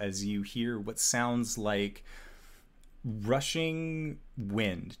you as you hear what sounds like rushing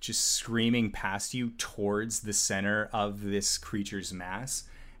wind just screaming past you towards the center of this creature's mass,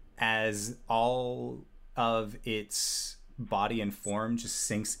 as all of its body and form just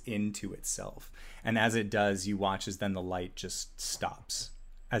sinks into itself. And as it does, you watch as then the light just stops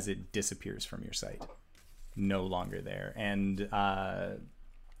as it disappears from your sight, no longer there. And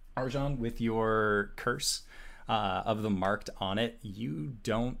Arjan, with your curse of the marked on it, you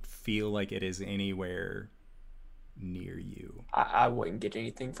don't feel like it is anywhere near you. I wouldn't get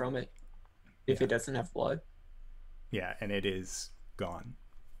anything from it if it doesn't have blood. Yeah, and it is gone.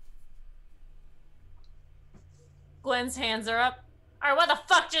 Gwen's hands are up. Alright, what the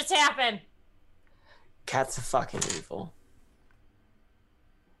fuck just happened? Cats are fucking evil.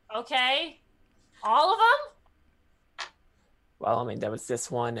 Okay. All of them? Well, I mean, there was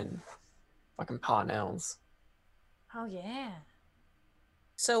this one and fucking Parnell's. Oh, yeah.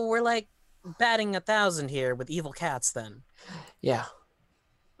 So we're like batting 1,000 here with evil cats then. Yeah.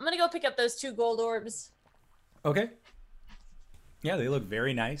 I'm gonna go pick up those 2 gold orbs. Okay. Yeah, they look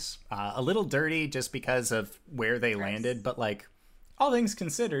very nice. A little dirty just because of where they landed, but like, all things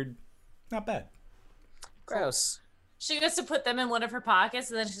considered, not bad. Gross. She goes to put them in one of her pockets,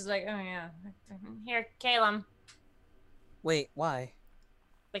 and then she's like, oh yeah. Here, Caleb. Wait, why?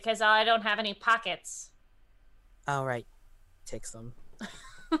 Because I don't have any pockets. Oh, right. Takes them.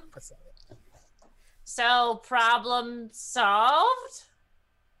 Puts them. So, problem solved?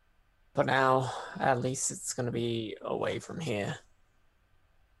 But now, at least it's gonna be away from here.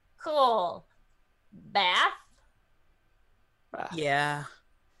 Cool. Bath? Yeah.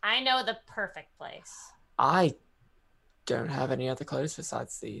 I know the perfect place. I don't have any other clothes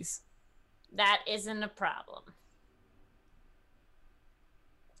besides these. That isn't a problem.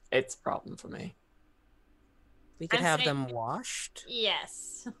 It's a problem for me. We could I'm have saying- them washed.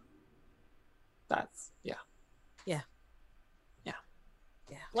 Yes. That's, yeah.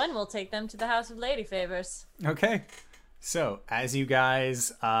 Gwen will take them to the House of Lady Favors. Okay. So, as you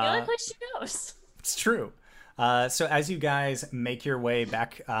guys... The only place she goes. It's true. So as you guys make your way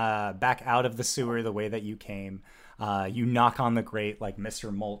back out of the sewer the way that you came, you knock on the grate like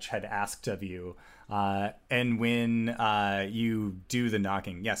Mr. Mulch had asked of you. And when you do the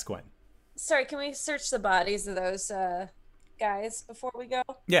knocking... Yes, Gwen. Sorry, can we search the bodies of those guys before we go?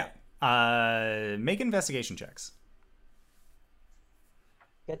 Yeah. Make investigation checks.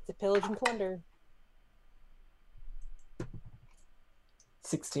 Get to pillage and plunder.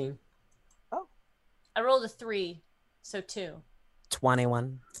 16. I rolled a 3, so 2.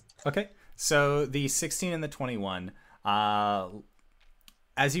 21. Okay. So the 16 and the 21,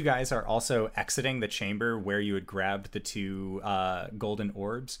 as you guys are also exiting the chamber where you had grabbed the two golden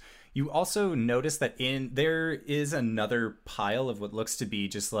orbs, you also notice that there is another pile of what looks to be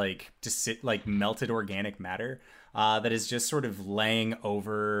just like melted organic matter that is just sort of laying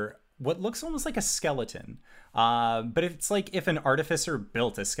over what looks almost like a skeleton. But it's like if an artificer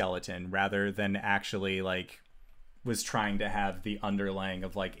built a skeleton rather than actually like was trying to have the underlaying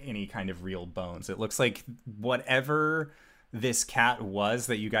of like any kind of real bones. It looks like whatever this cat was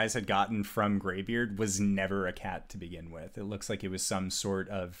that you guys had gotten from Greybeard was never a cat to begin with. It looks like it was some sort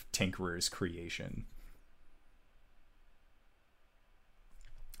of tinkerer's creation.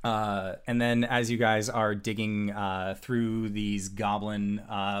 And then as you guys are digging through these goblin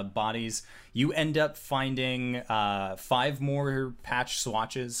bodies, you end up finding 5 more patch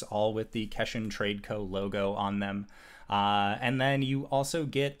swatches, all with the Keshin Trade Co. logo on them. And then you also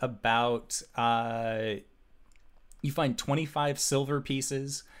get about... you find 25 silver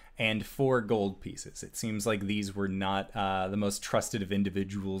pieces and 4 gold pieces. It seems like these were not the most trusted of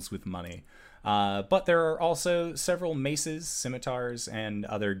individuals with money. But there are also several maces, scimitars, and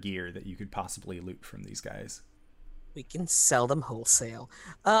other gear that you could possibly loot from these guys. We can sell them wholesale.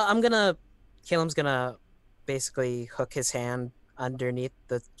 Caleb's gonna basically hook his hand underneath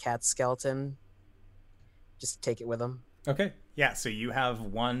the cat skeleton. Just take it with him. Okay. Yeah, so you have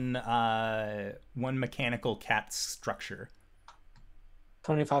one mechanical cat structure.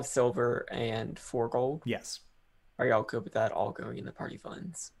 25 silver and 4 gold. Yes. Are y'all good with that all going in the party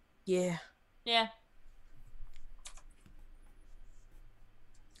funds? Yeah. Yeah.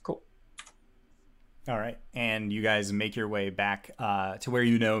 Cool. All right. And you guys make your way back to where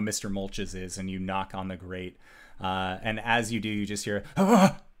you know Mr. Mulches is, and you knock on the grate. And as you do, you just hear,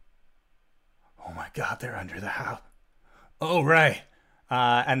 Oh my god, they're under the house. Oh, right.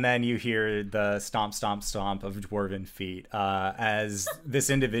 and then you hear the stomp, stomp, stomp of dwarven feet as this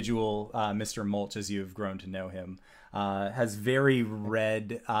individual, Mr. Mulch, as you have grown to know him, has very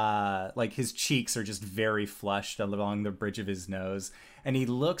red, like his cheeks are just very flushed along the bridge of his nose. And he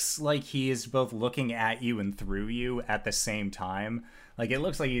looks like he is both looking at you and through you at the same time. Like, it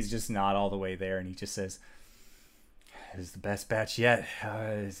looks like he's just not all the way there. And he just says, "This is the best batch yet.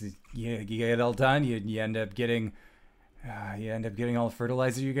 You get it all done. You end up getting... you end up getting all the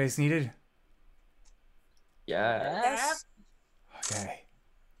fertilizer you guys needed?" Yes. Okay.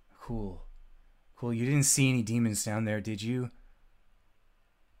 Cool. Cool. You didn't see any demons down there, did you?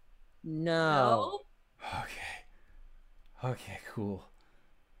 No. Okay. Okay, cool.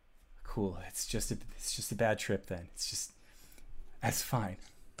 Cool. It's just a bad trip then. That's fine.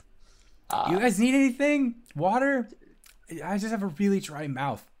 You guys need anything? Water? I just have a really dry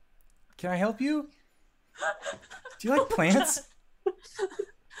mouth. Can I help you? Do you like plants? We're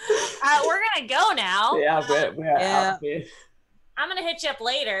gonna go now. Yeah, we're Yeah. out here. I'm gonna hit you up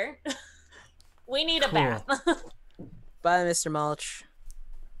later. We need a Cool. bath. Bye, Mr. Mulch.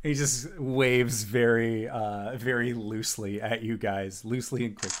 He just waves very, very loosely at you guys, loosely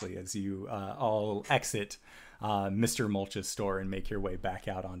and quickly, as you all exit Mr. Mulch's store and make your way back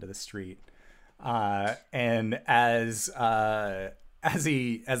out onto the street. And as the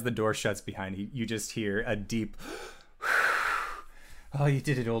door shuts behind you, you just hear a deep, "Oh, you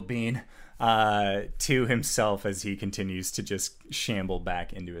did it, old bean," to himself as he continues to just shamble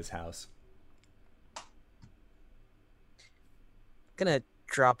back into his house. Gonna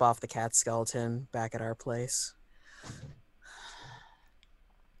drop off the cat skeleton back at our place.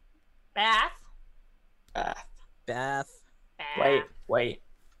 Bath. Bath. Bath. Bath. Wait.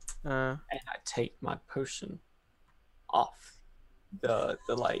 Uh, And I take my potion off the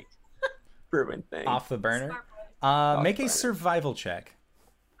like brewing thing. Off the burner. Smart boy. Make a burner. survival check.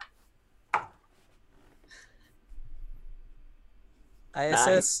 I Nice.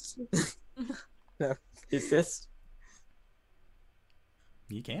 assist. Is this?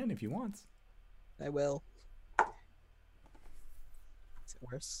 You can if you want. I will. Is it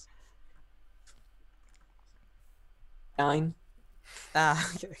worse? 9?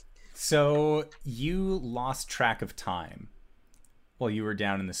 Okay. So you lost track of time while you were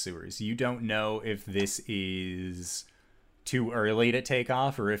down in the sewers. You don't know if this is too early to take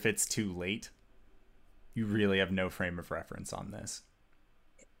off or if it's too late. You really have no frame of reference on this.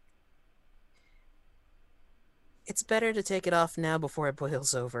 It's better to take it off now before it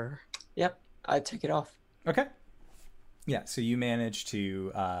boils over. Yep, I take it off. Okay. Yeah, so you manage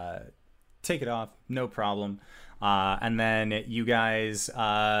to take it off, no problem. And then you guys,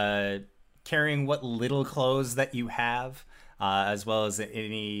 carrying what little clothes that you have, as well as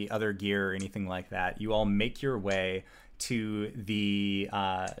any other gear or anything like that, you all make your way to the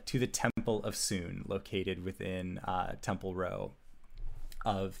Temple of Soon, located within Temple Row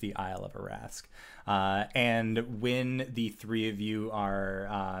of the Isle of Arask. And when the three of you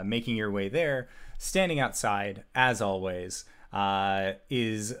are making your way there, standing outside, as always,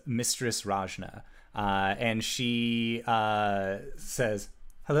 is Mistress Rajna. And she says,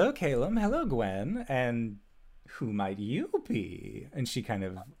 "Hello, Calum. Hello, Gwen. And who might you be?" And she kind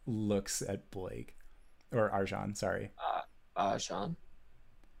of looks at Blake. Or Arjan, sorry. Sean.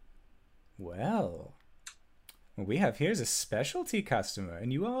 Well, what we have here is a specialty customer,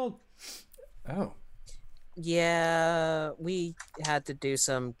 and you all... Oh, Yeah, we had to do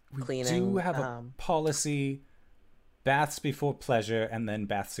some we cleaning. do have a policy: baths before pleasure, and then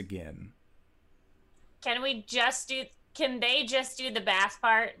baths again. Can we just do? Can they just do the bath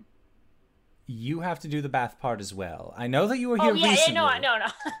part? You have to do the bath part as well. I know that you were here Oh yeah, recently. no.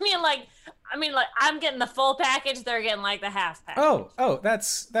 I mean, like, I'm getting the full package. They're getting like the half package. Oh,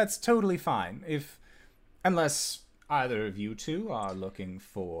 that's totally fine. Unless either of you two are looking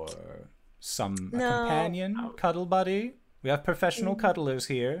for a No. companion, cuddle buddy. We have professional cuddlers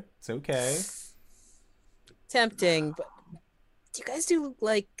here. It's okay. Tempting, but do you guys do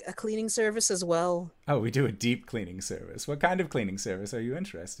like a cleaning service as well? Oh, we do a deep cleaning service. What kind of cleaning service are you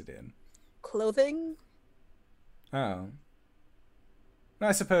interested in? Clothing? Oh.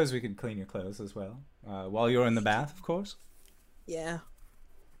 I suppose we could clean your clothes as well. While you're in the bath, of course. Yeah.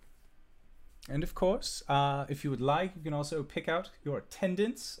 And of course, if you would like, you can also pick out your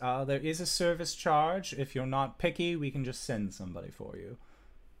attendants. There is a service charge. If you're not picky, we can just send somebody for you.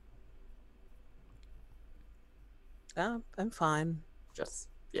 I'm fine. Just,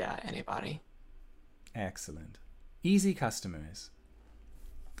 yeah, anybody. Excellent. Easy customers.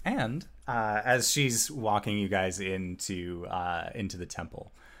 And as she's walking you guys into the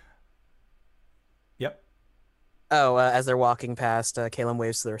temple. Yep. Oh, as they're walking past, Caleb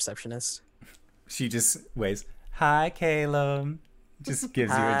waves to the receptionist. She just waves, "Hi, Caleb." Just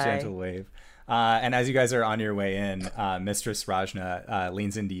gives you a Hi. gentle wave. And as you guys are on your way in, Mistress Rajna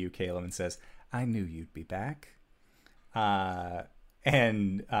leans into you, Caleb, and says, "I knew you'd be back." And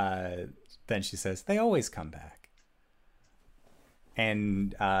then she says, "They always come back."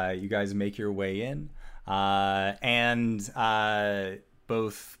 And you guys make your way in. And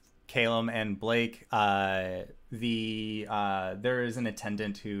both Caleb and Blake, there is an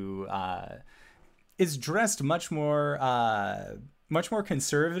attendant who is dressed much more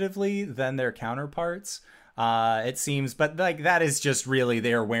conservatively than their counterparts. It seems, but like that is just really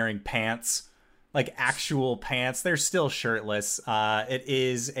they're wearing pants, like actual pants. They're still shirtless. It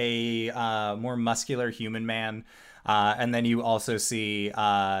is a more muscular human man. And then you also see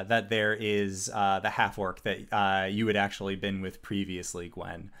that there is the half-orc that you had actually been with previously,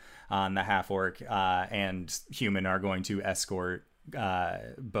 Gwen. The half-orc and human are going to escort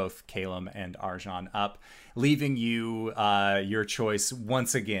both Caleb and Arjan up, leaving you your choice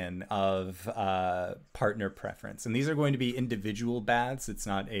once again of partner preference. And these are going to be individual baths. It's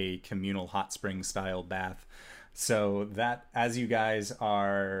not a communal hot spring style bath. So that as you guys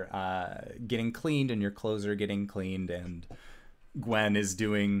are getting cleaned and your clothes are getting cleaned and Gwen's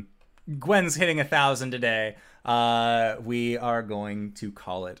hitting 1,000 today, we are going to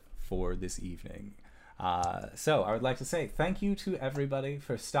call it for this evening. So I would like to say thank you to everybody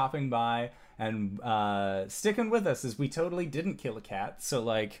for stopping by and sticking with us, as we totally didn't kill a cat. So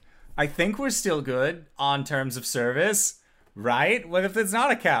like, I think we're still good on terms of service, right? What if it's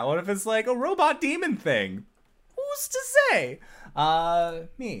not a cat? What if it's like a robot demon thing? Who's to say?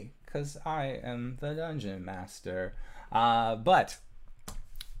 Me, because I am the dungeon master. But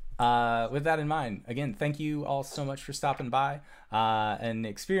with that in mind, again, thank you all so much for stopping by and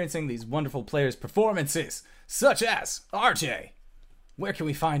experiencing these wonderful players' performances, such as RJ. Where can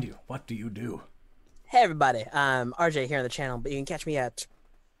we find you? What do you do? Hey everybody, I'm RJ here on the channel, but you can catch me at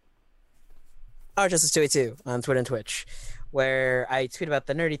RJustice282 on Twitter and Twitch, where I tweet about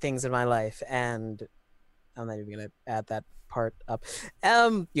the nerdy things in my life, and I'm not even gonna add that part up.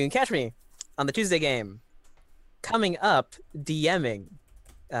 You can catch me on the Tuesday game. Coming up, DMing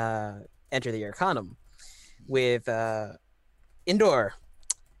Enter the Arcanum with Indoor,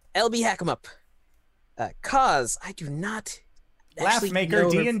 LB Hack 'em Up, cause I do not actually Laughmaker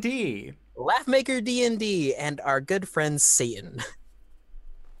know her- D&D. Laughmaker D&D, and our good friend Satan.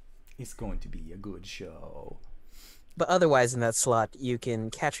 It's going to be a good show. But otherwise, in that slot, you can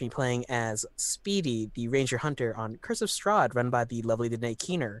catch me playing as Speedy, the Ranger Hunter, on Curse of Strahd, run by the lovely Danae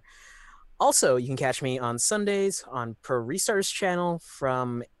Keener. Also, you can catch me on Sundays on Pro Restar's channel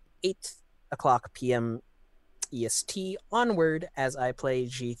from 8 o'clock p.m. EST onward as I play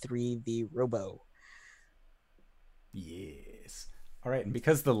G3 the Robo. Yes. All right, and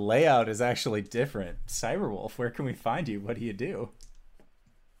because the layout is actually different, Cyberwolf, where can we find you? What do you do?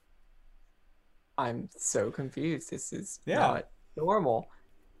 I'm so confused. This is Yeah. not normal.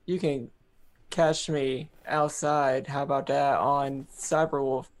 You can catch me outside. How about that on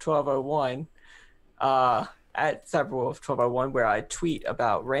Cyberwolf 1201? At Cyberwolf 1201, where I tweet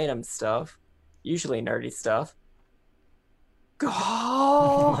about random stuff, usually nerdy stuff. Go!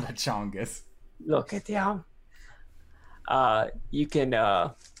 What a chongus. Look at them. You can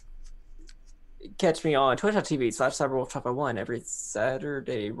catch me on twitch.tv/cyberwolf1201 every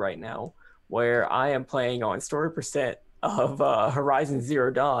Saturday right now, where I am playing on story percent of Horizon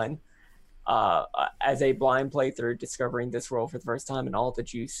Zero Dawn as a blind playthrough, discovering this world for the first time and all the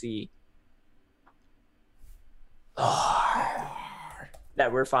juicy lore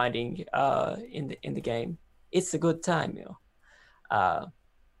that we're finding in the game. It's a good time, you know.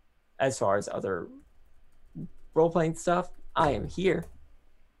 As far as other role-playing stuff, I am here.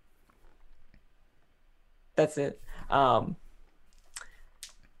 That's it.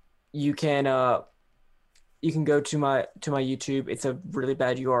 You can go to my YouTube. It's a really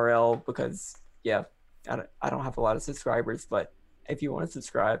bad URL because I don't have a lot of subscribers, but if you want to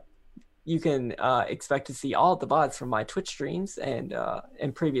subscribe, you can expect to see all the VODs from my Twitch streams and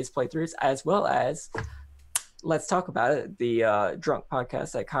previous playthroughs, as well as Let's Talk About It, the drunk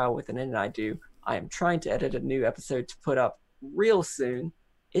podcast that Kyle with an N and I do. I am trying to edit a new episode to put up real soon.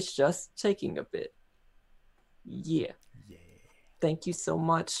 It's just taking a bit. Yeah. Thank you so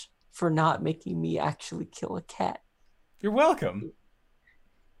much for not making me actually kill a cat. You're welcome.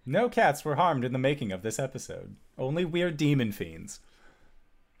 No cats were harmed in the making of this episode. Only weird demon fiends.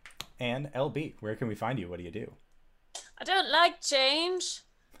 And LB, where can we find you? What do you do? I don't like change.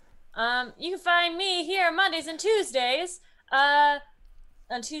 You can find me here Mondays and Tuesdays.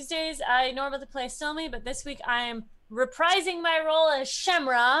 On Tuesdays, I normally play Somi, but this week I am reprising my role as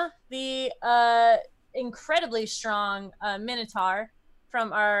Shemra, the incredibly strong Minotaur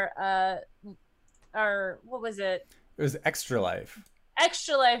from our what was it? It was Extra Life.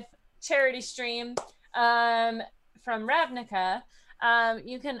 Extra Life charity stream from Ravnica.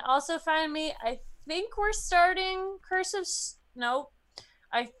 You can also find me. I think we're starting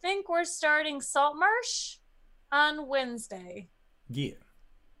I think we're starting Saltmarsh on Wednesday. Yeah.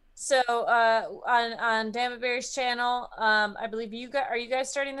 So on Dammit channel, I believe are you guys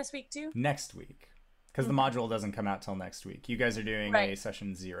starting this week too? Next week. Because the module doesn't come out till next week. You guys are doing a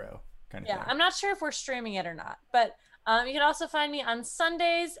session 0 kind of thing. Yeah, I'm not sure if we're streaming it or not, but you can also find me on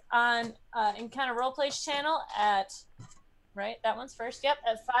Sundays on Encounter Roleplay's channel at that one's first. Yep,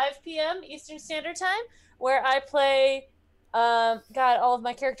 at 5 p.m. Eastern Standard Time, where I play. God, all of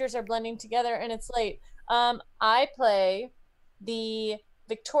my characters are blending together, and it's late. I play the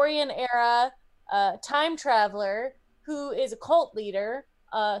Victorian era time traveler who is a cult leader.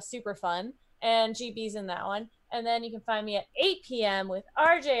 Super fun. And GB's in that one. And then you can find me at 8 p.m. with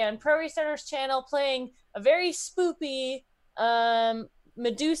RJ on Pro Restarter's channel playing a very spoopy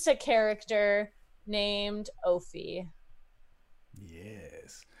Medusa character named Ophi.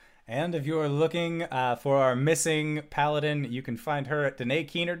 Yes. And if you're looking for our missing paladin, you can find her at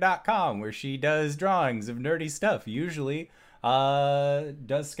DanaeKeener.com, where she does drawings of nerdy stuff, usually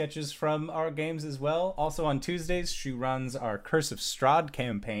does sketches from our games as well. Also on Tuesdays, she runs our Curse of Strahd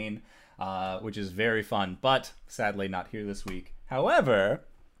campaign, which is very fun, but sadly not here this week. However,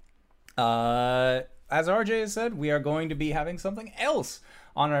 as RJ has said, we are going to be having something else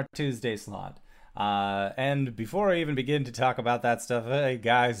on our Tuesday slot. And before I even begin to talk about that stuff, hey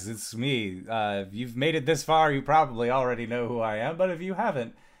guys, it's me. If you've made it this far, you probably already know who I am, but if you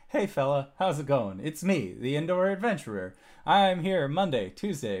haven't, hey fella, how's it going? It's me, the Indoor Adventurer. I'm here Monday,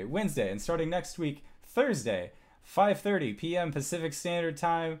 Tuesday, Wednesday, and starting next week, Thursday, 5:30 p.m. Pacific Standard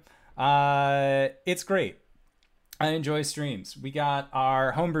Time. It's great. I enjoy streams. We got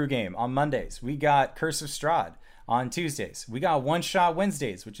our homebrew game on Mondays. We got Curse of Strahd on Tuesdays. We got One Shot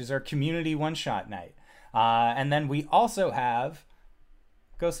Wednesdays, which is our community one-shot night. And then we also have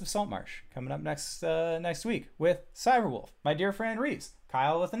Ghost of Saltmarsh coming up next week with Cyberwolf, my dear friend Reeves,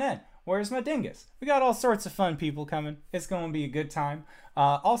 Kyle with an N, Where's My Dingus? We got all sorts of fun people coming. It's going to be a good time.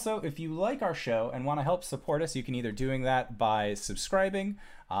 Also, if you like our show and want to help support us, you can either doing that by subscribing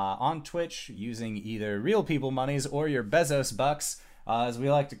on Twitch using either real people monies or your Bezos bucks, as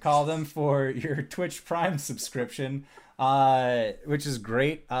we like to call them, for your Twitch Prime subscription, which is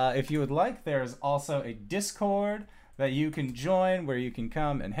great. If you would like, there's also a Discord that you can join where you can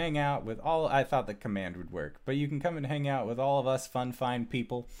come and hang out with all. I thought the command would work, but you can come and hang out with all of us fine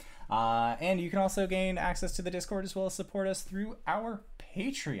people. And you can also gain access to the Discord as well as support us through our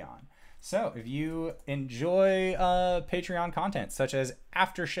Patreon. So if you enjoy Patreon content such as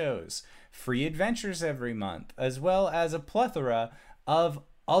after shows, free adventures every month, as well as a plethora of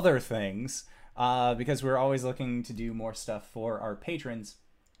other things, because we're always looking to do more stuff for our patrons,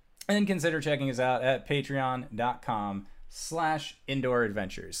 then consider checking us out at patreon.com/indoor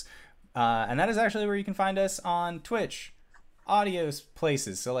adventures. And that is actually where you can find us on Twitch, audio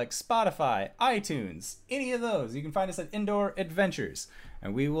places, so like Spotify, iTunes, any of those. You can find us at Indoor Adventures.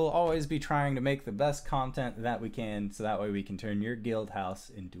 And we will always be trying to make the best content that we can, so that way we can turn your guild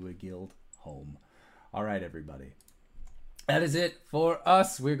house into a guild home. All right, everybody. That is it for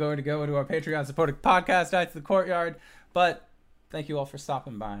us. We're going to go into our Patreon supported podcast, Nights of the Courtyard. But thank you all for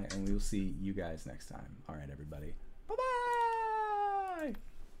stopping by, and we will see you guys next time. All right, everybody.